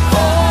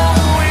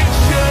 Oh, it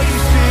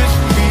chases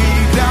me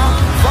down,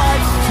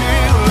 fights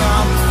till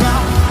I'm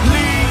found,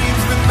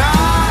 leaves the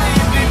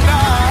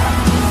 99.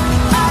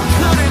 I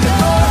couldn't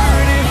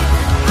earn it,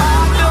 I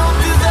don't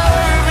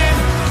deserve it,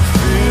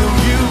 still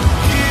you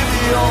give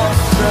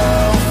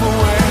yourself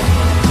away.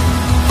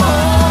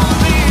 Oh,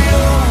 the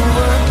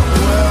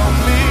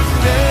overwhelming,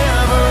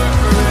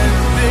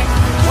 never-ending,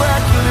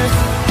 reckless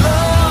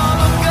love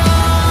of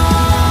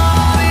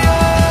God.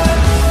 Yeah.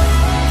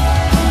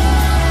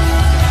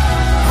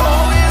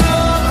 Oh, you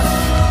love us,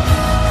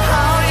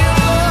 how you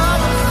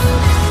love us.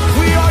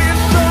 We are your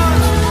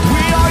sons,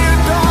 we are your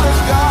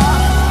daughters, God.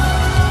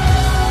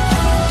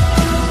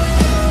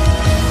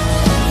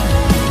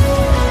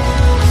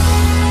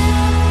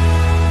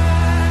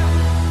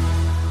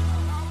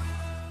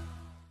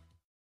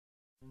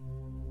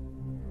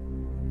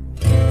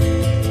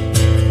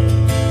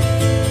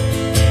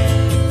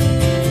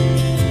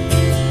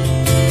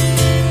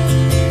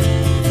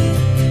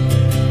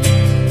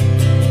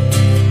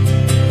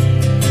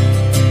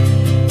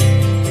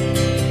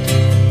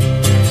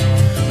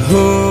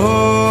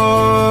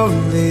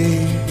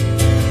 Holy,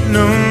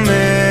 no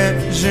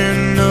measure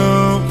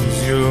knows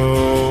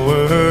your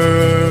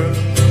worth.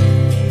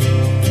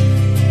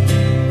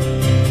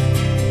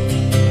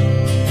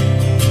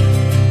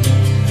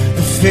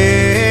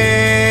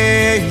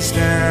 Face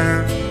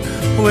down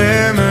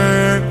where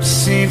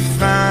mercy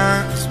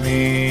finds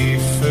me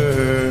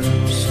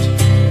first.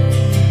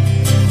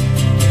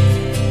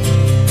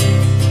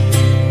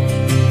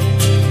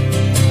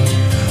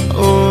 Oh,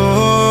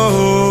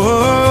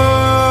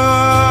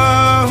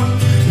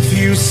 if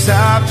you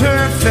saw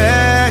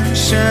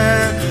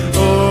perfection,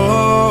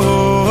 oh,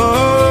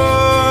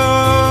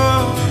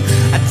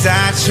 I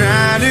died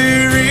trying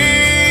to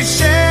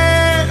reach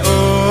it, oh,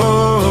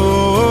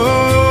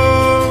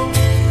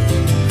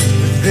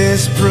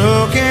 this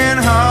broken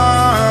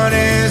heart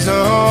is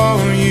all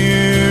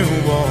you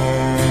want.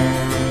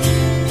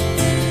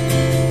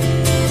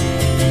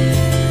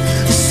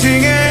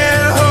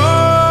 Singing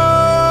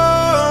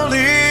holy,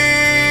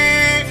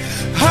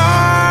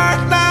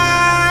 heart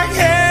like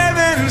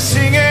heaven,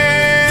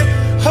 singing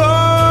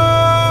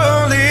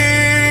holy,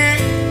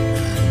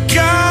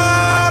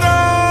 God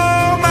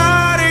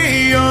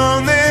Almighty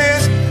on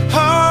this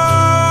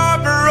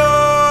harbor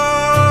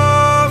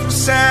of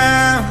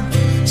sound,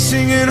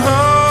 singing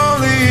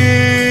holy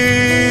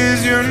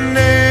is your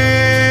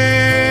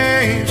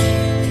name,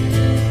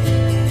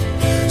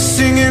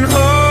 singing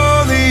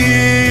holy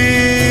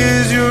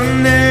is your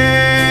name.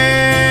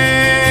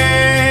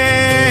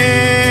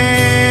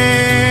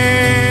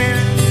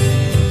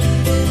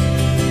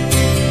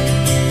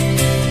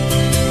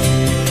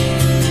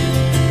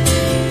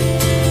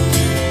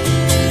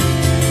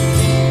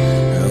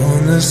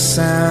 On the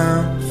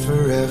sound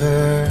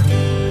forever,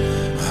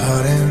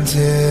 heart and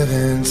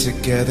heaven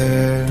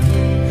together,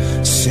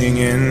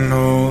 singing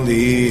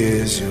holy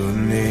is your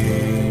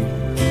name.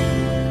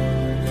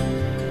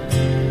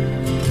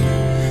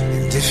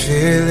 And if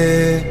it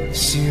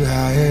lifts you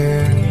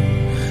higher,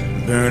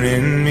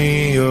 burning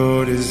me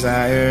your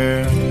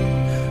desire, a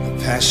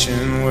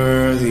passion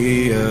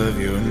worthy of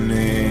your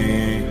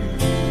name.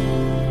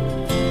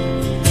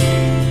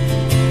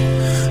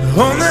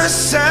 On the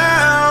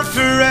sound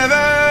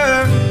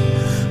forever,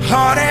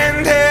 heart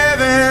and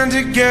heaven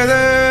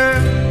together,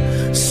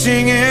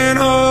 singing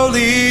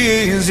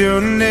holy is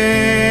your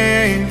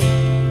name.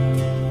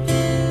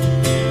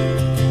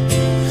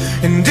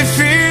 And if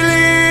he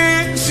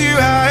lifts you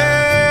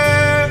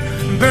higher,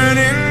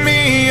 burning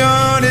me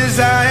your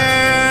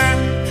desire,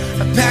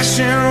 a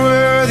passion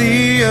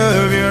worthy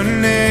of your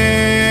name.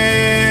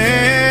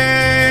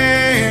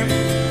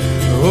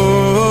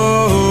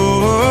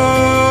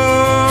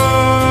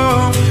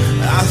 Oh,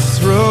 I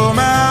throw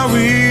my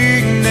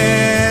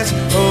weakness,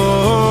 oh,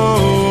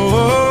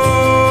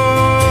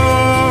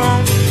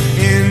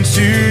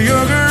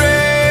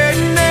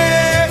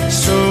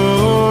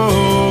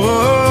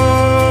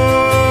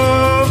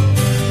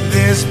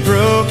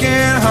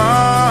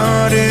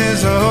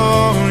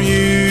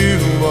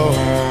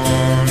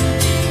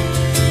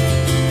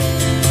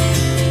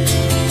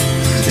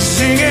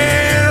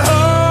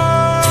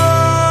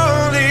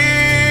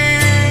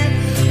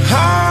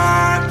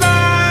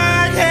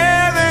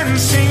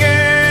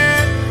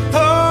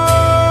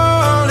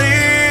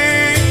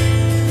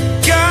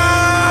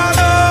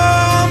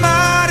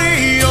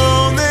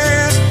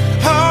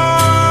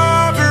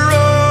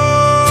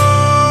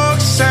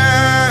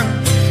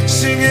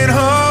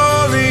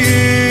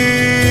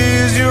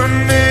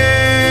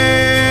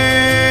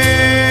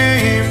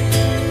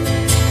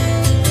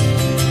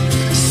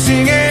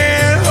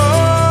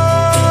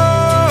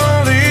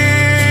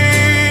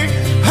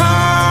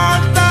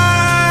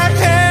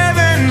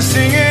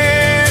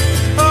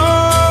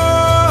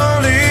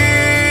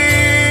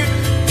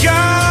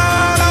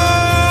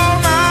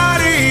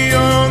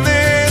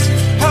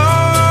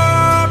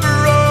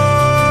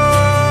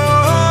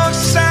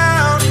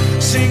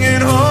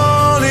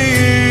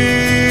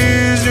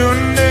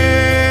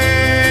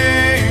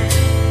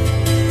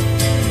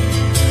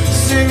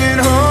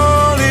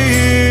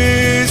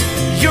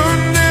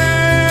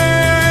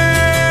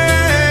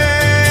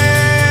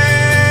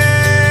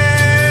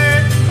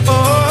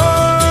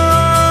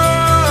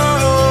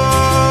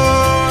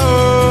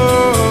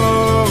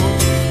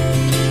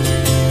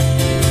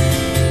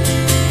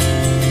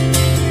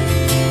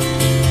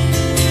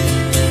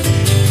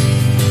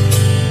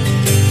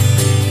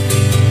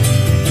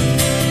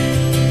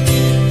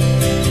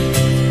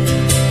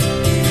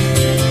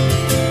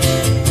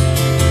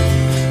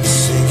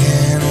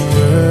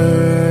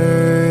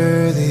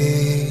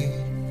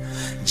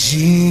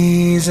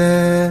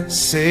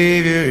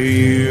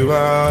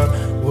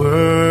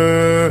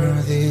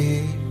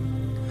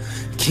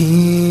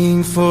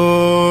 King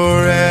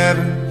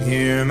forever,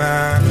 hear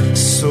my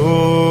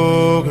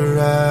soul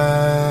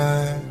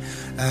cry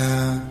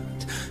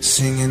out,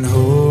 singing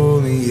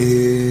holy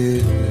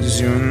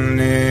is your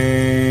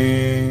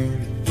name.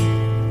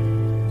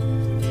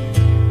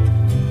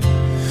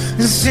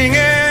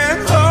 Singing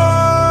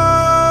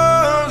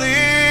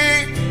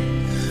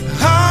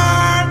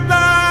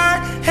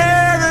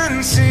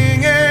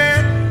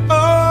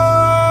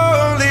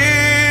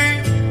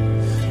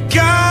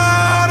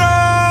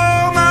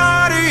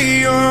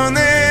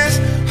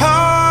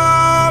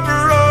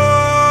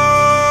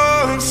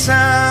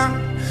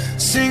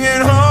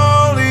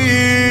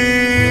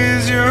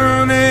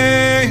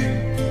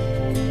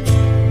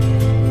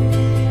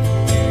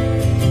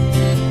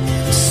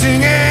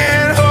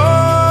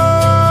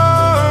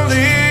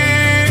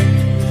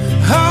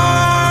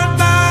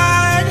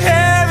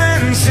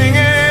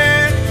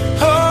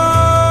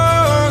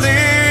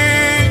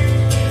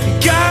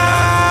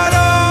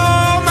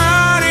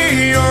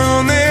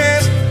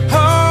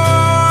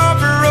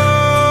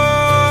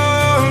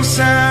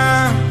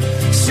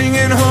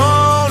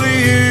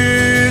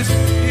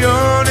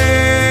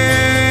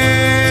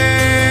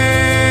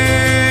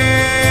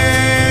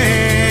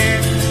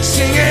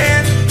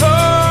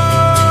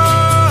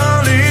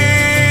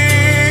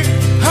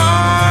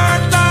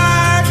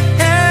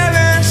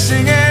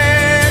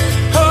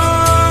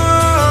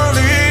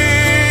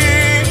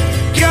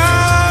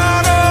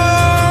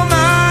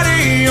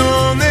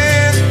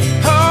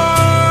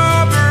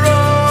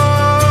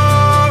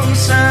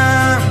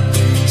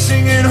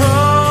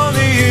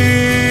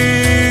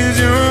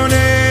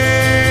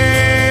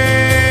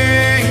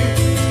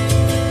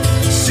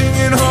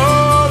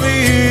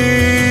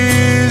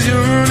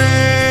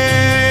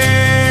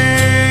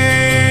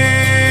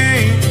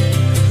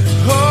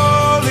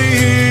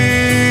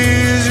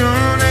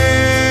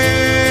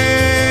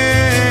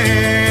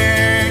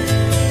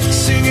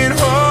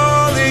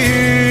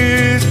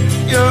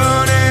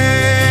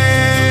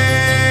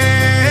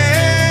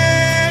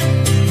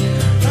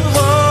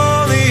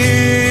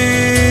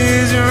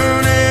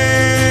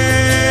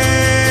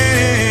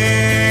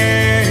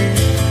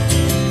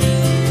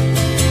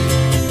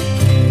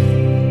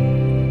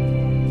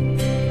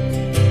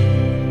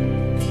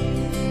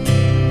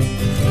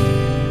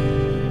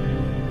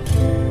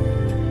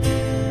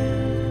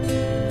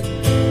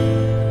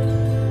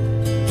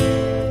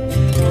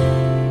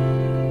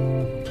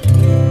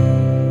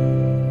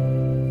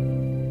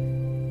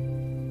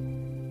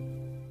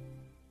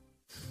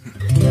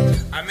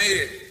I made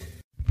it.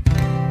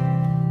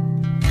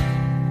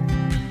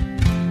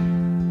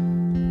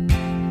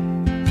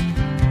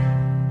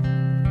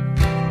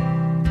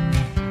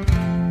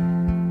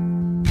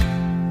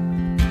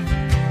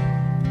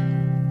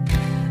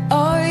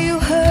 Are you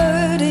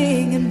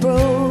hurting and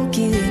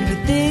broken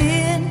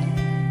within?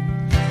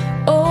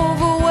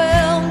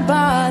 Overwhelmed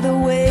by the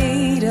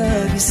weight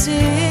of your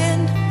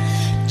sin?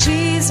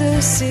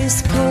 Jesus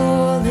is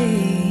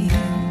calling.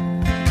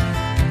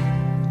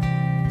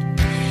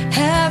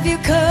 Have you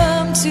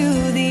come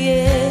to the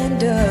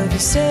end of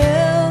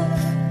yourself?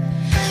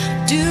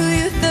 Do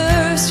you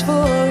thirst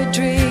for a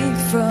drink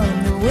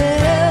from the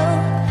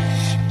well?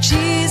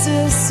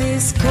 Jesus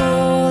is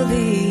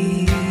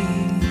calling.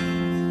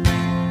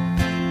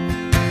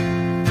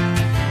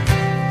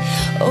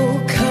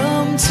 Oh,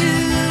 come to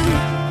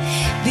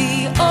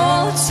the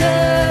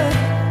altar.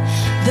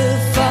 The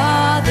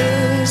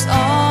Father's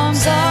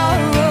arms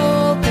are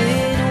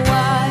open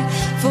wide.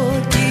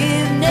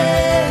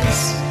 Forgiveness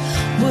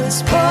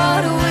was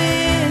bought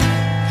with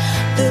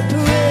the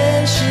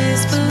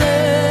precious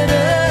blood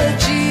of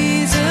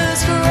Jesus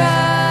Christ.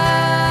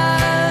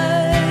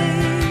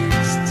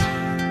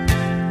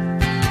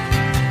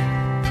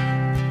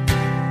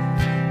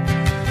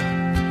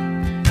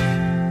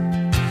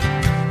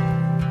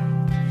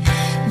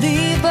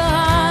 Leave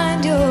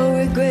behind your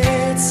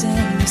regrets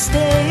and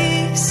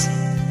mistakes.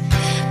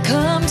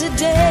 Come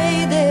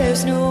today,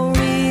 there's no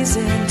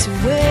reason to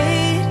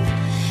wait.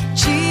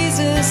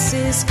 Jesus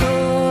is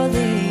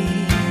calling.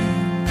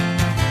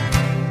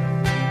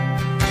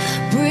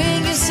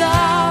 Bring your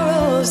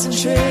sorrows and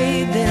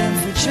trade them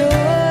for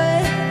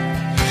joy.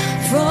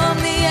 From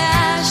the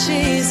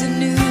ashes a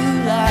new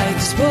life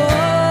is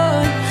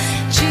born.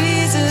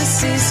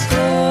 Jesus is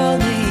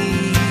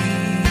calling.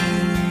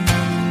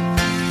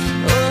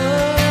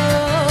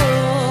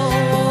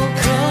 Oh,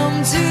 come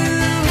to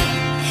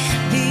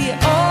the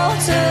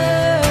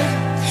altar.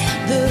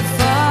 The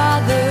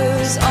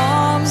Father's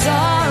arms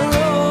are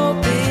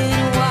open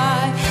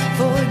wide.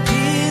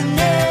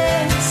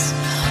 Forgiveness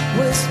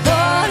was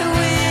bought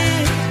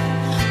with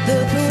the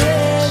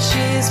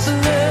precious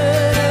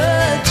blood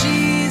of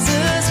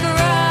Jesus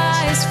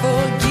Christ.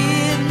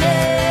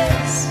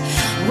 Forgiveness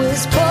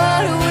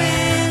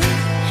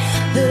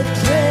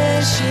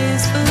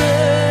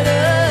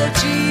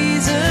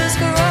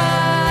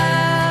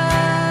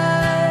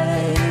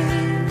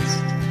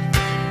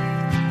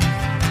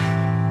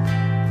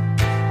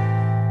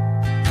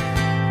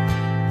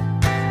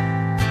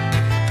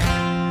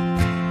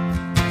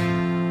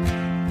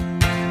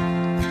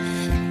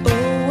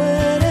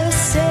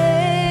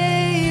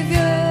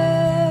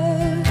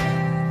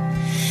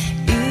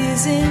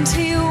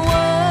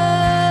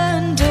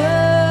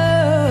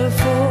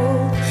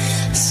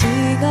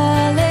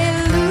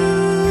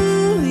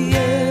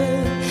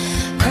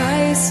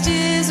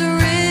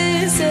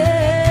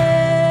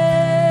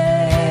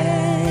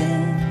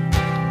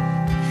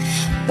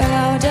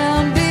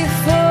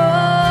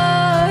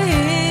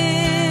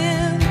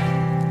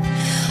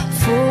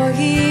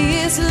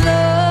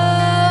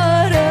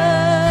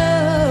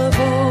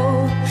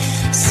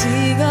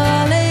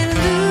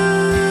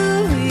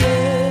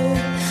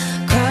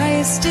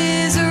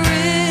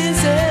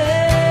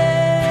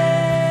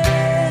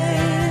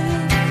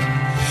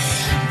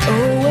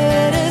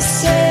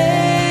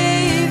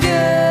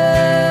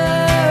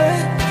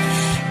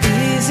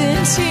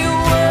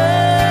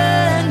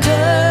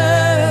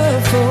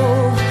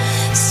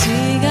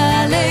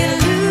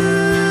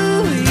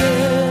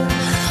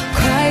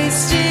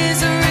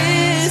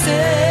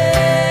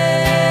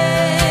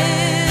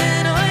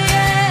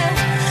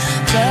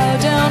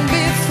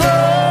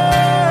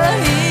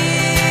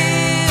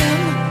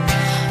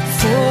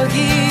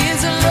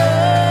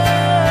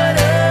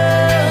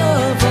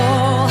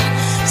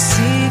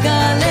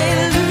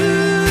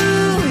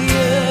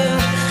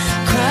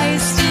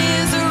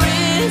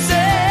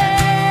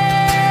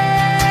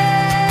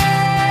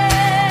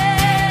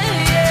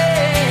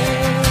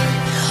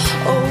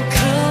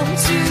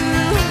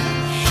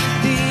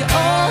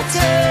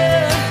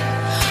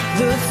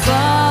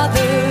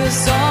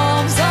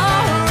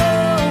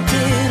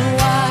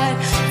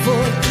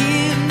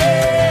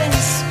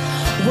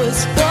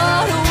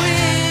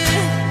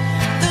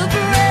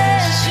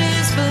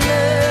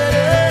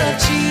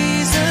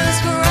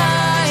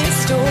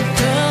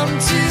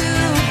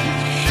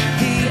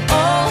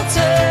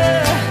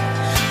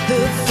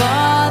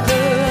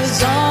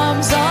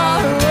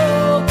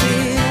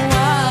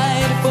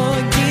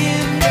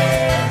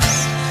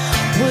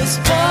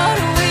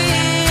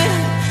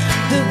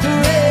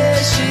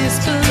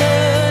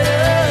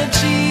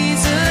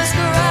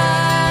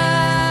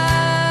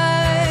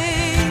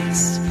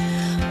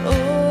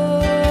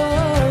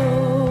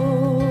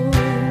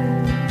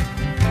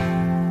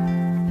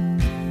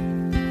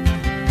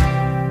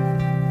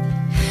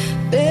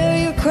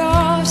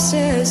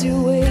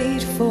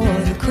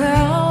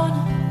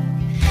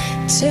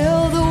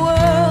Tell the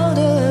world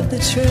of the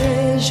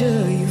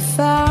treasure you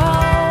found.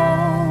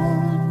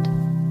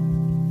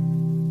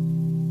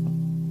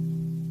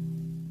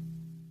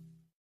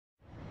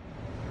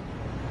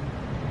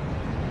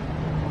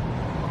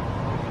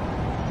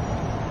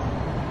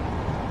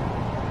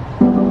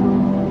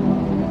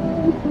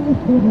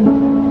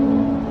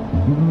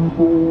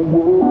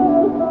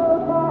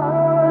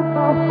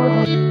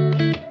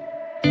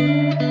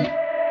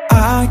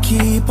 I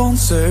keep on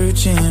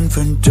searching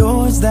for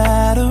doors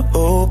that are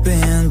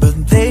open,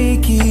 but they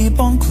keep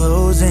on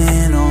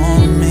closing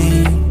on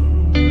me.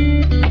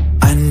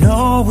 I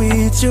know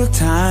it's your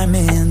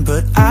timing,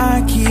 but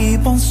I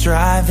keep on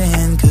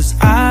striving, 'cause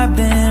I've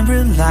been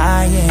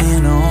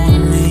relying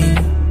on me.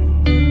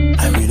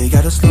 I really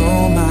gotta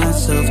slow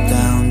myself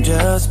down,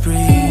 just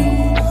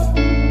breathe,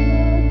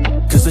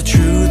 'cause the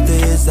truth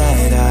is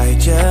that I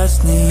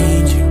just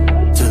need you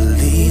to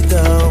lead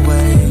the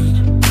way.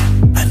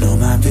 I know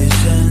my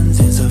vision's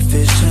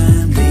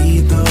insufficient,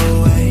 lead the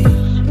way.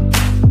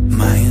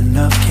 My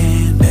enough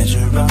can't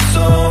measure up,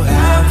 so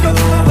have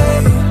your way.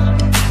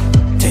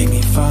 Take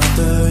me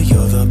farther,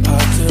 you're the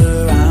potter,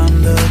 I'm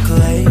the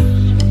clay.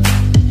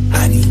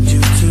 I need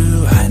you to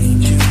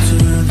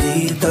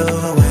lead the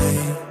way.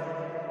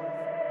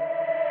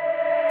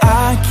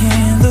 I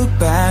can't look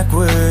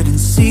backward and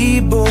see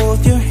both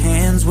your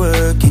hands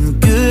working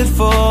good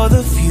for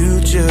the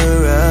future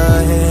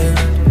ahead.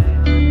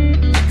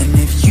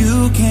 You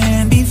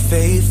can be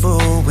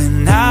faithful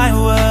when I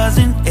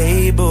wasn't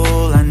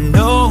able. I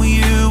know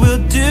you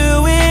will do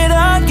it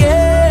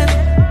again.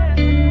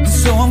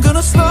 So I'm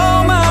gonna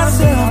slow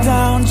myself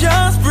down,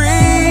 just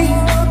breathe,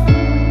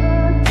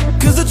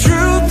 'cause the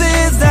truth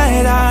is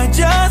that I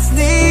just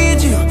need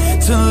you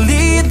to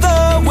lead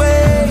the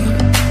way.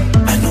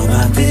 I know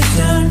my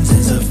vision's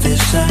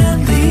insufficient,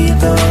 lead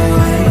the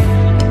way.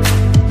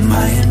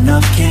 My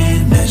enough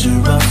can't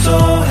measure up, so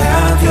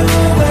have your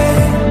way.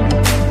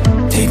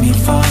 Take me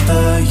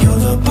farther,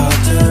 you're the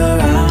potter,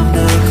 I'm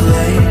the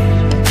clay.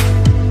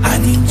 I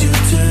need you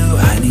to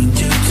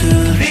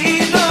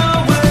lead the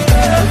way.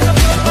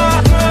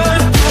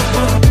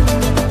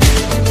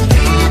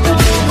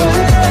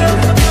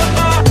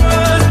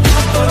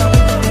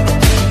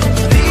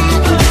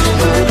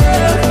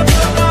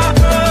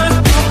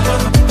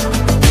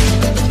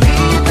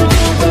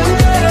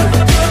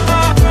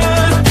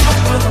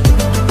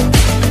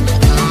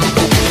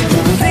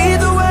 Lead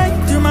the way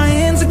through my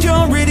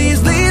insecurities,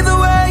 lead the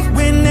way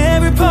when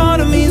every part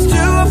of me is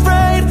too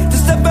afraid to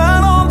step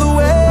out on the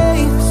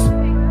waves.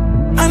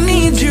 I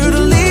need you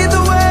to lead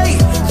the way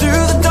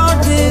through the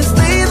darkness,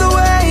 lead the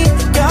way.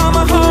 God,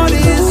 my heart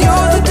is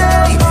yours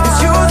today, it's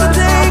yours to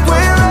take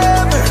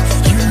wherever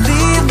you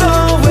lead the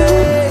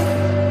way.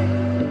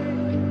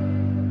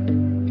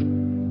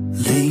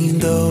 Lead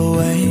the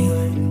way.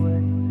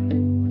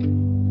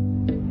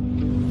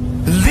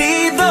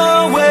 Lead the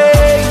way.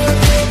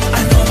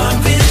 I know my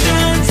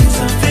vision's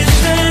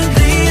insufficient,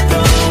 lead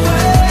the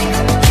way.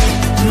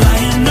 My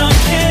enough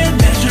can't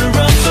measure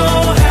up, so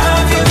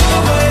have your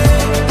way.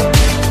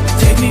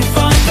 Take me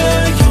farther,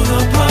 you're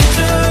the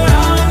potter,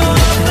 I'm the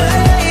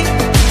clay.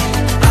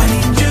 I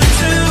need you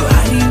to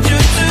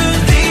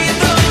lead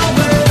the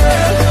way.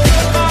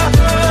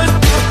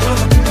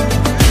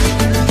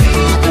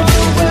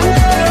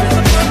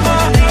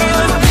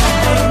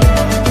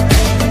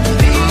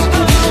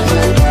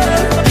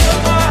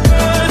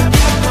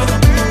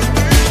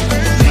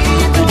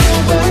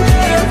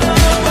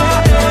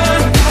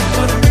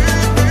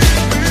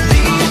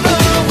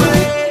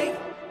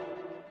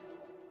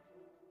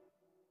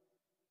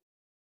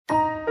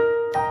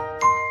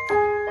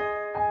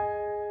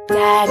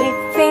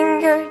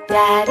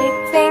 Daddy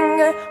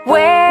finger,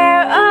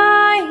 where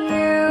are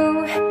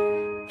you?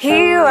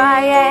 Here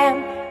I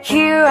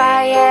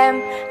am,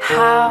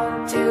 how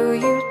do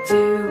you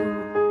do?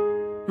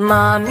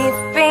 Mommy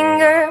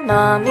finger,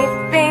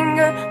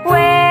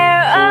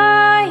 where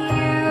are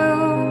you?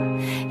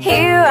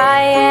 Here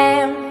I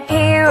am,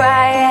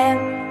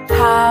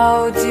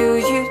 how do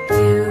you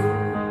do?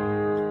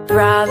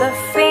 Brother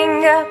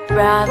finger,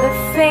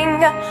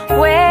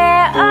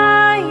 where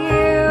are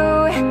you?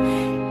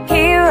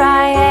 Here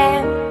I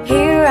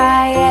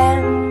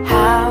am,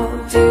 how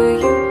do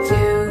you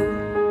do?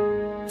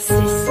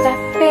 Sister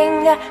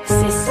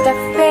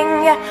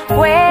finger,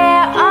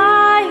 where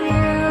are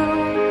you?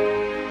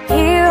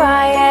 Here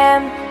I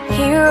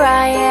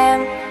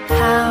am,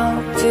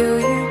 how do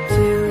you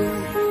do?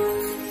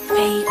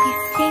 Baby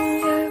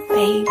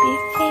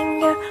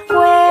finger,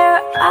 where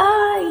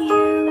are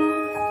you?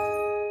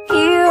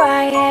 Here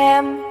I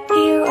am,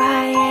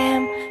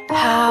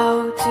 how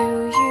do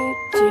you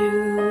do?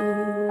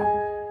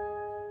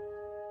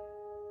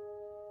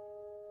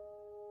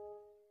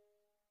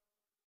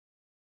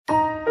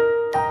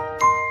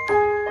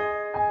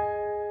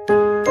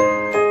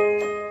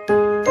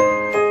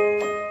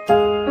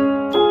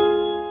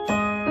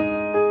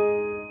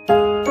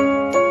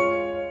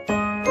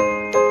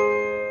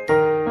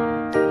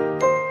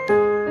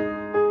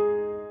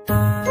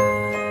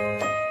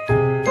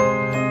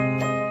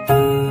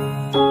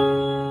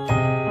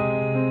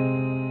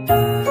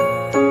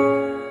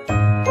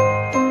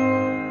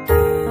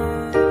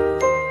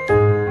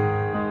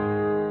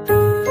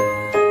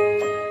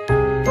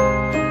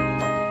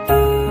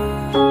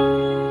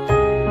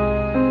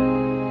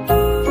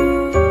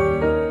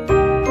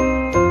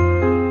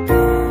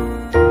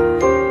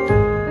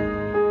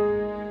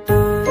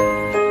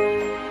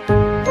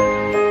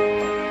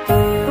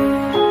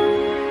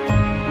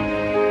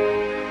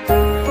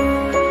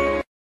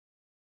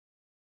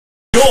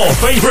 Your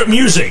favorite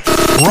music,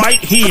 right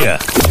here,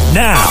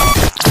 now.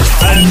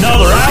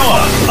 Another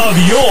hour of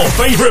your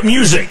favorite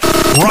music,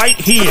 right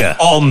here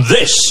on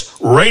this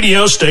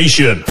radio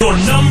station. Your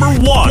number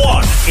one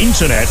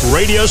internet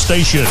radio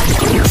station.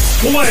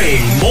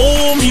 Playing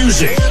more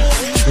music.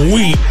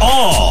 We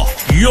are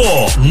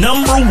your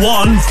number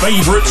one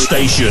favorite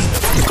station.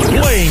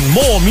 Playing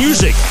more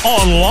music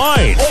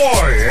online.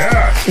 Oh,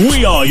 yeah.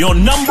 We are your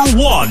number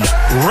one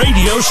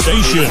radio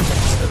station.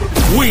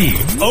 We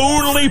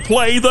only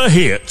play the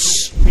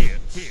hits.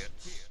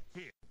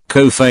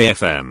 Kofe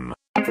FM.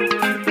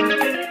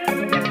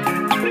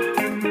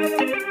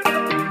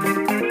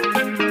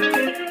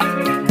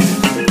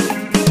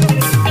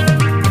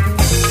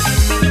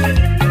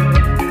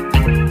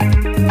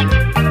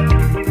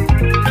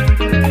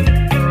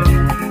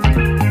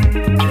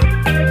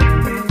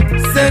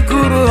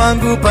 Sekuru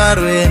wangu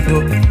parwendo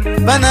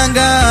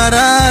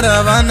vanangarara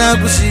vana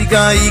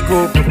kusvika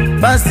ikoko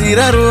basi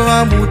rarova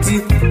muti.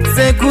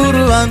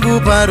 Sekuru wangu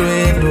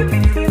parwendo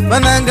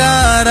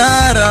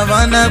vanangarara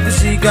vana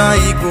kusvika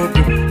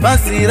ikoko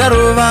basi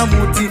rarova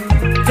muti.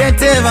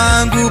 Tete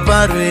vangu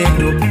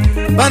parwendo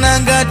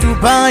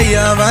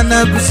vanangatupaya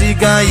vana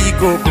kusvika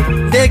ikoko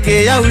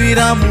ndege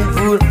yawira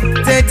mumvura.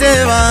 Tete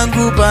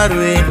vangu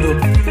parwendo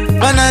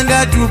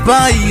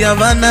vanangatupaya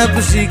vana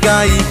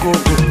kusvika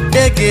ikoko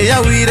ndege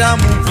yawira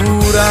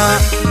mumvura.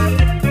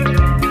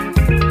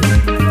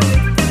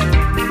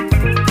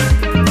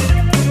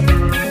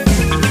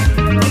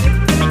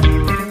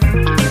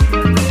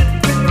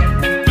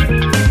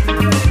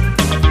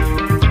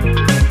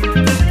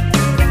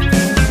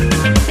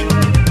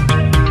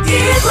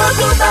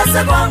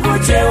 Kubasa kwangu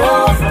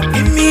Jehova,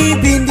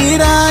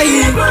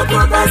 imipindirai.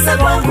 Kubasa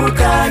kwangu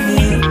kani,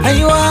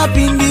 aiwa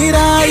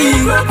pindirai.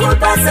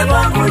 Kubasa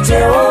kwangu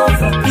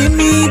Jehova,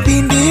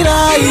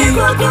 imipindirai.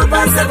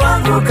 Kubasa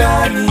kwangu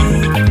kani.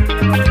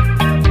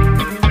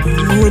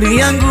 Muri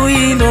yangu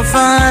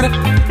inofara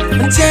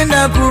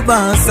nchenda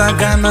kubasa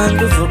kana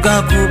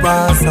nduzuka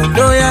kubasa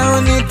ndo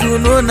yaone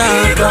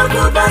tunonaka.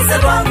 Kubasa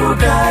kwangu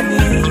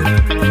kani.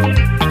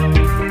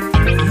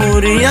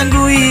 Muri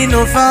yangu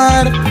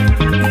inofara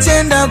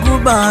nchenda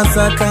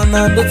kubasa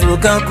kana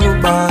nduzuka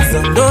kubasa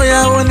ndo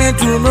yaone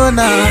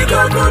tunonaka.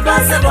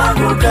 Kubasa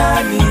kwangu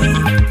kani.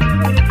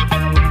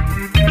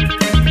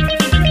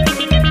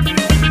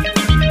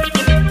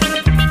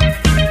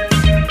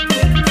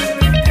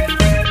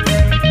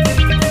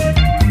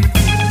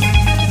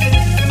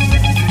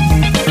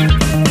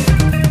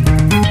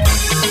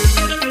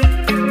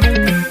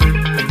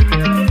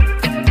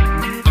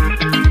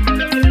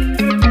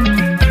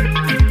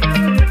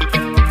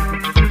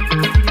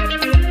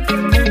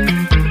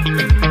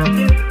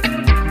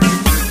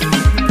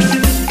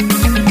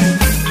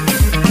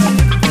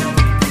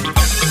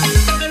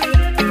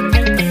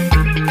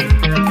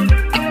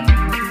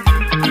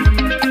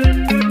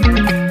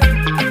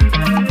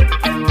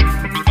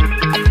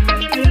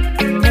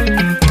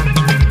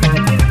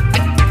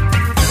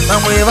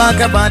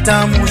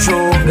 Vakabata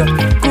mushonga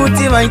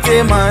kuti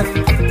vaite mari.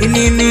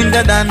 Inini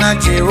ndadana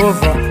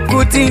Jehova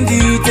kuti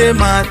ndiite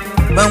mari.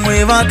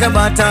 Vamwe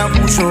vakabata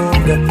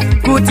mushonga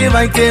kuti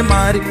vaite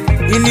mari.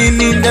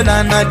 Inini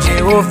ndadana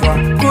Jehova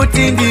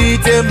kuti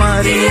ndiite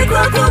mari.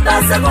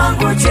 Kubasa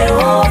kwangu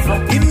Jehova,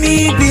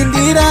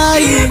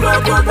 imipindirai.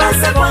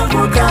 Kubasa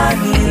kwangu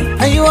kani,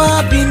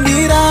 aiwa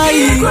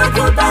pindirai.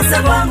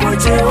 Kubasa kwangu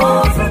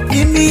Jehova,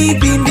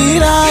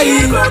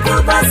 imipindirai.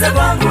 Kubasa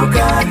kwangu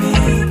kani.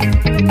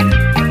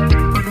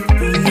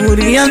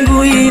 Muri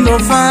yangu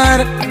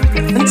inofara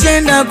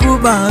nchenda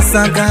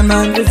kubasa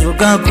kana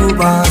nduzuka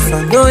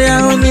kubasa ndo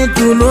yaone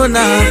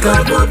tunonaka.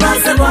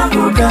 Kubasa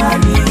kwangu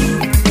kani.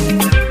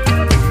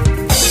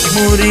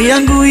 Muri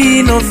yangu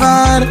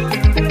inofara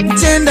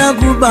nchenda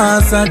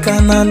kubasa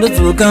kana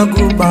nduzuka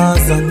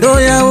kubasa ndo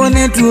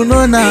yaone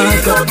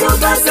tunonaka.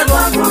 Kubasa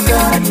kwangu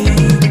kani.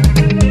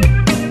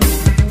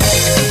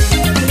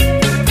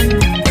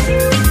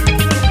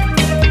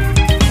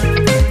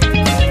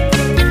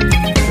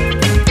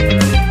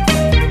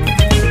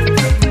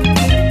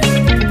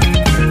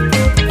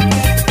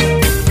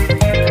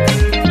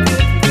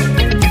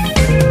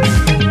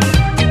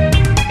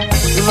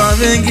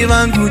 Vavengi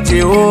vangu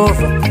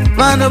Jehova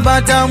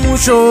vanobata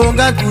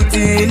mushonga kuti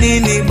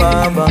nini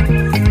baba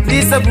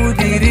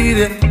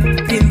ndisabudirire.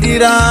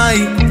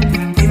 Pindirai,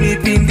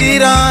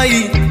 imipindirai.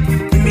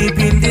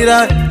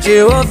 Imipindirai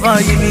Jehova,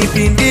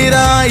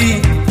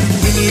 imipindirai.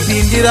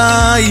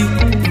 Imipindirai,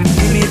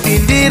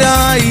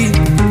 imipindirai.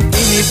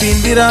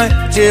 Imipindirai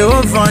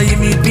Jehova,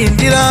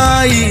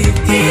 imipindirai.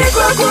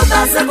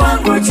 Kubasa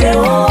kwangu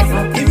Jehova,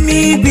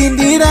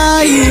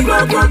 imipindirai.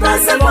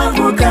 Kubasa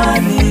kwangu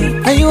kani,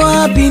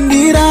 aiwa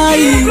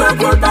pindirai.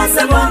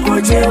 Kubasa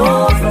kwangu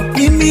Jehova,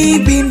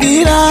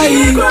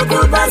 imipindirai.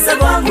 Kubasa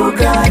kwangu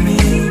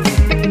kani.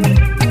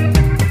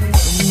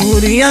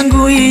 Muri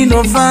yangu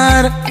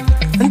inofara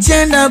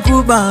nchenda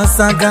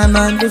kubasa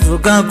kana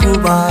nduzuka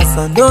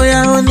kubasa ndo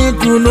yaone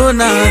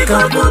tunonaka.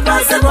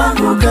 Kubasa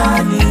kwangu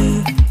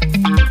kani.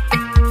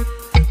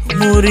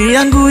 Muri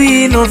yangu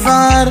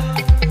inofara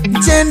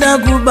Chenda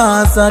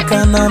kubasa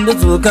kana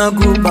ndotoka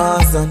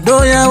kubasa.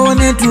 Ndoya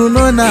one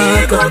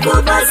tunonaka. Iko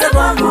kubasa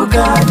kwangu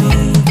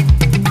gani?